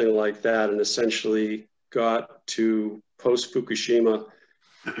something like that, and essentially got to post-Fukushima.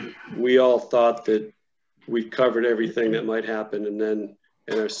 We all thought that we covered everything that might happen, and then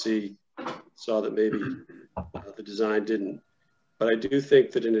NRC saw that maybe the design didn't. But I do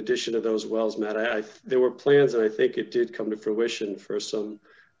think that in addition to those wells, Matt, there were plans, and I think it did come to fruition for some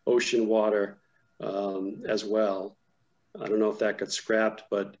ocean water as well. I don't know if that got scrapped,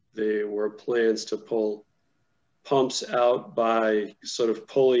 but there were plans to pull pumps out by sort of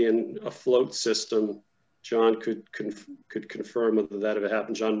pulley and a float system. John could confirm whether that ever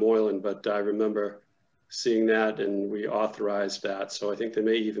happened, John Moylan, but I remember seeing that and we authorized that. So I think there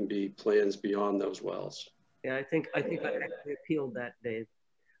may even be plans beyond those wells. Yeah, I think I actually appealed that, Dave.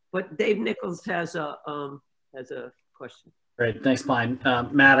 But Dave Nichols has a question. Great, thanks, Pine.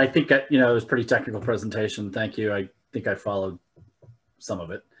 Matt, I think it was a pretty technical presentation. Thank you. I think I followed some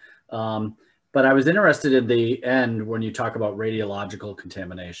of it. But I was interested in the end when you talk about radiological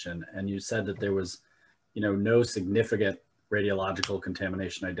contamination, and you said that there was, no significant radiological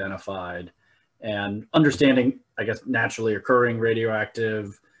contamination identified, and understanding, I guess, naturally occurring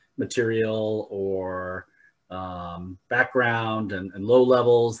radioactive material or background and low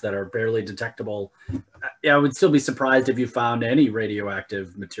levels that are barely detectable. I would still be surprised if you found any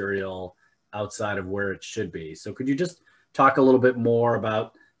radioactive material outside of where it should be. So could you just talk a little bit more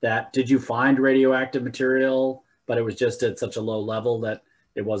about that? Did you find radioactive material, but it was just at such a low level that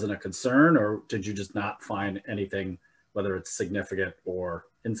it wasn't a concern, or did you just not find anything, whether it's significant or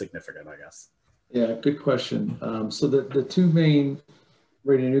insignificant, I guess? Yeah, good question. So the two main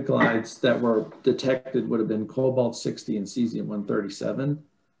radionuclides that were detected would have been cobalt-60 and cesium-137.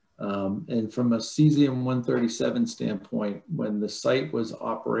 And from a cesium-137 standpoint, when the site was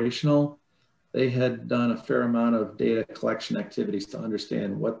operational, they had done a fair amount of data collection activities to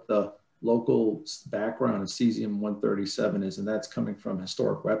understand what the local background of cesium-137 is, and that's coming from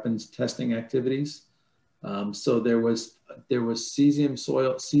historic weapons testing activities. So there was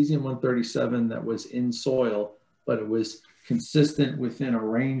cesium-137 that was in soil, but it was consistent within a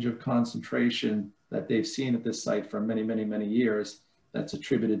range of concentration that they've seen at this site for many, many, many years. That's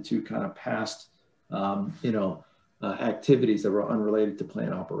attributed to kind of past, activities that were unrelated to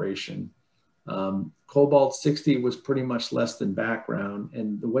plant operation. Cobalt 60 was pretty much less than background,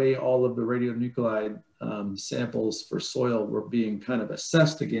 and the way all of the radionuclide samples for soil were being kind of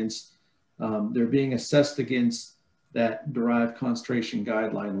assessed against, they're being assessed against that derived concentration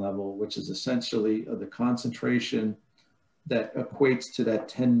guideline level, which is essentially the concentration that equates to that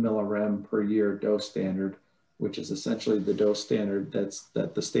 10 millirem per year dose standard, which is essentially the dose standard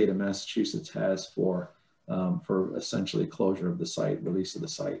that the state of Massachusetts has for essentially closure of the site, release of the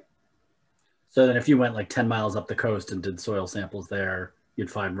site. So then if you went like 10 miles up the coast and did soil samples there,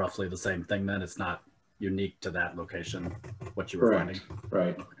 you'd find roughly the same thing then? It's not unique to that location, what you were finding?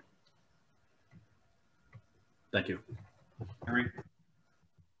 Right. Thank you.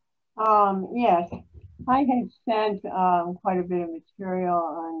 Yes, I have sent quite a bit of material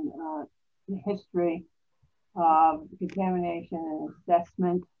on the history of contamination and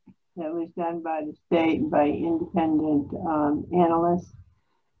assessment that was done by the state and by independent analysts.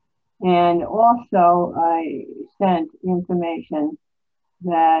 And also I sent information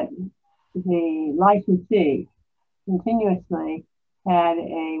that the licensee continuously had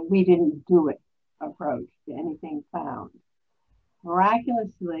a "we didn't do it" approach to anything found.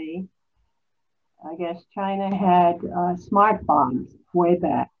 Miraculously, I guess China had smart bombs way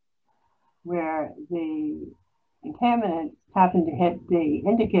back where the contaminants happened to hit the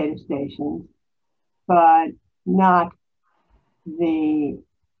indicator stations, but not the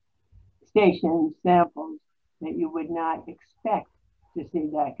station samples that you would not expect to see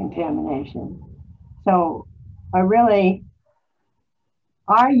that contamination. So I really,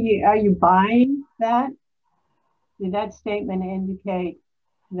 are you buying that? Did that statement indicate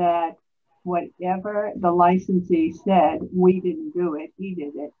that whatever the licensee said, we didn't do it, he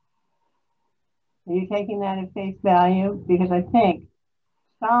did it? Are you taking that at face value? Because I think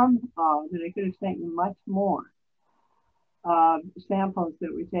somehow that I could have sent you much more samples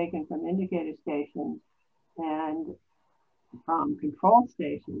that were taken from indicator stations and from control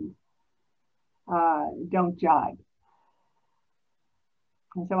stations don't jive.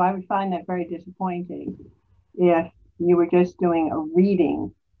 And so I would find that very disappointing if you were just doing a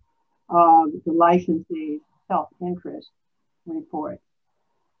reading of the licensee's self-interest report.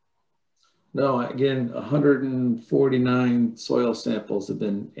 No, again, 149 soil samples have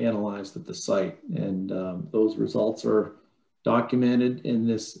been analyzed at the site, and those results are documented in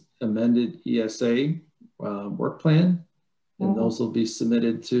this amended ESA work plan, and those will be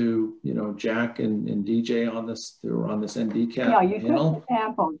submitted to, you know, Jack and DJ on this. They were on this NDCAP Yeah, you panel. took the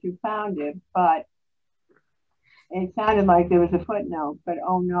samples, you found it, but it sounded like there was a footnote. But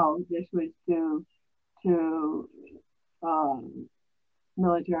oh no, this was due to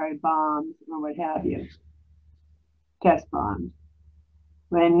military bombs or what have you, test bombs.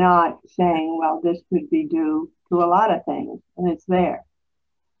 We're not saying, well, this could be due to a lot of things, and it's there.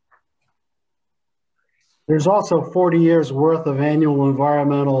 There's also 40 years worth of annual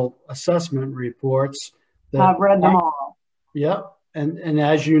environmental assessment reports. I've read them all. Yep. And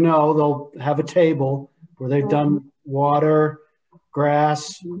as you know, they'll have a table where they've done water,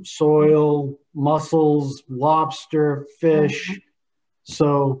 grass, soil, mussels, lobster, fish.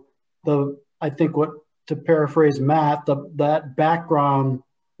 So I think to paraphrase Matt, that background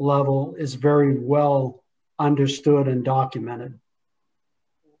level is very well understood and documented.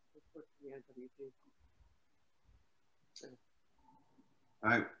 All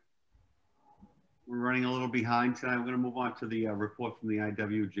right. We're running a little behind tonight. We're going to move on to the report from the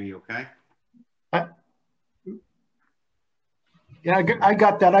IWG, okay? Yeah, I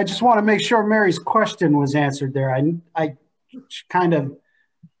got that. I just want to make sure Mary's question was answered there. I kind of,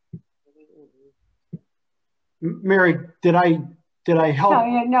 Mary, did I help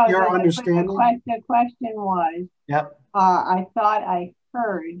your understanding? The question was, yep. I thought I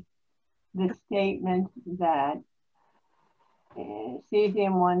heard the statement that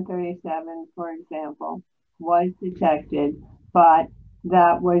cesium-137, for example, was detected, but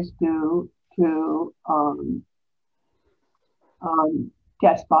that was due to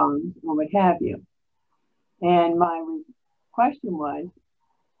test bombs or what have you. And my question was,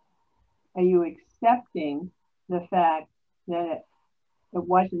 are you accepting the fact that it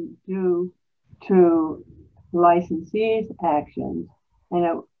wasn't due to licensees' actions and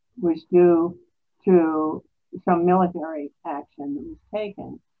it was due to some military action that was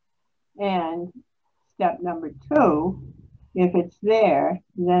taken? And step number two, if it's there,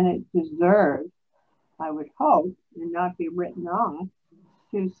 then it deserves, I would hope, and not be written off,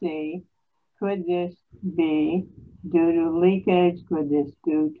 to see, could this be due to leakage? Could this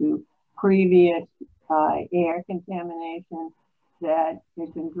due to previous air contamination that has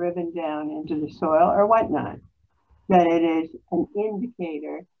been driven down into the soil or whatnot? That it is an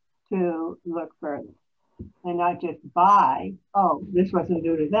indicator to look further and not just buy, oh, this wasn't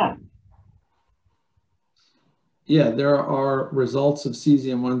due to them. Yeah, there are results of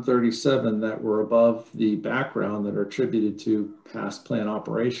cesium-137 that were above the background that are attributed to past plant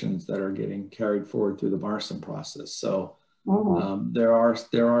operations that are getting carried forward through the Marston process. So there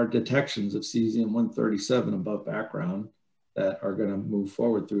are detections of cesium-137 above background that are going to move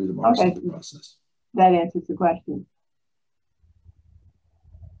forward through the Marston process. That answers the question.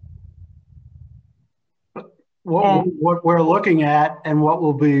 What we're looking at and what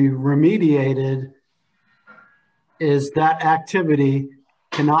will be remediated is that activity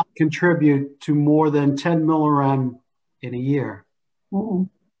cannot contribute to more than 10 millirem in a year.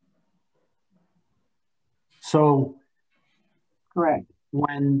 So, correct.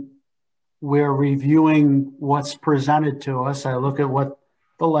 When we're reviewing what's presented to us, I look at what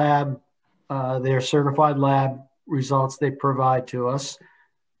the lab, their certified lab results they provide to us.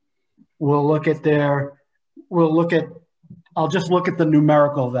 I'll just look at the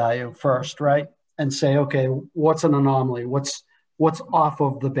numerical value first, right? And say, okay, what's an anomaly? What's off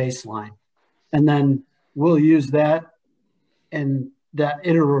of the baseline? And then we'll use that and that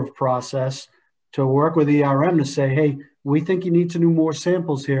iterative process to work with ERM to say, hey, we think you need to do more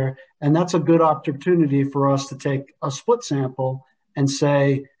samples here. And that's a good opportunity for us to take a split sample and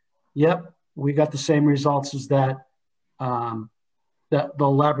say, yep, we got the same results as that, the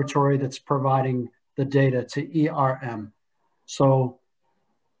laboratory that's providing the data to ERM. So,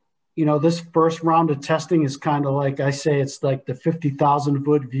 you know, this first round of testing is kind of like, I say, it's like the 50,000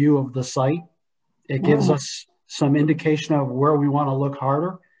 foot view of the site. It gives us some indication of where we want to look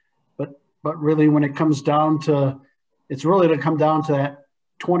harder. But really when it comes down to, it's really to come down to that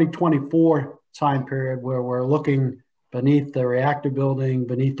 2024 time period where we're looking beneath the reactor building,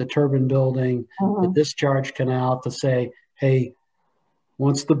 beneath the turbine building, the discharge canal to say, hey,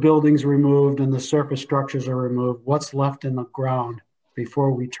 once the building's removed and the surface structures are removed, what's left in the ground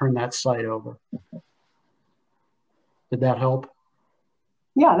before we turn that site over? Did that help?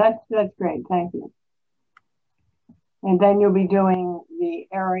 Yeah, that's great. Thank you. And then you'll be doing the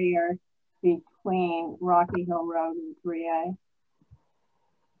area between Rocky Hill Road and 3A.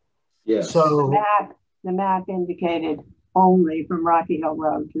 Yes. So the map indicated only from Rocky Hill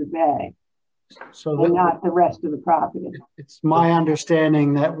Road to Bay. So not the rest of the property. It's my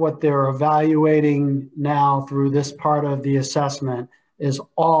understanding that what they're evaluating now through this part of the assessment is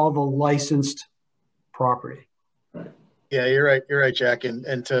all the licensed property. Yeah, you're right. You're right, Jack.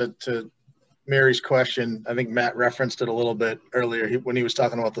 And to Mary's question, I think Matt referenced it a little bit earlier when he was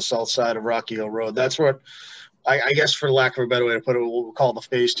talking about the south side of Rocky Hill Road. That's what I guess, for lack of a better way to put it, what we'll call the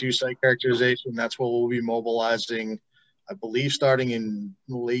phase 2 site characterization. That's what we'll be mobilizing. I believe starting in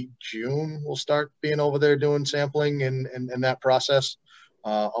late June, we'll start being over there doing sampling and that process,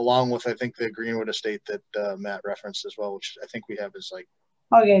 along with, I think, the Greenwood estate that Matt referenced as well, which I think we have is like.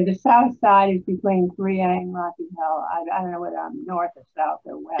 Okay, the south side is between 3A and Rocky Hill. I don't know whether I'm north or south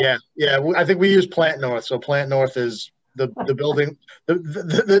or west. Yeah. I think we use Plant North. So Plant North is the building,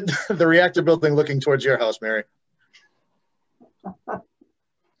 the reactor building looking towards your house, Mary.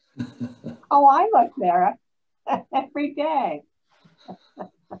 Oh, I look there every day.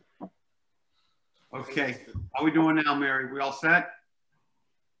 Okay, how are we doing now, Mary? We all set?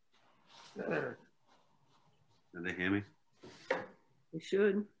 Better. Can they hear me? We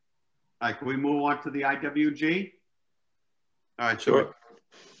should. All right, can we move on to the IWG? All right, sure.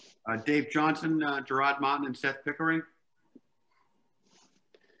 Dave Johnson, Gerard Martin, and Seth Pickering.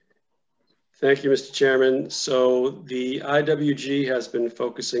 Thank you, Mr. Chairman. So the IWG has been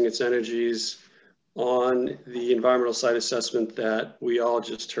focusing its energies on the environmental site assessment that we all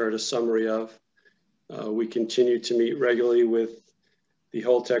just heard a summary of. We continue to meet regularly with the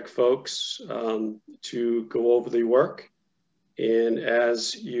Holtec folks to go over the work. And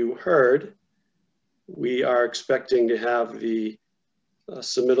as you heard, we are expecting to have the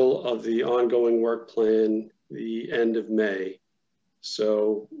submittal of the ongoing work plan the end of May.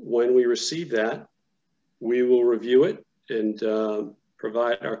 So when we receive that, we will review it and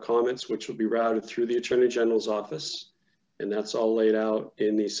provide our comments, which will be routed through the Attorney General's office. And that's all laid out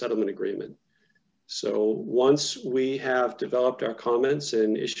in the settlement agreement. So once we have developed our comments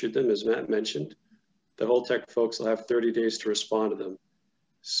and issued them, as Matt mentioned, the Holtec folks will have 30 days to respond to them.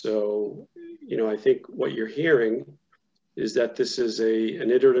 So, you know, I think what you're hearing is that this is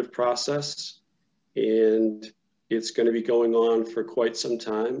an iterative process, and it's going to be going on for quite some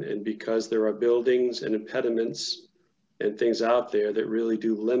time. And because there are buildings and impediments and things out there that really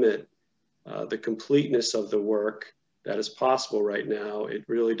do limit the completeness of the work that is possible right now, it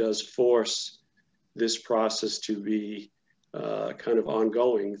really does force this process to be kind of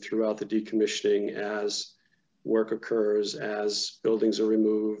ongoing throughout the decommissioning as work occurs, as buildings are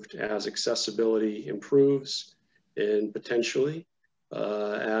removed, as accessibility improves, and potentially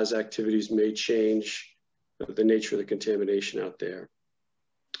as activities may change the nature of the contamination out there.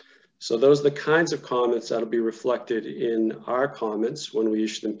 So those are the kinds of comments that'll be reflected in our comments when we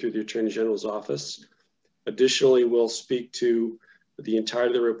issue them through the Attorney General's office. Additionally, we'll speak to the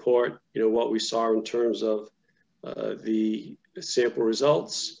entirety of the report, what we saw in terms of the sample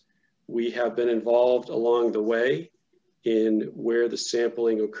results. We have been involved along the way in where the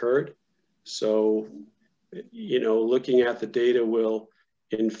sampling occurred. So, looking at the data will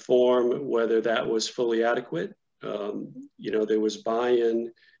inform whether that was fully adequate. There was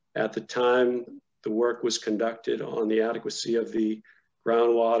buy-in at the time the work was conducted on the adequacy of the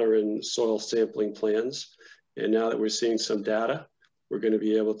groundwater and soil sampling plans. And now that we're seeing some data, we're going to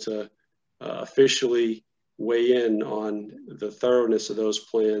be able to officially weigh in on the thoroughness of those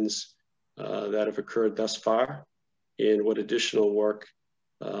plans that have occurred thus far, and what additional work,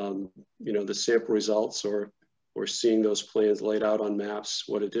 the sample results or seeing those plans laid out on maps,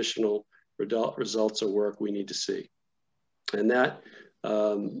 what additional results of work we need to see. And that,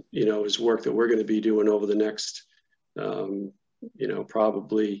 is work that we're going to be doing over the next,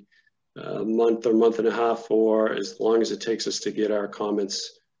 probably a month or month and a half, or as long as it takes us to get our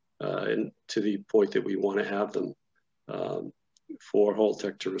comments and to the point that we want to have them for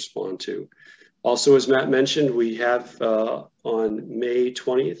Holtec to respond to. Also, as Matt mentioned, we have on May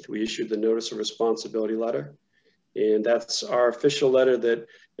 20th, we issued the Notice of Responsibility letter. And that's our official letter that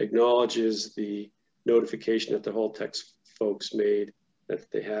acknowledges the notification that the Holtec folks made that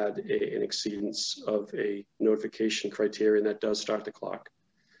they had an exceedance of a notification criterion that does start the clock.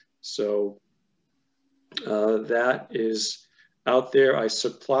 So that is out there. I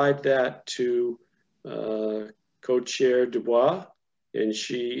supplied that to Co-Chair Dubois, and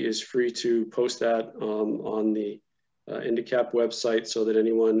she is free to post that on the NDCAP website so that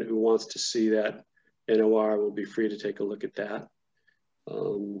anyone who wants to see that NOR will be free to take a look at that.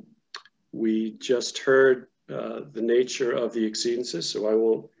 We just heard the nature of the exceedances, so I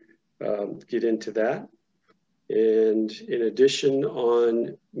won't get into that. And in addition,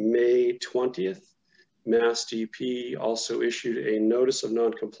 on May 20th, Mass DP also issued a notice of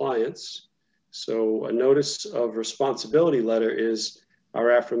non-compliance. So a notice of responsibility letter is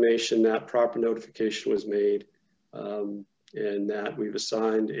our affirmation that proper notification was made and that we've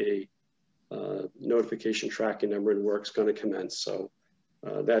assigned a notification tracking number and work's going to commence. So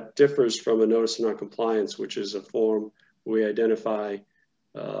that differs from a notice of non-compliance, which is a form where we identify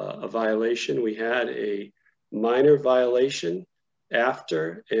a violation. We had a minor violation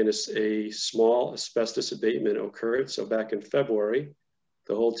after and a small asbestos abatement occurred. So back in February,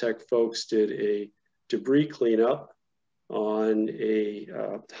 the Holtec folks did a debris cleanup on a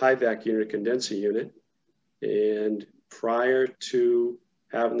high vac unit, condenser unit. And prior to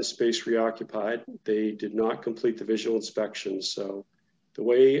having the space reoccupied, they did not complete the visual inspection. So the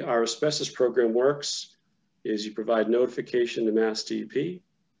way our asbestos program works is you provide notification to Mass DEP,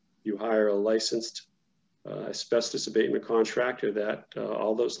 you hire a licensed asbestos abatement contractor that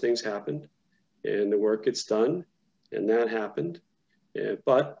all those things happened and the work gets done, and that happened.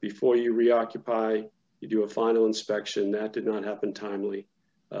 But before you reoccupy, you do a final inspection. That did not happen timely.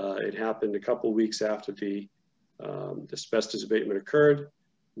 It happened a couple weeks after the asbestos abatement occurred.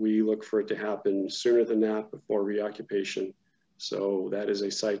 We look for it to happen sooner than that before reoccupation. So that is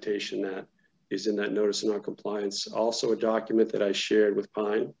a citation that is in that notice of non-compliance. Also a document that I shared with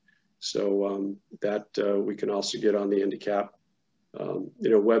Pine. So that we can also get on the NDCAP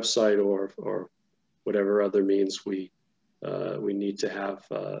website or whatever other means we need to have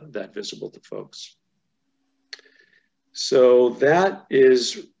that visible to folks. So that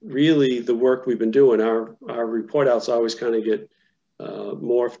is really the work we've been doing. Our report outs always kind of get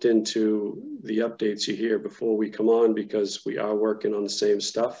morphed into the updates you hear before we come on, because we are working on the same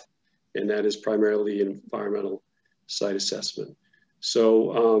stuff, and that is primarily environmental site assessment.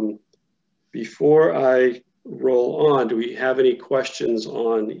 So before I roll on, do we have any questions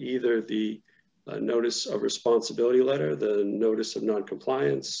on either the notice of responsibility letter, the notice of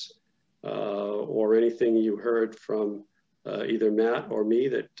non-compliance, or anything you heard from either Matt or me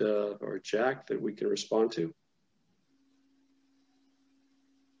that, or Jack, that we can respond to?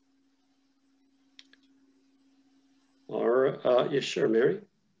 Or, yeah, sure, Mary.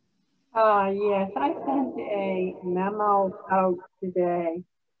 Yes, I sent a memo out today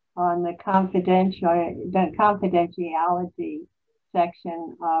on the confidentiality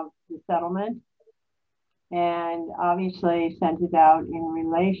section of the settlement, and obviously sent it out in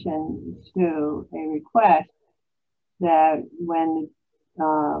relation to a request that when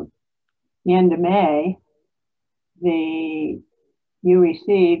the end of May, you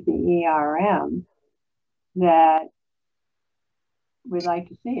received the ERM, that we'd like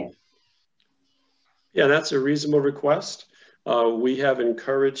to see it. Yeah, that's a reasonable request. We have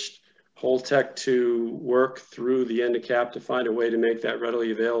encouraged Holtec to work through the NDCAP to find a way to make that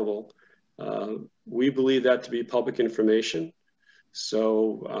readily available. We believe that to be public information.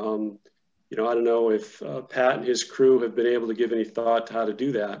 So, you know, I don't know if Pat and his crew have been able to give any thought to how to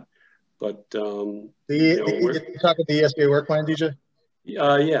do that, but you know, you're talking the ESBA work plan, DJ?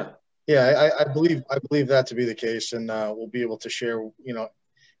 Yeah. Yeah, I believe that to be the case, and we'll be able to share, you know,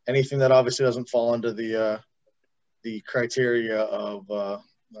 anything that obviously doesn't fall under the criteria of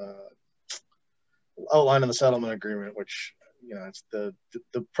outline in the settlement agreement, which, you know, it's the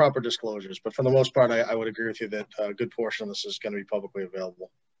proper disclosures. But for the most part, I would agree with you that a good portion of this is going to be publicly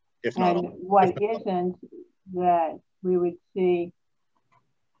available, if not all. What isn't, that we would see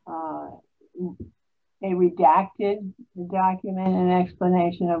a redacted document, an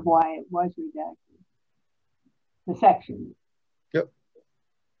explanation of why it was redacted, the section. Yep.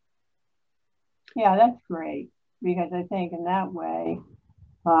 Yeah, that's great, because I think in that way,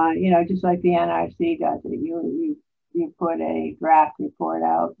 you know, just like the NRC does it, you put a draft report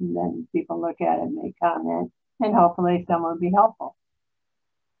out, and then people look at it and make comment, and hopefully someone will be helpful.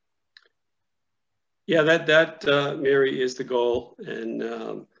 Yeah, that Mary, is the goal,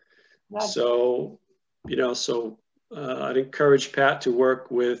 and so, you know, so I'd encourage Pat to work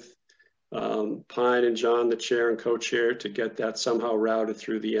with Pine and John, the chair and co-chair, to get that somehow routed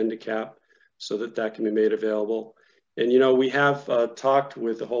through the NDCAP so that that can be made available. And, you know, we have talked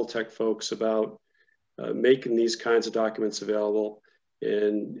with the Holtec folks about making these kinds of documents available.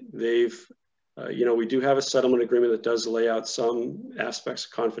 And they've, you know, we do have a settlement agreement that does lay out some aspects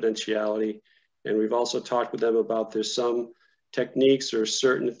of confidentiality. And we've also talked with them about there's some techniques or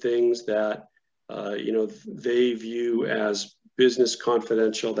certain things that, you know, they view as business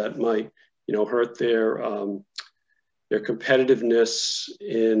confidential that might, you know, hurt their competitiveness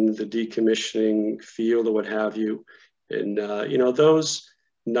in the decommissioning field or what have you. And, you know, those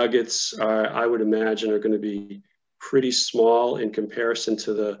nuggets are, I would imagine, are going to be pretty small in comparison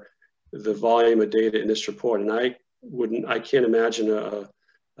to the volume of data in this report. And I can't imagine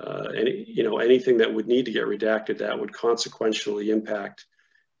anything that would need to get redacted that would consequentially impact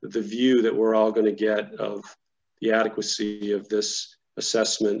the view that we're all going to get of the adequacy of this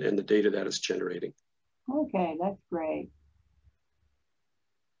assessment and the data that it's generating. Okay, that's great.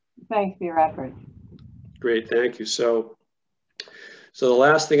 Thanks for your effort. Great, thank you. So the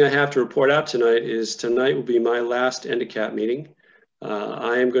last thing I have to report out tonight is tonight will be my last NDCAP meeting.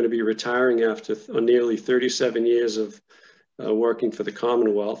 I am going to be retiring after nearly 37 years of working for the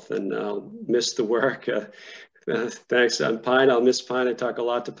Commonwealth, and I'll miss the work. Thanks. I'm Pine. I'll miss Pine. I talk a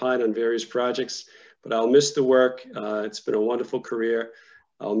lot to Pine on various projects, but I'll miss the work. It's been a wonderful career.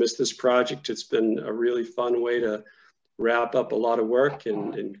 I'll miss this project. It's been a really fun way to wrap up a lot of work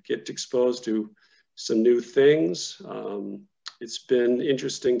and get exposed to some new things. It's been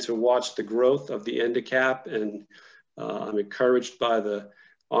interesting to watch the growth of the NDCAP, and I'm encouraged by the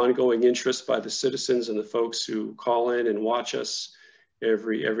ongoing interest by the citizens and the folks who call in and watch us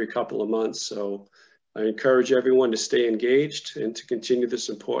every couple of months. So I encourage everyone to stay engaged and to continue this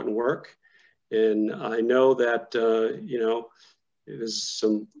important work. And I know that, you know, there's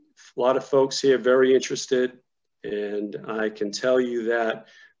a lot of folks here very interested, and I can tell you that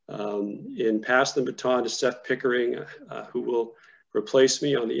in passing the baton to Seth Pickering, who will replace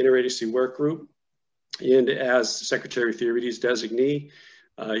me on the Interagency Work Group, and as Secretary of Theory's designee,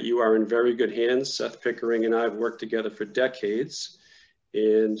 you are in very good hands. Seth Pickering and I have worked together for decades,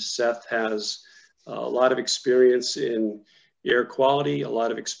 and Seth has a lot of experience in air quality, a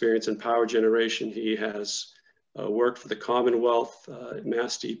lot of experience in power generation. He has worked for the Commonwealth at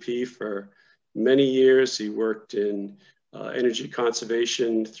Mass DP for many years. He worked in energy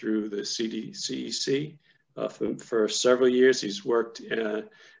conservation through the CEC for several years. He's worked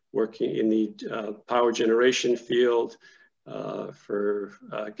working in the power generation field for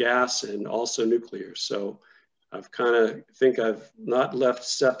gas and also nuclear. So I've think I've not left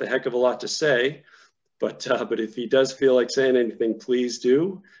Seth a heck of a lot to say, but if he does feel like saying anything, please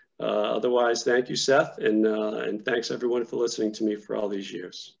do. Otherwise, thank you, Seth, and thanks everyone for listening to me for all these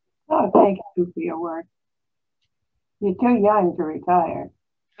years. Oh, thank you for your work. You're too young to retire.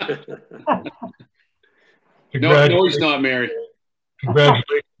 No, he's not, Mary.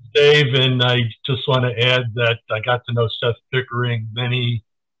 Congratulations, Dave. And I just want to add that I got to know Seth Pickering many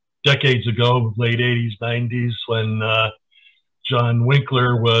decades ago, late 80s, 90s, when John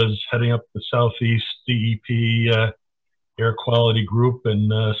Winkler was heading up the Southeast DEP air quality group,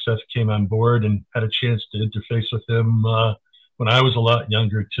 and Seth came on board and had a chance to interface with him when I was a lot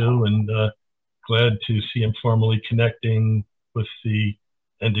younger too, and glad to see him formally connecting with the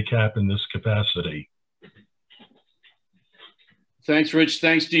NDCAP in this capacity. Thanks, Rich.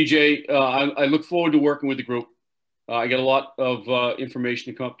 Thanks, DJ. I look forward to working with the group. I got a lot of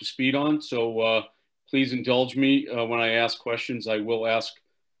information to come up to speed on, so please indulge me when I ask questions. I will ask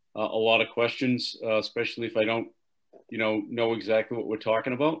a lot of questions, especially if I don't, know exactly what we're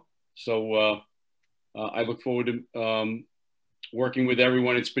talking about. So I look forward to working with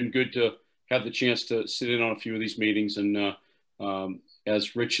everyone. It's been good to have the chance to sit in on a few of these meetings, and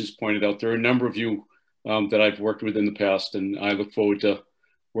as Rich has pointed out, there are a number of you that I've worked with in the past, and I look forward to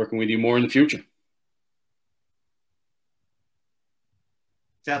working with you more in the future.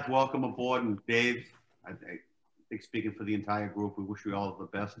 Seth, welcome aboard, and Dave, I think speaking for the entire group, we wish you all the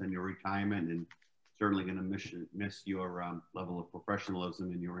best in your retirement, and certainly going to miss your level of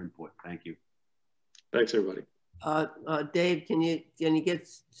professionalism and your input. Thank you. Thanks, everybody. Dave, can you get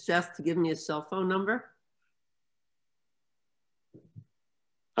Seth to give me a cell phone number?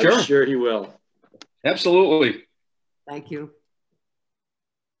 Sure. I'm sure he will. Absolutely. Thank you.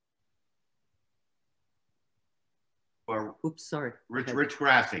 Oops, sorry. Rich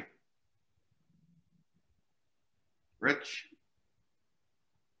Grassi. Rich?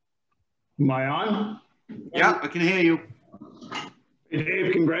 Am I on? Yeah, I can hear you. Hey,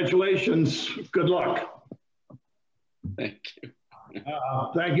 Dave, congratulations. Good luck. Thank you.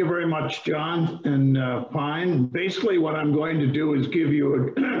 Thank you very much, John and Pine. Basically, what I'm going to do is give you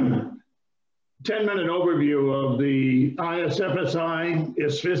a 10-minute overview of the ISFSI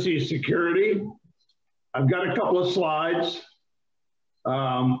ISFSI security. I've got a couple of slides.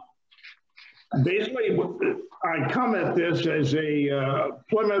 Basically, I come at this as a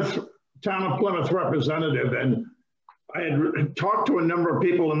town of Plymouth representative, and I had talked to a number of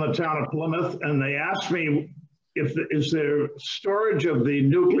people in the town of Plymouth, and they asked me is there storage of the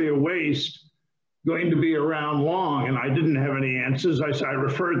nuclear waste going to be around long? And I didn't have any answers. I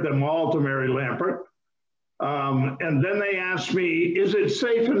referred them all to Mary Lampert. And then they asked me, is it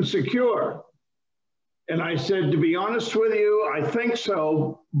safe and secure? And I said, to be honest with you, I think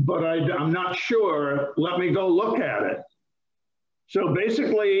so, but I'm not sure. Let me go look at it. So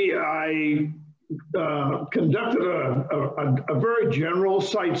basically, I conducted a very general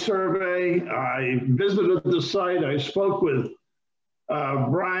site survey. I visited the site. I spoke with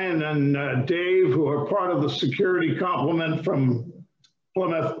Brian and Dave, who are part of the security complement from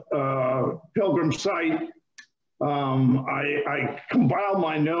Plymouth Pilgrim site. I compiled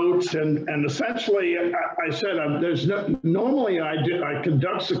my notes, and essentially I said normally I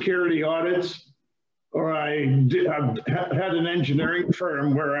conduct security audits, or I've had an engineering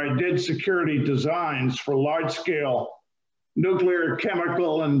firm where I did security designs for large-scale nuclear,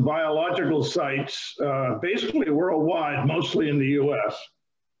 chemical, and biological sites, basically worldwide, mostly in the US.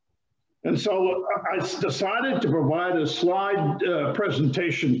 And so I decided to provide a slide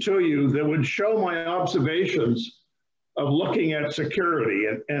presentation to you that would show my observations of looking at security.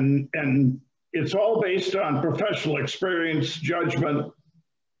 And it's all based on professional experience, judgment.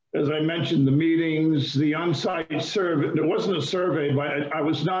 As I mentioned, the meetings, the on-site survey. There wasn't a survey, but I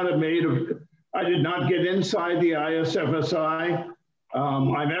was not I did not get inside the ISFSI.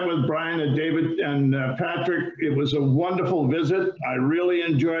 I met with Brian and David and Patrick. It was a wonderful visit. I really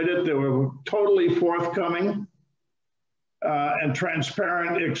enjoyed it. They were totally forthcoming and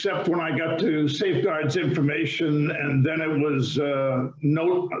transparent, except when I got to safeguards information, and then it was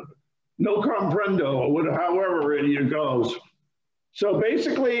no comprendo, however it goes. So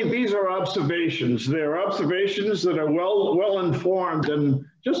basically, these are observations. They're observations that are well informed. And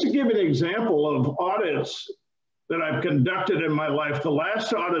just to give an example of audits that I've conducted in my life, the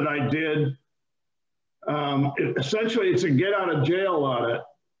last audit I did, essentially it's a get out of jail audit.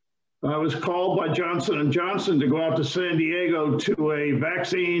 I was called by Johnson & Johnson to go out to San Diego to a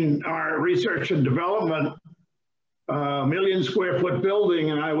vaccine research and development million-square-foot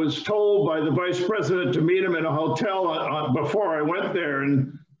building, and I was told by the vice president to meet him in a hotel before I went there.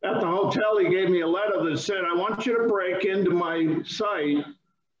 And at the hotel, he gave me a letter that said, I want you to break into my site,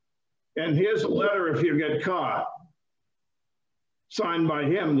 and here's a letter if you get caught. Signed by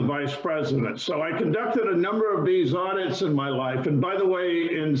him, the vice president. So I conducted a number of these audits in my life. And by the way,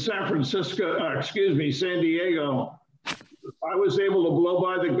 in San Diego, I was able to blow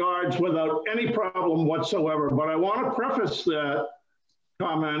by the guards without any problem whatsoever. But I want to preface that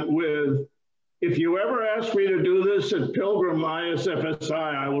comment with, if you ever ask me to do this at Pilgrim ISFSI,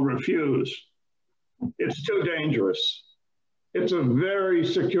 I will refuse. It's too dangerous. It's a very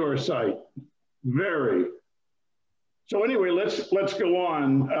secure site, very. So anyway, let's go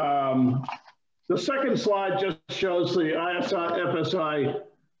on. The second slide just shows the FSI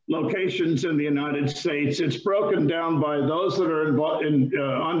locations in the United States. It's broken down by those that are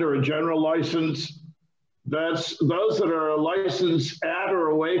under a general license. That's those that are licensed at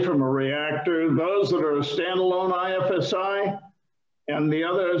or away from a reactor, those that are a standalone IFSI, and the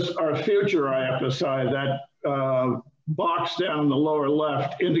others are future IFSI. That box down in the lower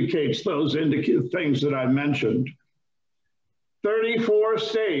left indicates those things that I mentioned. 34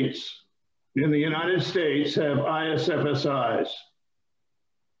 states in the United States have ISFSIs.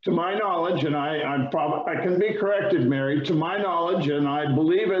 To my knowledge, and I can be corrected, Mary, to my knowledge, and I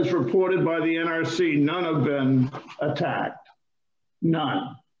believe as reported by the NRC, none have been attacked.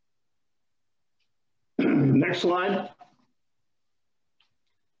 None. Next slide.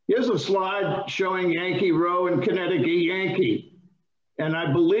 Here's a slide showing Yankee Row and Connecticut Yankee. And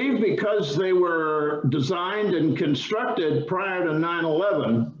I believe because they were designed and constructed prior to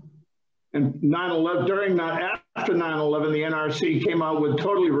 9/11, and 9/11, after 9/11, the NRC came out with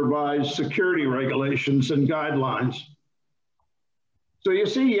totally revised security regulations and guidelines. So you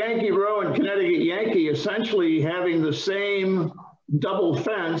see Yankee Row and Connecticut Yankee essentially having the same double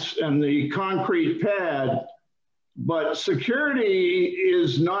fence and the concrete pad, but security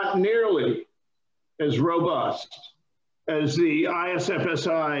is not nearly as robust as the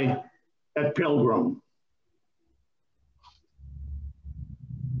ISFSI at Pilgrim.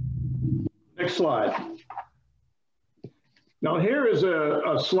 Next slide. Now here is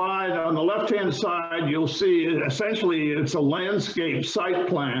a slide on the left-hand side. You'll see essentially it's a landscape site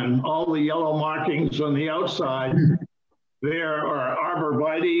plan. All the yellow markings on the outside there are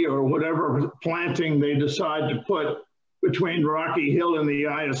arborvitae or whatever planting they decide to put between Rocky Hill and the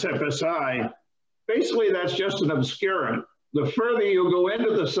ISFSI. Basically, that's just an obscurant. The further you go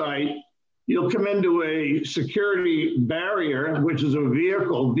into the site, you'll come into a security barrier, which is a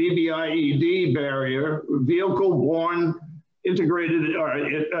vehicle, VBIED barrier, vehicle-borne integrated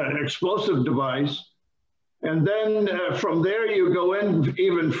explosive device. And then from there, you go in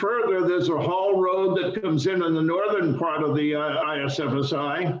even further. There's a haul road that comes in the northern part of the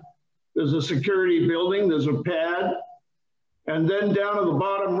ISFSI. There's a security building, there's a pad. And then down at the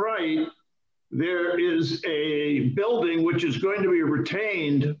bottom right, there is a building which is going to be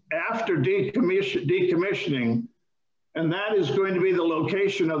retained after decommissioning, and that is going to be the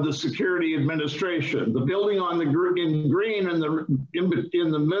location of the security administration. The building on the in green in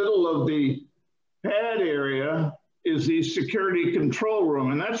the middle of the pad area is the security control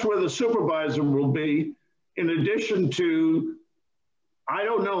room, and that's where the supervisor will be, in addition to, I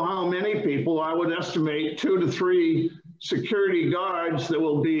don't know how many people, I would estimate 2 to 3 security guards that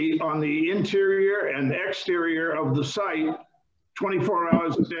will be on the interior and exterior of the site 24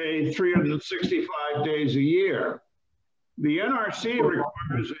 hours a day, 365 days a year. The NRC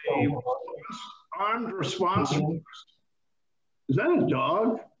requires an armed response force. Is that a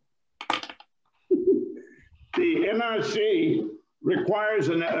dog? The NRC requires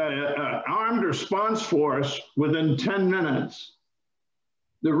an armed response force within 10 minutes.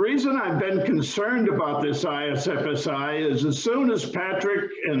 The reason I've been concerned about this ISFSI is as soon as Patrick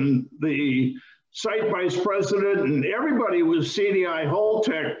and the site vice president and everybody with CDI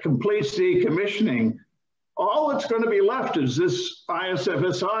Holtec completes decommissioning, all that's going to be left is this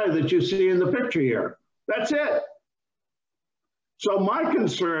ISFSI that you see in the picture here. That's it. So my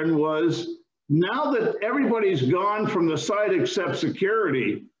concern was, now that everybody's gone from the site except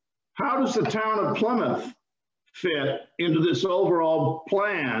security, how does the town of Plymouth fit into this overall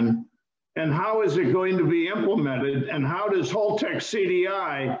plan, and how is it going to be implemented, and how does Holtec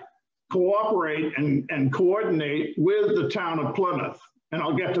CDI cooperate and coordinate with the town of Plymouth? And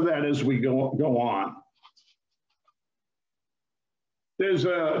I'll get to that as we go on. There's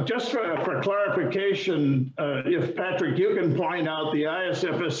just for clarification, if Patrick, you can point out the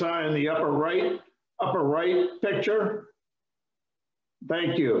ISFSI in the upper right picture.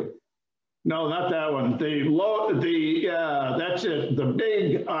 Thank you. No, not that one. That's it. The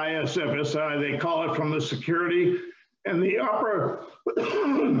big ISFSI, they call it, from the security, and the upper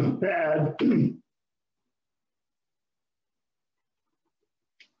pad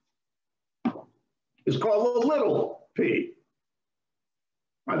is called the little P.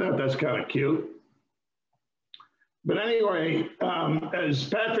 I thought that's kind of cute. But anyway, as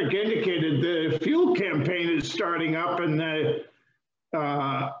Patrick indicated, the fuel campaign is starting up, and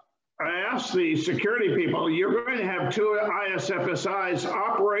I asked the security people, you're going to have 2 ISFSIs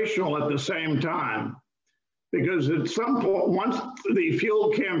operational at the same time, because at some point, once the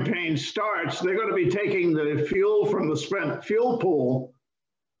fuel campaign starts, they're going to be taking the fuel from the spent fuel pool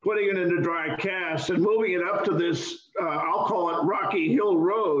putting it into dry cast and moving it up to this, I'll call it Rocky Hill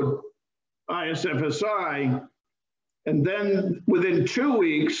Road, ISFSI. And then within 2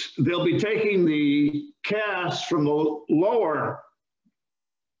 weeks, they'll be taking the cast from the lower,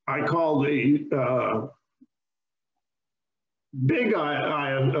 I call the big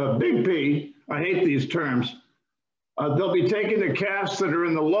P, I hate these terms. They'll be taking the casts that are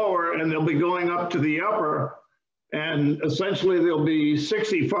in the lower and they'll be going up to the upper, and essentially there'll be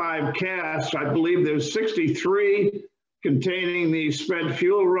 65 casts. I believe there's 63 containing the spent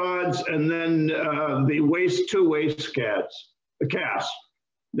fuel rods, and then the two waste casts.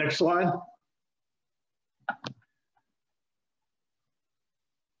 Next slide.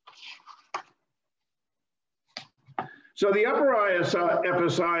 So the upper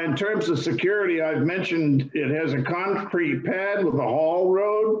FSI, in terms of security, I've mentioned it has a concrete pad with a haul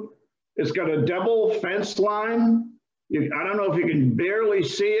road. It's got a double fence line. I don't know if you can barely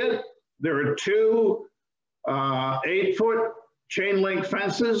see it. There are two 8-foot chain link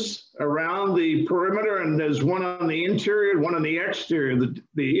fences around the perimeter, and there's one on the interior, one on the exterior.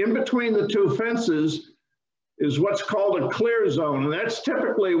 The in between the two fences is what's called a clear zone, and that's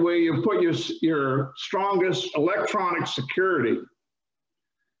typically where you put your strongest electronic security.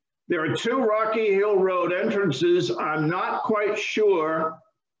 There are two Rocky Hill Road entrances. I'm not quite sure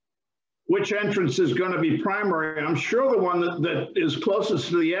which entrance is going to be primary. I'm sure the one that is closest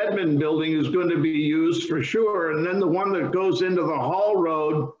to the admin building is going to be used for sure, and then the one that goes into the Hall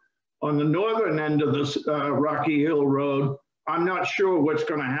Road on the northern end of this Rocky Hill Road, I'm not sure what's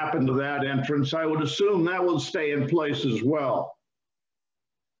going to happen to that entrance. I would assume that will stay in place as well.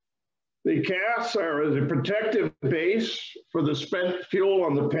 The casts are as a protective base for the spent fuel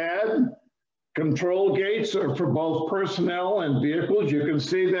on the pad. Control gates are for both personnel and vehicles. You can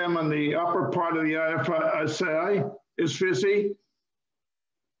see them on the upper part of the ISFSI.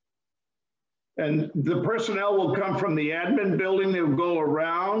 And the personnel will come from the admin building. They'll go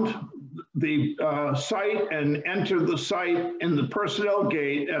around the site and enter the site in the personnel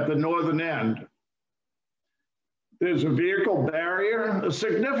gate at the northern end. There's a vehicle barrier, a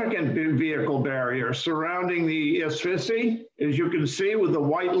significant vehicle barrier surrounding the ISFSI, as you can see with the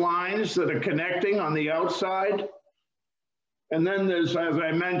white lines that are connecting on the outside. And then there's, as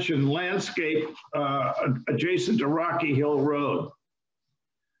I mentioned, landscape adjacent to Rocky Hill Road.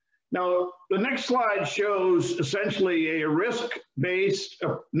 Now, the next slide shows essentially a risk-based,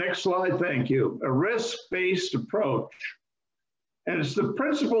 next slide, thank you, a risk-based approach. And it's the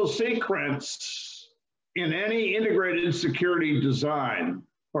principal sequence in any integrated security design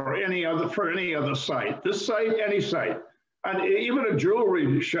or for any other site. This site, any site, and even a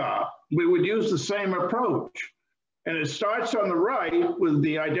jewelry shop, we would use the same approach. And it starts on the right with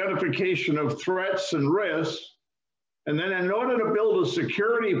the identification of threats and risks. And then in order to build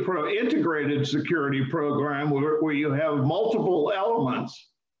a integrated security program where you have multiple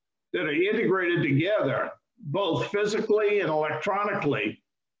elements that are integrated together, both physically and electronically,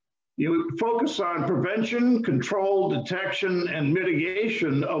 you focus on prevention, control, detection, and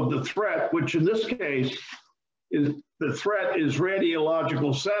mitigation of the threat, which in this case, the threat is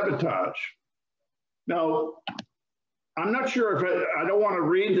radiological sabotage. Now, I'm not sure if I don't want to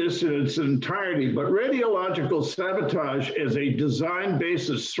read this in its entirety, but radiological sabotage is a design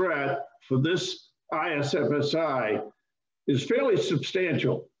basis threat for this ISFSI is fairly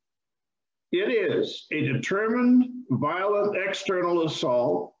substantial. It is a determined violent external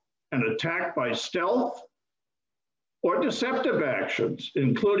assault, an attack by stealth or deceptive actions,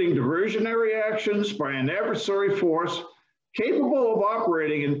 including diversionary actions by an adversary force capable of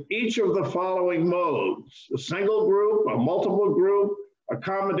operating in each of the following modes: a single group, a multiple group, a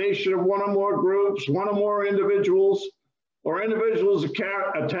combination of one or more groups, one or more individuals, or individuals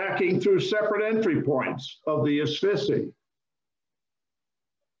attacking through separate entry points of the ISFSI.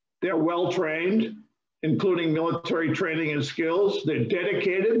 They're well-trained, including military training and skills. They're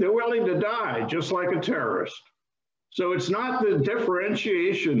dedicated, they're willing to die, just like a terrorist. So it's not the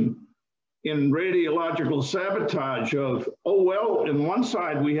differentiation in radiological sabotage of, oh, well, on one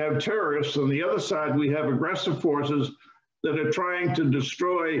side we have terrorists, on the other side we have aggressive forces that are trying to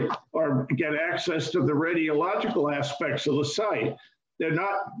destroy or get access to the radiological aspects of the site. They're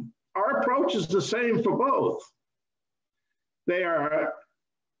not, our approach is the same for both. They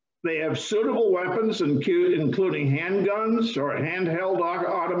have suitable weapons, including handguns or handheld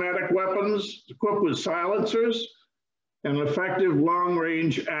automatic weapons equipped with silencers and effective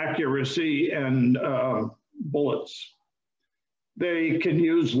long-range accuracy and bullets. They can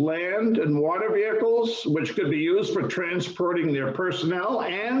use land and water vehicles, which could be used for transporting their personnel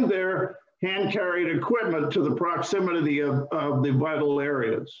and their hand-carried equipment to the proximity of the vital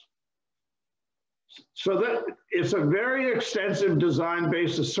areas. So that it's a very extensive design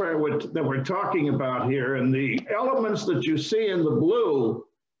basis that we're talking about here. And the elements that you see in the blue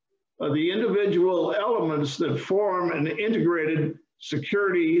are the individual elements that form an integrated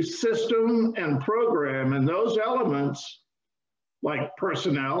security system and program. And those elements, like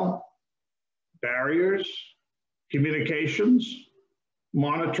personnel, barriers, communications,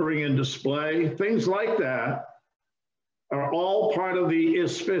 monitoring and display, things like that, are all part of the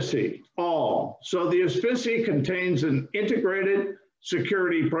ISFISI, all. So the ISFISI contains an integrated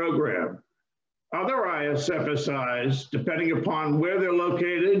security program. Other ISFSIs, depending upon where they're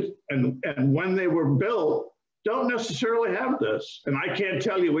located and when they were built, don't necessarily have this. And I can't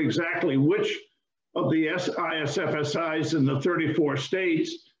tell you exactly which of the ISFSIs in the 34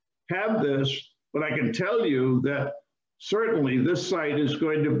 states have this, but I can tell you that certainly this site is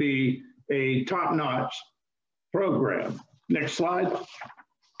going to be a top-notch program. Next slide.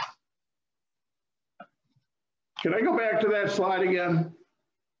 Can I go back to that slide again?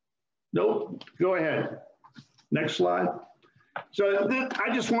 Nope, go ahead. Next slide. So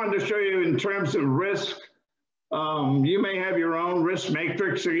I just wanted to show you in terms of risk. You may have your own risk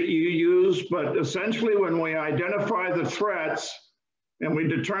matrix that you use, but essentially when we identify the threats and we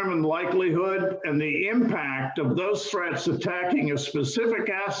determine likelihood and the impact of those threats attacking a specific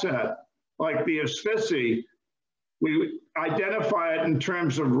asset, like the ISFISI, we identify it in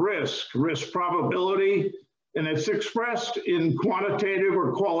terms of risk probability, and it's expressed in quantitative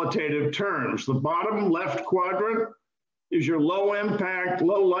or qualitative terms. The bottom left quadrant is your low impact,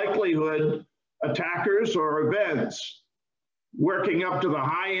 low likelihood attackers or events, working up to the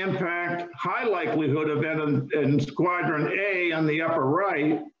high impact, high likelihood event in quadrant A on the upper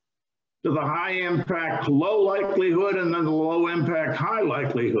right, to the high impact, low likelihood, and then the low impact, high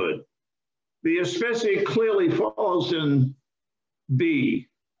likelihood. The ISFISI clearly falls in B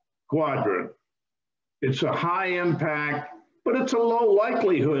quadrant. It's a high impact, but it's a low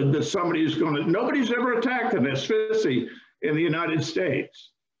likelihood that somebody's nobody's ever attacked an ISFISI in the United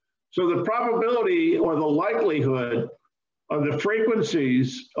States. So the probability or the likelihood of the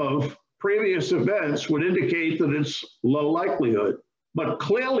frequencies of previous events would indicate that it's low likelihood, but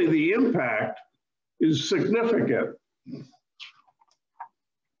clearly the impact is significant.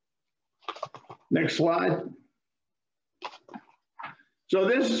 Next slide. So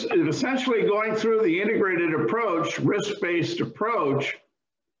this is essentially going through the integrated approach, risk-based approach.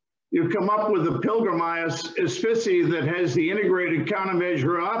 You come up with a Pilgrim ISFISI that has the integrated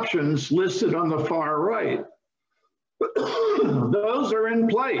countermeasure options listed on the far right. Those are in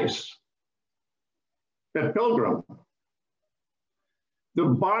place at Pilgrim. The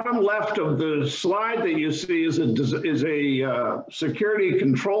bottom left of the slide that you see is a security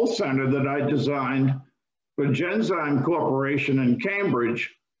control center that I designed for Genzyme Corporation in Cambridge.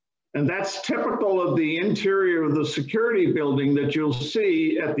 And that's typical of the interior of the security building that you'll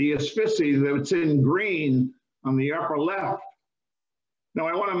see at the ISFISI that's in green on the upper left. Now,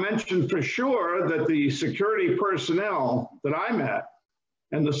 I want to mention for sure that the security personnel that I met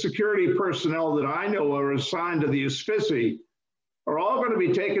and the security personnel that I know are assigned to the ISFISI are all going to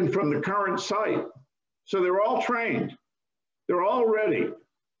be taken from the current site. So they're all trained, they're all ready,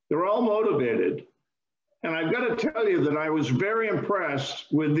 they're all motivated. And I've got to tell you that I was very impressed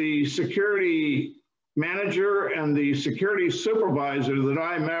with the security manager and the security supervisor that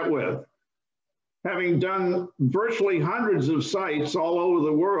I met with. Having done virtually hundreds of sites all over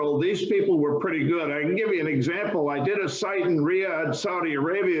the world, these people were pretty good. I can give you an example. I did a site in Riyadh, Saudi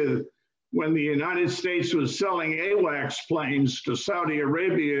Arabia, when the United States was selling AWACS planes to Saudi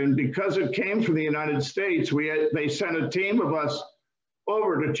Arabia. And because it came from the United States, they sent a team of us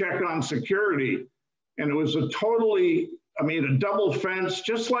over to check on security. And it was a double fence,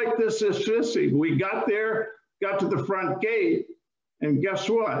 just like this ISFISI. We got there, got to the front gate, and guess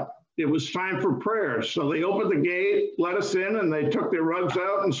what? It was time for prayer. So they opened the gate, let us in, and they took their rugs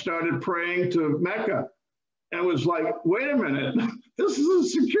out and started praying to Mecca. And it was like, wait a minute, this is a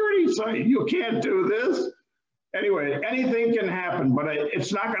security site. You can't do this. Anyway, anything can happen, but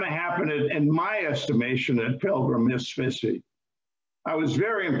it's not going to happen in my estimation at Pilgrim ISFISI. I was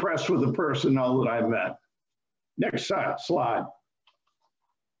very impressed with the personnel that I met. Next slide.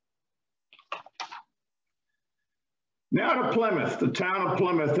 Now to Plymouth, the town of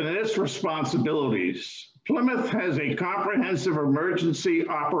Plymouth and its responsibilities. Plymouth has a comprehensive emergency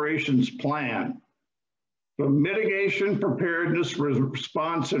operations plan for mitigation, preparedness,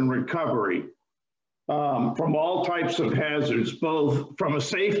 response, and recovery from all types of hazards, both from a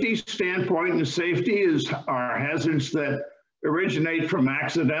safety standpoint, and safety are hazards that originate from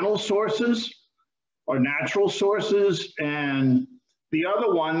accidental sources or natural sources. And the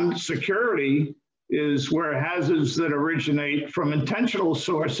other one, security, is where hazards that originate from intentional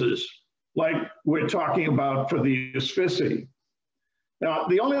sources, like we're talking about for the asphyxia. Now,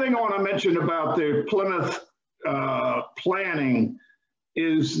 the only thing I want to mention about the Plymouth planning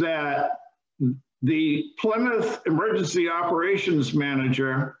is that the Plymouth Emergency Operations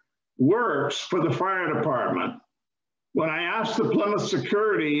Manager works for the fire department. When I asked the Plymouth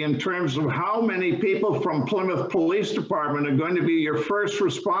Security in terms of how many people from Plymouth Police Department are going to be your first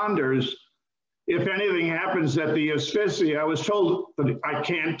responders if anything happens at the asphyxia, I was told that I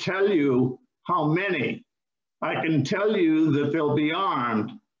can't tell you how many. I can tell you that they'll be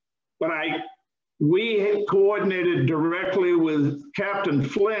armed, but we coordinated directly with Captain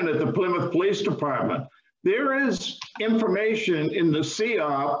Flynn at the Plymouth Police Department. There is information in the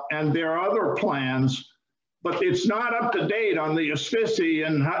COP and there are other plans, but it's not up to date on the asphyxia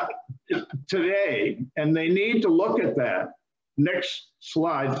and today, and they need to look at that. Next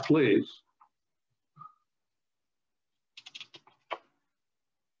slide, please.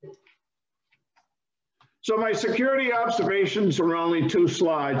 So my security observations are only 2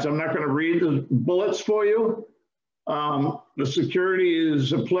 slides. I'm not going to read the bullets for you. The security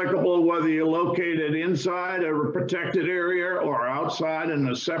is applicable whether you're located inside a protected area or outside in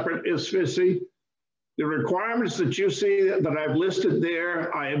a separate asphyxia. The requirements that you see that I've listed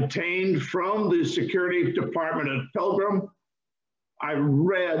there, I obtained from the security department at Pilgrim. I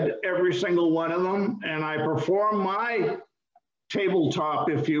read every single one of them, and I perform my tabletop,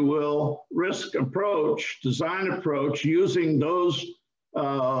 if you will, risk approach, design approach, using those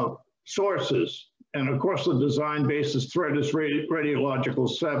sources. And of course, the design basis threat is radiological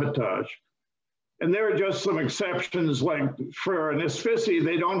sabotage. And there are just some exceptions, like for an asphyxia,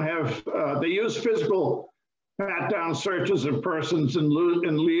 they don't have, they use physical pat-down searches of persons in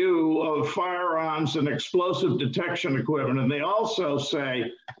lieu of firearms and explosive detection equipment. And they also say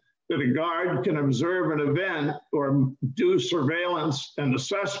that a guard can observe an event or do surveillance and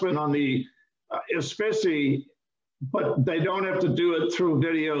assessment on the asphyxia, but they don't have to do it through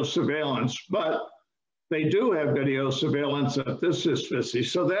video surveillance. But they do have video surveillance at this asphyxia.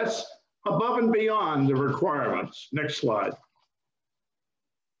 So that's above and beyond the requirements. Next slide.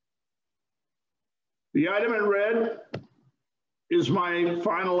 The item in red is my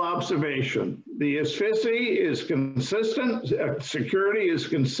final observation. The asphyxia is consistent, security is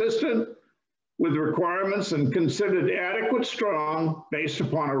consistent with requirements and considered adequate strong based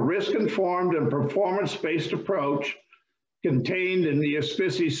upon a risk-informed and performance-based approach contained in the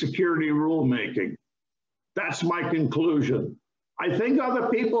asphyxia security rulemaking. That's my conclusion. I think other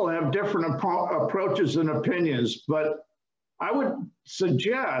people have different approaches and opinions, but I would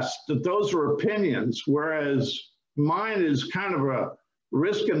suggest that those are opinions, whereas mine is kind of a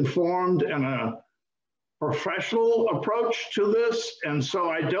risk-informed and a professional approach to this. And so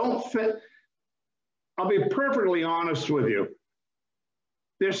I don't think, I'll be perfectly honest with you.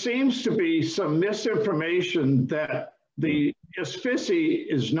 There seems to be some misinformation that the asphyxia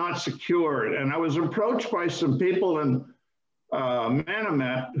is not secured. And I was approached by some people in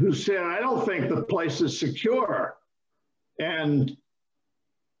Manomet who said, I don't think the place is secure. And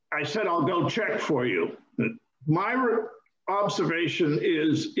I said, I'll go check for you. My observation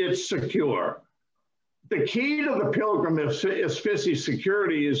is it's secure. The key to the Pilgrim asphyxia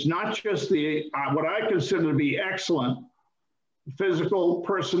security is not just the what I consider to be excellent physical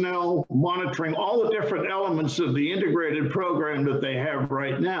personnel monitoring, all the different elements of the integrated program that they have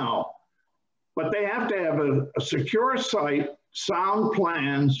right now, but they have to have a secure site, sound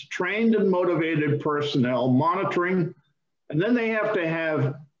plans, trained and motivated personnel monitoring, and then they have to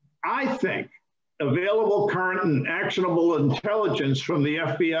have, I think, available current and actionable intelligence from the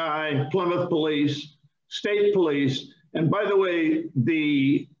FBI, Plymouth Police, State Police, and by the way,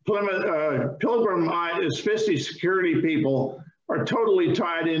 the Pilgrim asphyxia security people are totally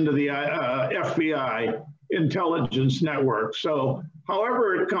tied into the FBI intelligence network. So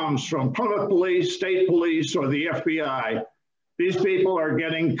however it comes from Plymouth Police, State Police, or the FBI, these people are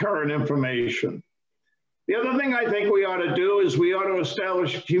getting current information. The other thing I think we ought to do is we ought to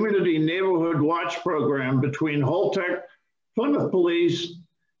establish a community neighborhood watch program between Holtec, Plymouth Police,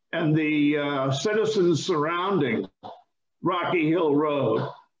 and the citizens surrounding Rocky Hill Road,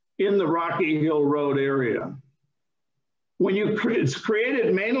 in the Rocky Hill Road area. When it's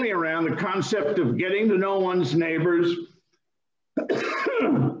created mainly around the concept of getting to know one's neighbors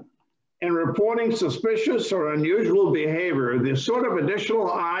and reporting suspicious or unusual behavior, the sort of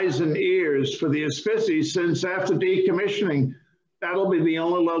additional eyes and ears for the asphyxia, since after decommissioning, that'll be the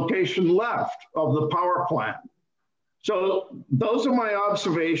only location left of the power plant. So those are my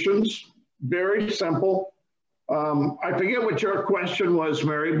observations, very simple. I forget what your question was,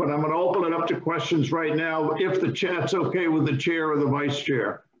 Mary, but I'm going to open it up to questions right now if the chat's okay with the chair or the vice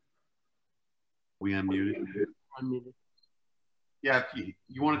chair. We unmuted. Unmuted. Yeah, if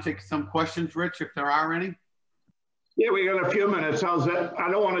you want to take some questions, Rich, if there are any? Yeah, we got a few minutes. How's that? I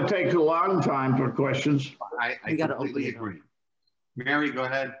don't want to take a long time for questions. I completely agree. Mary, go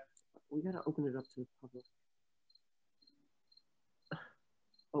ahead. We got to open it up to the public.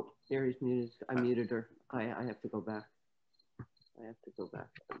 Oh, Mary's muted. I muted her. I have to go back. I have to go back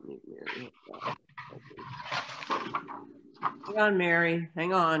and mute Mary. Hang on, Mary.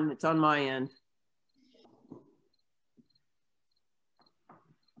 Hang on. It's on my end.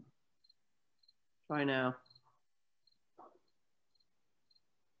 Try now.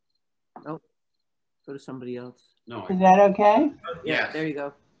 Nope. Go to somebody else. No. Is that okay? Yeah, there you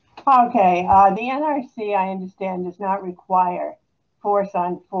go. Okay. The NRC, I understand, does not require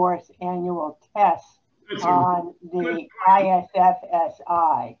force-on-force annual tests on the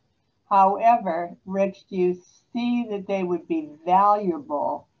ISFSI. However, Rich, do you see that they would be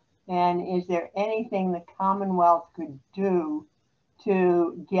valuable? And is there anything the Commonwealth could do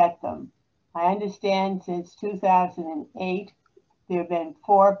to get them? I understand since 2008, there have been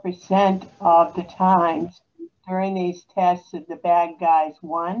 4% of the times during these tests that the bad guys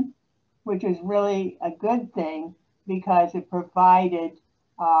won, which is really a good thing because it provided,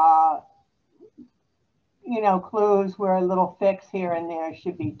 you know, clues where a little fix here and there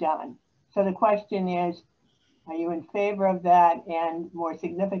should be done. So the question is, are you in favor of that? And more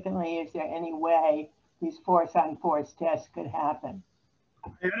significantly, is there any way these force-on-force tests could happen? I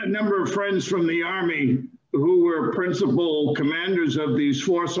had a number of friends from the Army who were principal commanders of these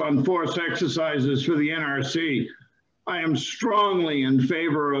force-on-force exercises for the NRC. I am strongly in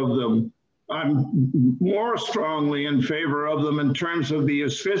favor of them. I'm more strongly in favor of them in terms of the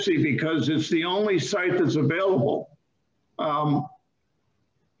asphyxie because it's the only site that's available. I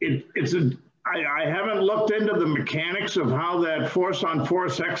haven't looked into the mechanics of how that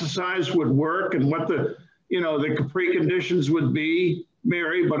force-on-force exercise would work and what the, you know, the preconditions would be,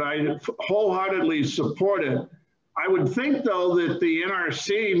 Mary, but I wholeheartedly support it. I would think, though, that the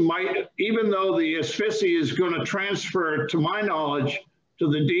NRC might, even though the asphyxie is going to transfer, to my knowledge, to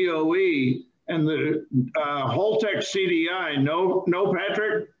the DOE and the Holtec CDI. No,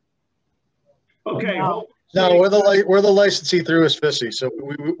 Patrick? Okay. No, we're the licensee through asphyxie, so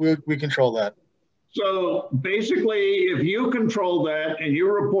we control that. So basically, if you control that and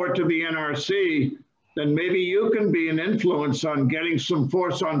you report to the NRC, then maybe you can be an influence on getting some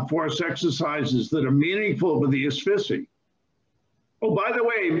force-on-force exercises that are meaningful for the asphyxie. Oh, by the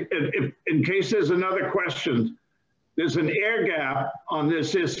way, in case there's another question, there's an air gap on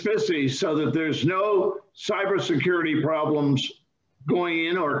this asphyxie so that there's no cybersecurity problems going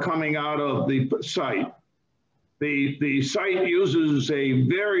in or coming out of the site. The site uses a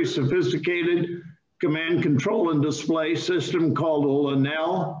very sophisticated command, control, and display system called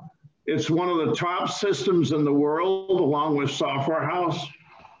Lenel. It's one of the top systems in the world, along with Software House,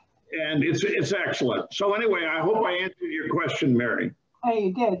 and it's excellent. So anyway, I hope I answered your question, Mary. Oh,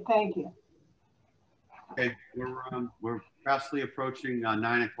 you did. Thank you. Okay, we're fastly approaching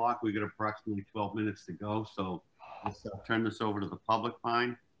 9 o'clock. We've got approximately 12 minutes to go, so let's turn this over to the public,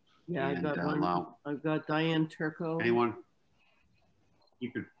 Pine. Yeah, I've got one. I've got Diane Turco. Anyone?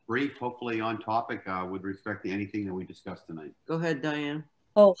 Keep it brief, hopefully on topic with respect to anything that we discussed tonight. Go ahead, Diane.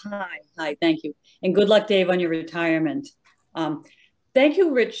 Oh, hi, thank you. And good luck, Dave, on your retirement. Thank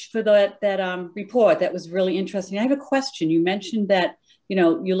you, Rich, for that report. That was really interesting. I have a question. You mentioned that, you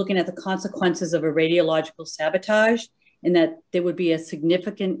know, you're looking at the consequences of a radiological sabotage and that there would be a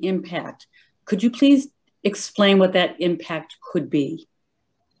significant impact. Could you please explain what that impact could be?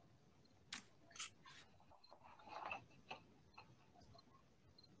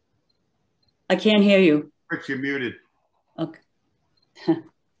 I can't hear you. Rich, you're muted. Okay.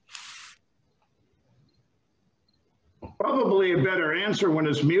 Probably a better answer when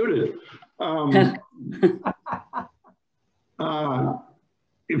it's muted.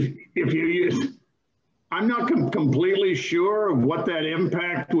 If you use, I'm not completely sure of what that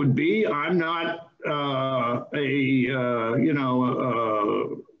impact would be. I'm not a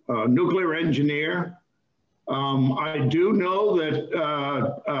nuclear engineer. I do know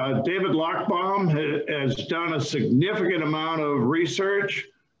that David Lochbaum has done a significant amount of research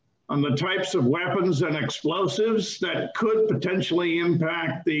on the types of weapons and explosives that could potentially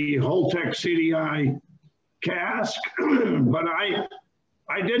impact the Holtec CDI cask. But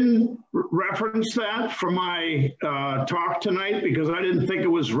I didn't reference that for my talk tonight because I didn't think it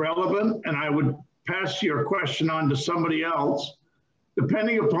was relevant, and I would pass your question on to somebody else,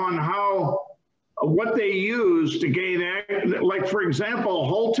 depending upon what they use to gain, like for example,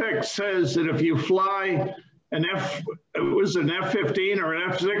 Holtec says that if you fly an F-15 or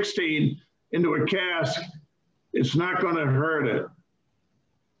an F-16 into a cask, it's not going to hurt it.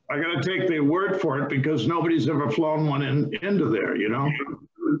 I got to take their word for it because nobody's ever flown one into there, you know?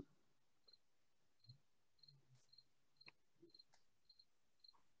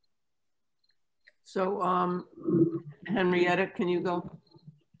 So, Henrietta, can you go?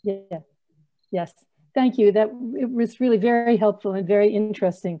 Yeah. Yes. Thank you. It was really very helpful and very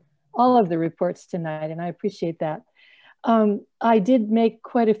interesting, all of the reports tonight, and I appreciate that. I did make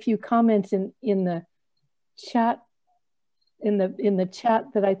quite a few comments in the chat, in the chat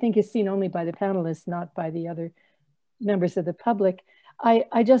that I think is seen only by the panelists, not by the other members of the public. I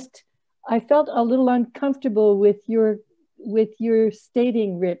felt a little uncomfortable with your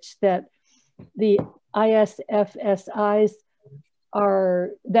stating, Rich, that the ISFSIs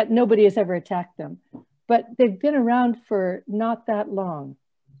that nobody has ever attacked them, but they've been around for not that long.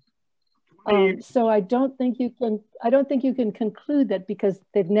 So I don't think you can conclude that because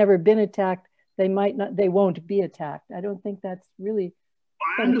they've never been attacked, they won't be attacked. I don't think that's really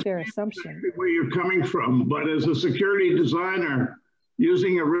a fair assumption. Where you're coming from, but as a security designer,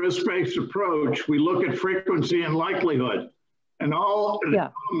 using a risk-based approach, we look at frequency and likelihood and all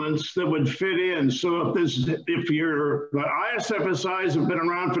the elements that would fit in. So the ISFSIs have been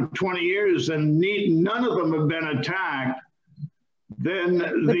around for 20 years and none of them have been attacked, then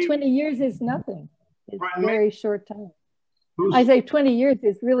but 20 years is nothing. It's a very short time. I say 20 years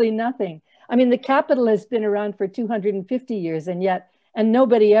is really nothing. I mean, the Capitol has been around for 250 years and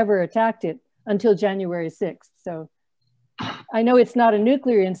nobody ever attacked it until January 6th. So I know it's not a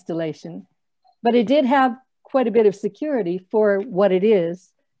nuclear installation, but it did have quite a bit of security for what it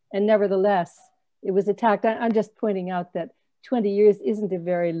is. And nevertheless, it was attacked. I'm just pointing out that 20 years isn't a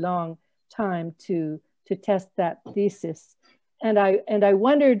very long time to test that thesis. And I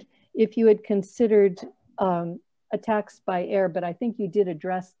wondered if you had considered attacks by air, but I think you did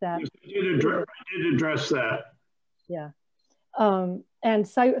address that. Yes, I did address that. Yeah. And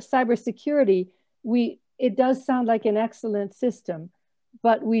cybersecurity, it does sound like an excellent system,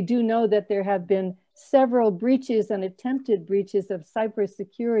 but we do know that there have been several breaches and attempted breaches of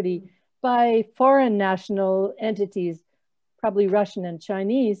cybersecurity by foreign national entities, probably Russian and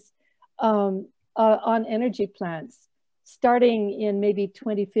Chinese, on energy plants, starting in maybe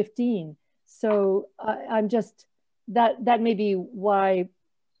 2015. So I'm just, that may be why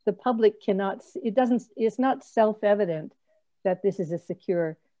the public cannot, it's not self-evident that this is a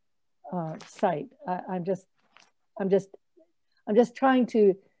secure site. I'm just trying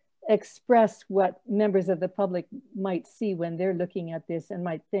to express what members of the public might see when they're looking at this and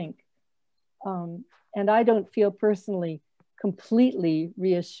might think. And I don't feel personally completely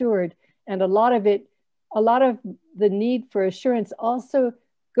reassured. And a lot of the need for assurance also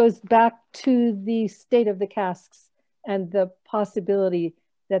goes back to the state of the casks and the possibility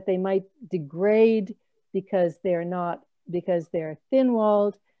that they might degrade because they're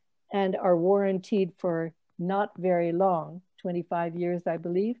thin-walled and are warranted for not very long, 25 years, I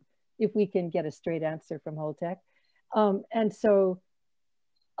believe, if we can get a straight answer from Holtec. And so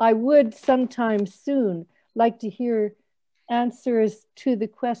I would sometime soon like to hear answers to the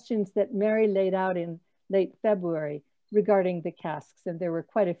questions that Mary laid out in late February regarding the casks. And there were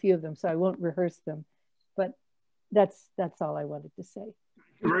quite a few of them, so I won't rehearse them, but that's all I wanted to say. Thank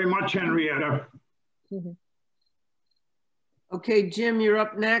you very much, Henrietta. Mm-hmm. Okay, Jim, you're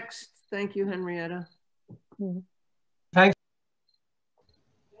up next. Thank you, Henrietta. Mm-hmm. Thanks.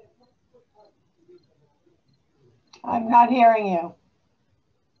 I'm not hearing you.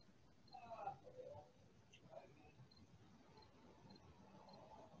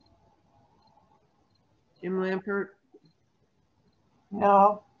 Jim Lampert?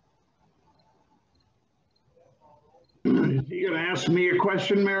 No. Are you going to ask me a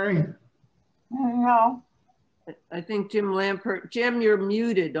question, Mary? No. I think Jim Lampert. Jim, you're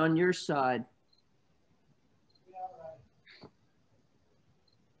muted on your side.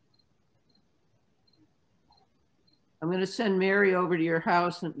 I'm going to send Mary over to your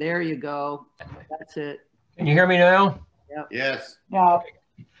house, and there you go. That's it. Can you hear me now? Yep. Yes. No.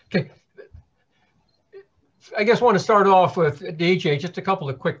 Okay. I guess I want to start off with DJ, just a couple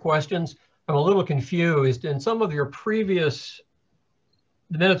of quick questions. I'm a little confused. In some of your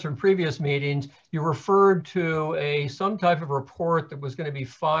the minutes from previous meetings, you referred to some type of report that was going to be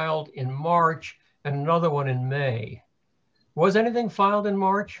filed in March and another one in May. Was anything filed in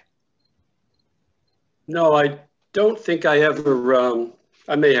March? No, I don't think I ever,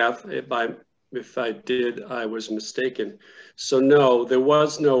 I may have, If I did, I was mistaken. So no, there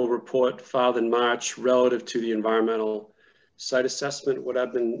was no report filed in March relative to the environmental site assessment. What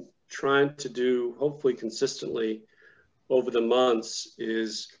I've been trying to do, hopefully consistently over the months,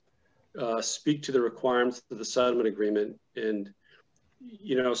 is speak to the requirements of the settlement agreement. And,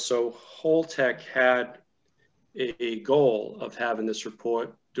 you know, so Holtec had a goal of having this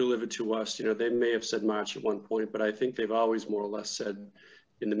report delivered to us. You know, they may have said March at one point, but I think they've always more or less said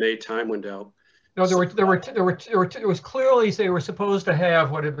in the May time window. No, it was clearly they were supposed to have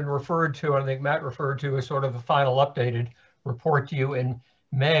what had been referred to, and I think Matt referred to as sort of the final updated report to you in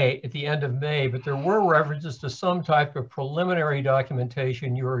May, at the end of May, but there were references to some type of preliminary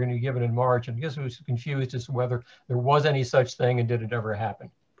documentation you were going to be given in March, and I guess I was confused as to whether there was any such thing and did it ever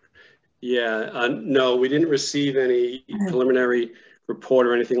happen. Yeah, no, we didn't receive any preliminary report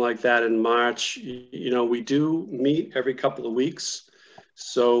or anything like that in March. You know, we do meet every couple of weeks.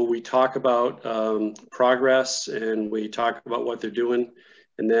 So we talk about progress and we talk about what they're doing.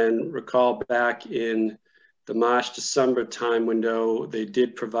 And then recall back in the March-December time window, they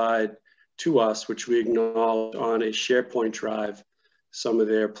did provide to us, which we acknowledged on a SharePoint drive, some of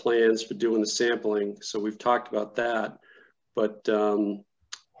their plans for doing the sampling. So we've talked about that. But,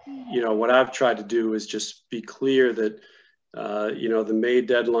 you know, what I've tried to do is just be clear that, you know, the May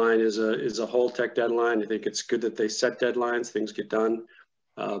deadline is a Holtec deadline. I think it's good that they set deadlines, things get done.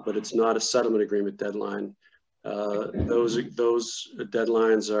 But it's not a settlement agreement deadline. Those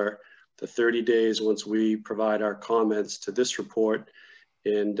deadlines are the 30 days once we provide our comments to this report.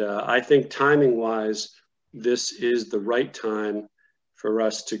 And I think timing wise, this is the right time for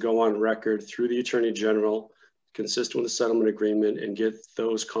us to go on record through the Attorney General, consistent with the settlement agreement, and get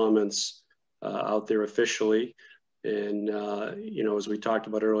those comments out there officially. And, you know, as we talked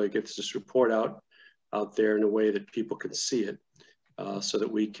about earlier, get this report out there in a way that people can see it. So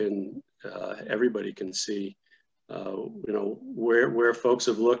that we can, everybody can see, you know, where folks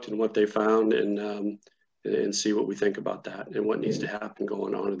have looked and what they found, and see what we think about that and what needs to happen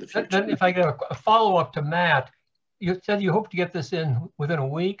going on in the future. Then if I get a follow-up to Matt, you said you hope to get this in within a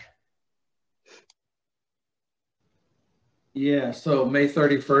week? Yeah, so May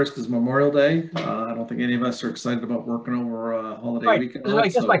 31st is Memorial Day. I don't think any of us are excited about working over a holiday weekend. I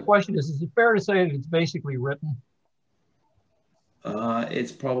guess my question is it fair to say that it's basically written?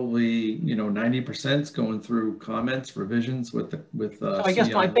 It's probably, you know, 90% going through comments, revisions with so I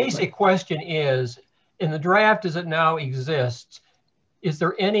guess my basic question is, in the draft as it now exists, is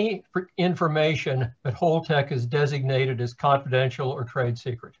there any information that Holtec is designated as confidential or trade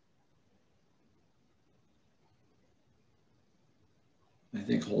secret? I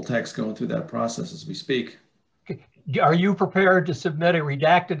think Holtec's going through that process as we speak. Are you prepared to submit a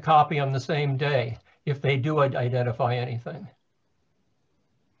redacted copy on the same day if they do identify anything?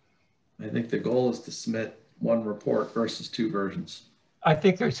 I think the goal is to submit one report versus two versions. I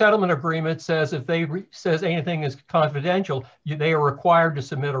think their settlement agreement says if they says anything is confidential, they are required to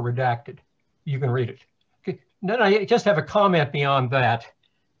submit a redacted. You can read it. Okay. Then I just have a comment beyond that.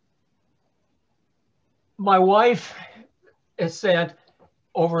 My wife has sent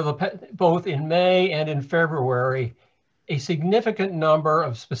over both in May and in February a significant number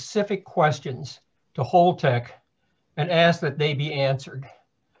of specific questions to Holtec and asked that they be answered.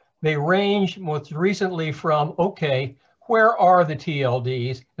 They range most recently from, okay, where are the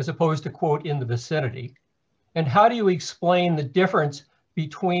TLDs as opposed to, quote, in the vicinity? And how do you explain the difference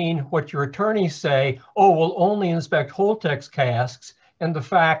between what your attorneys say, oh, we'll only inspect Holtec's casks, and the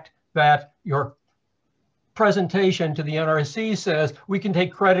fact that your presentation to the NRC says we can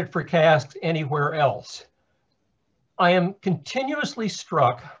take credit for casks anywhere else? I am continuously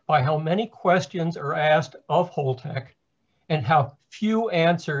struck by how many questions are asked of Holtec and how few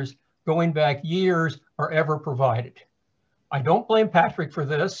answers going back years are ever provided. I don't blame Patrick for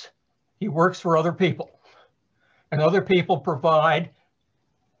this. He works for other people, and other people provide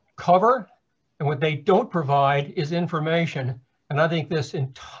cover, and what they don't provide is information. And I think this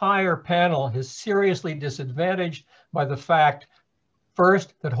entire panel is seriously disadvantaged by the fact,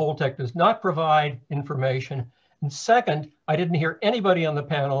 first, that Holtec does not provide information, and second, I didn't hear anybody on the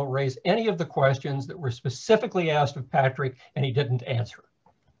panel raise any of the questions that were specifically asked of Patrick, and he didn't answer.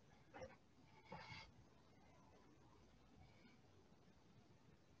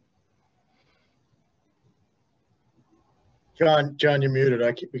 John, you're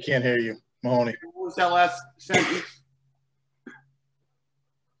muted. We can't hear you, Mahoney. What was that last sentence?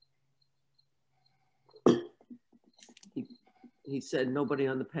 He said nobody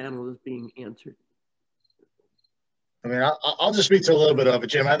on the panel is being answered. I mean, I'll just speak to a little bit of it,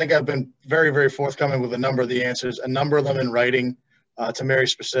 Jim. I think I've been very, very forthcoming with a number of the answers, a number of them in writing. to Mary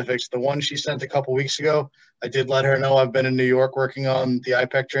specifics. The one she sent a couple weeks ago, I did let her know I've been in New York working on the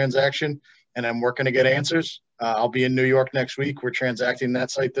IPEC transaction, and I'm working to get answers. I'll be in New York next week. We're transacting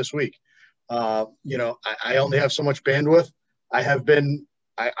that site this week. You know, I only have so much bandwidth.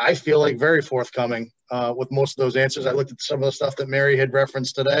 I feel like very forthcoming with most of those answers. I looked at some of the stuff that Mary had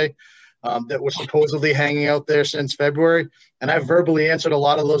referenced today that was supposedly hanging out there since February, and I've verbally answered a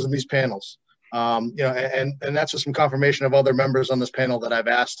lot of those in these panels. You know, and that's just some confirmation of other members on this panel that I've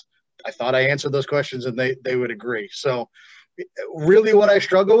asked. I thought I answered those questions and they would agree. So really what I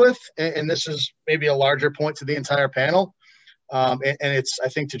struggle with, and this is maybe a larger point to the entire panel, and it's, I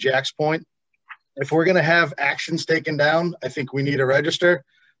think, to Jack's point, if we're going to have actions taken down, I think we need a register,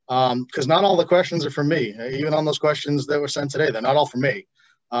 because not all the questions are from me. Even on those questions that were sent today, they're not all from me.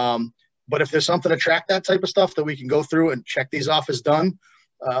 But if there's something to track that type of stuff that we can go through and check these off as done,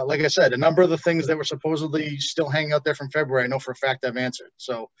 like I said, a number of the things that were supposedly still hanging out there from February, I know for a fact I've answered.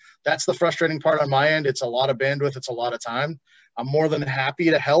 So that's the frustrating part on my end. It's a lot of bandwidth. It's a lot of time. I'm more than happy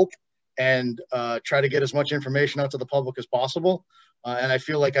to help and try to get as much information out to the public as possible. And I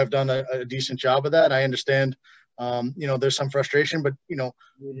feel like I've done a decent job of that. I understand, you know, there's some frustration, but, you know,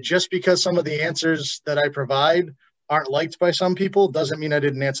 just because some of the answers that I provide aren't liked by some people doesn't mean I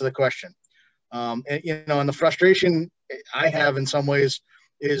didn't answer the question. And, you know, and the frustration I have in some ways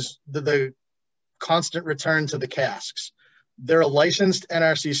is the constant return to the casks. They're a licensed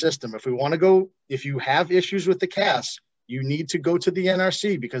NRC system. If we want to go, if you have issues with the casks, you need to go to the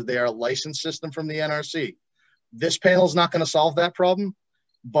NRC because they are a licensed system from the NRC. This panel is not going to solve that problem,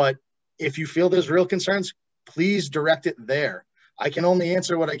 but if you feel there's real concerns, please direct it there. I can only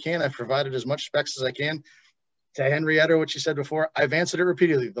answer what I can. I've provided as much specs as I can. To Henrietta, what she said before, I've answered it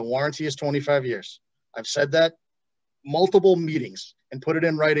repeatedly. The warranty is 25 years. I've said that multiple meetings and put it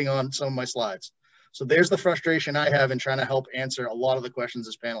in writing on some of my slides. So there's the frustration I have in trying to help answer a lot of the questions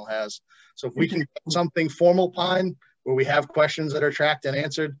this panel has. So if we can get something formal, Pine, where we have questions that are tracked and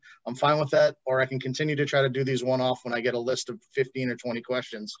answered, I'm fine with that. Or I can continue to try to do these one-off when I get a list of 15 or 20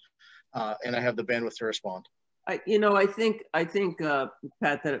 questions and I have the bandwidth to respond. You know, I think Pat,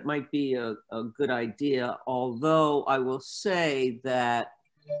 that it might be a good idea, although I will say that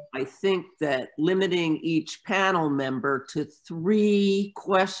I think that limiting each panel member to 3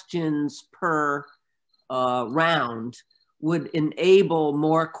 questions per round would enable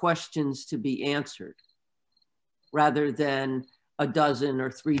more questions to be answered rather than a dozen or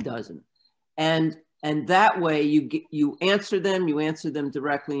 3 dozen. And that way you answer them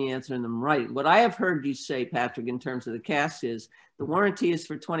directly, you answer them right. What I have heard you say, Patrick, in terms of the cast is the warranty is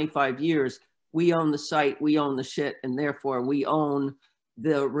for 25 years. We own the site, we own the shit, and therefore we own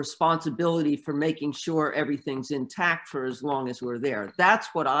the responsibility for making sure everything's intact for as long as we're there. That's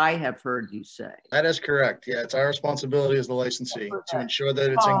what I have heard you say. That is correct. Yeah, it's our responsibility as the licensee to ensure that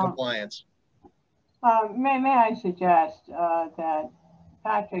it's in compliance. May I suggest that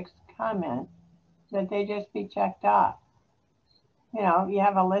Patrick's comment that they just be checked off. You know, you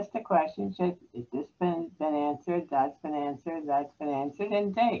have a list of questions, just, is this been answered, that's been answered, that's been answered,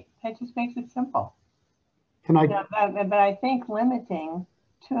 and date. That just makes it simple. Can I? But I think limiting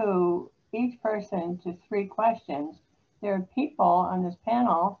to each person to 3 questions, there are people on this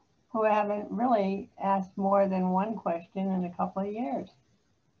panel who haven't really asked more than 1 question in a couple of years.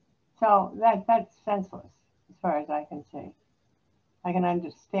 So that's senseless as far as I can see. I can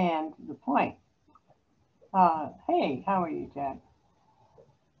understand the point. Hey, how are you, Jack?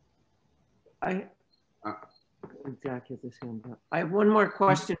 Jack has his hand up. I have one more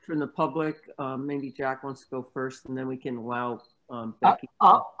question from the public. Maybe Jack wants to go first, and then we can allow Becky.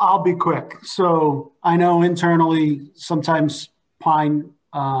 I'll be quick. So I know internally sometimes Pine,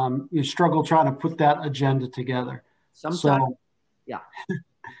 you struggle trying to put that agenda together. Sometimes, yeah.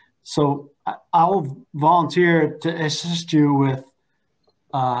 So I'll volunteer to assist you with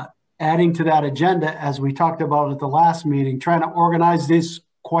adding to that agenda, as we talked about at the last meeting, trying to organize these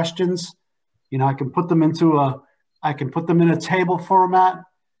questions. You know, I can put them in a table format.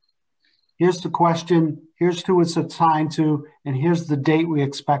 Here's the question, here's who it's assigned to, and here's the date we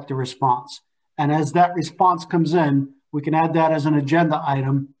expect a response. And as that response comes in, we can add that as an agenda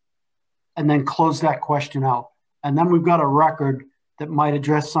item and then close that question out. And then we've got a record that might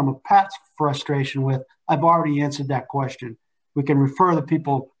address some of Pat's frustration with, I've already answered that question. We can refer the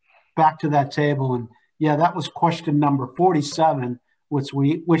people back to that table, and yeah, that was question number 47, which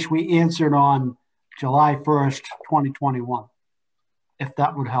we answered on July 1st, 2021, if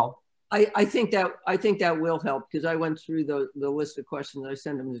that would help. I think that will help, because I went through the list of questions. I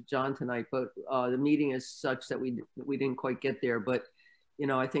sent them to John tonight, but the meeting is such that we didn't quite get there. But you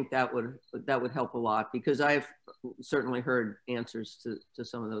know, I think that would help a lot, because certainly heard answers to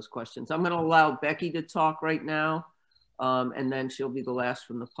some of those questions. I'm going to allow Becky to talk right now, and then she'll be the last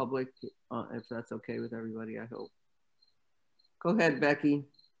from the public, if that's okay with everybody, I hope. Go ahead, Becky.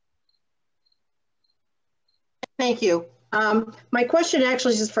 Thank you. My question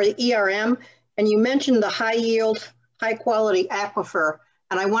actually is for the ERM, and you mentioned the high yield, high quality aquifer,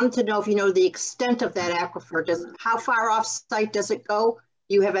 and I wanted to know if you know the extent of that aquifer. How far off site does it go?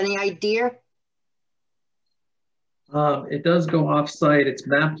 Do you have any idea? It does go off site. It's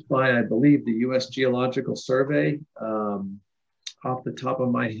mapped by, I believe, the U.S. Geological Survey. Off the top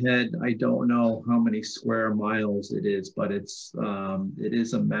of my head, I don't know how many square miles it is, but it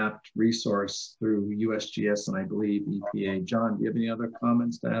is a mapped resource through USGS and I believe EPA. John, do you have any other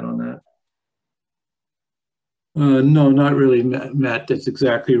comments to add on that? No, not really, Matt. That's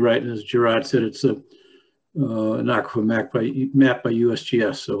exactly right. And as Gerard said, it's an aquifer mapped by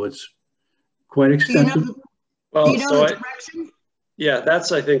USGS, so it's quite extensive. Well, so yeah,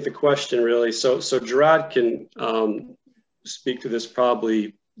 that's, I think, the question really. So Gerard can speak to this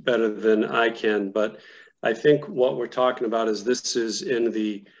probably better than I can, but I think what we're talking about is this is in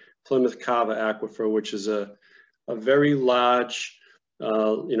the Plymouth Kava aquifer, which is a very large,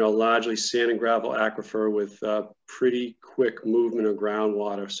 largely sand and gravel aquifer with pretty quick movement of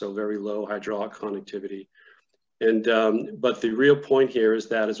groundwater, so very low hydraulic conductivity. And but the real point here is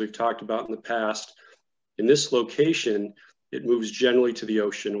that, as we've talked about in the past, in this location, it moves generally to the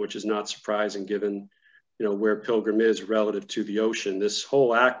ocean, which is not surprising given where Pilgrim is relative to the ocean. This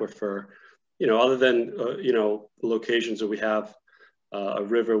whole aquifer, other than locations that we have a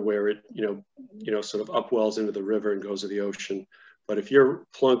river where it sort of upwells into the river and goes to the ocean. But if you're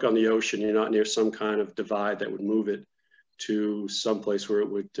plunk on the ocean, you're not near some kind of divide that would move it to someplace where it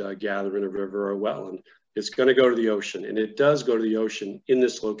would gather in a river or a wetland. It's going to go to the ocean, and it does go to the ocean in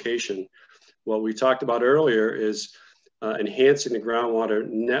this location. What we talked about earlier is enhancing the groundwater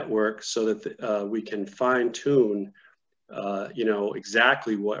network so that we can fine tune,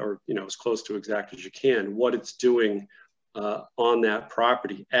 exactly what, or as close to exact as you can, what it's doing on that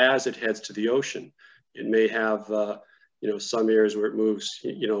property as it heads to the ocean. It may have, some areas where it moves,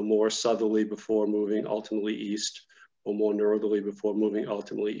 more southerly before moving ultimately east, or more northerly before moving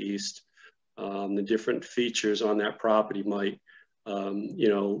ultimately east. The different features on that property might,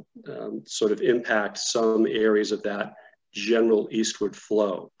 sort of impact some areas of that general eastward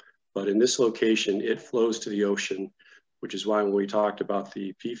flow. But in this location, it flows to the ocean, which is why when we talked about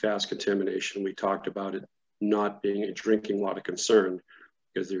the PFAS contamination, we talked about it not being a drinking water concern,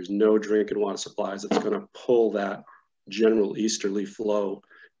 because there's no drinking water supplies that's going to pull that general easterly flow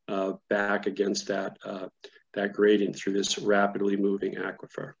back against that, that gradient through this rapidly moving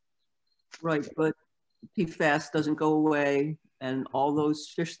aquifer. Right, but PFAS doesn't go away, and all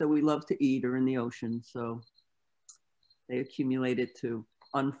those fish that we love to eat are in the ocean, so they accumulated too.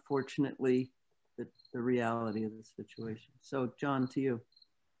 Unfortunately, the reality of the situation. So, John, to you.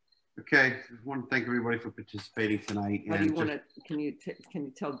 Okay, I want to thank everybody for participating tonight. How do you want to? Can you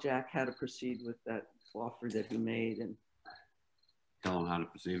tell Jack how to proceed with that offer that he made, and tell him how to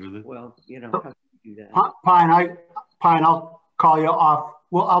proceed with it? Well, how do you do that? Pine, I'll call you off.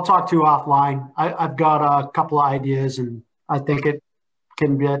 Well, I'll talk to you offline. I've got a couple of ideas, and I think it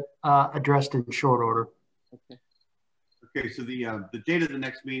can get addressed in short order. Okay. Okay, so the date of the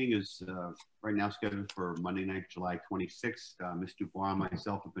next meeting is right now scheduled for Monday night, July 26th. Ms. Dubois and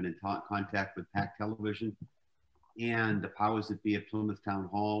myself have been in contact with PAC Television and the powers that be at Plymouth Town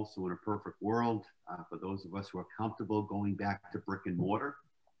Hall. So in a perfect world, for those of us who are comfortable going back to brick and mortar,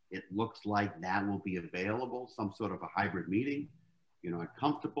 it looks like that will be available, some sort of a hybrid meeting. If you're not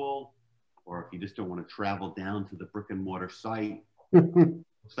comfortable, or if you just don't want to travel down to the brick and mortar site,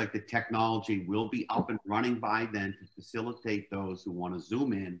 looks like the technology will be up and running by then to facilitate those who want to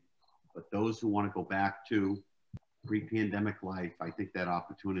Zoom in, but those who want to go back to pre-pandemic life, I think that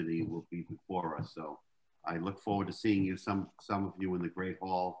opportunity will be before us. So I look forward to seeing you, some of you in the Great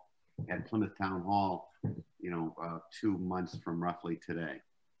Hall at Plymouth Town Hall, 2 months from roughly today.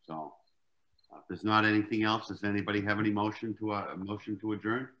 So if there's not anything else, does anybody have any motion to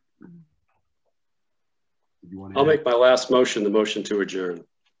adjourn? I'll make my last motion, the motion to adjourn.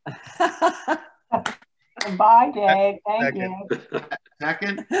 Bye, Dave. Thank you.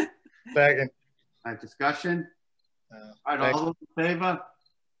 Second? Second. Discussion? All right, all those in favor?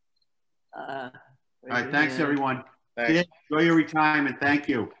 All right, thanks, everyone. Thanks. Enjoy your retirement. Thank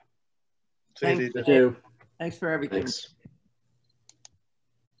you. Thanks for everything. Thanks.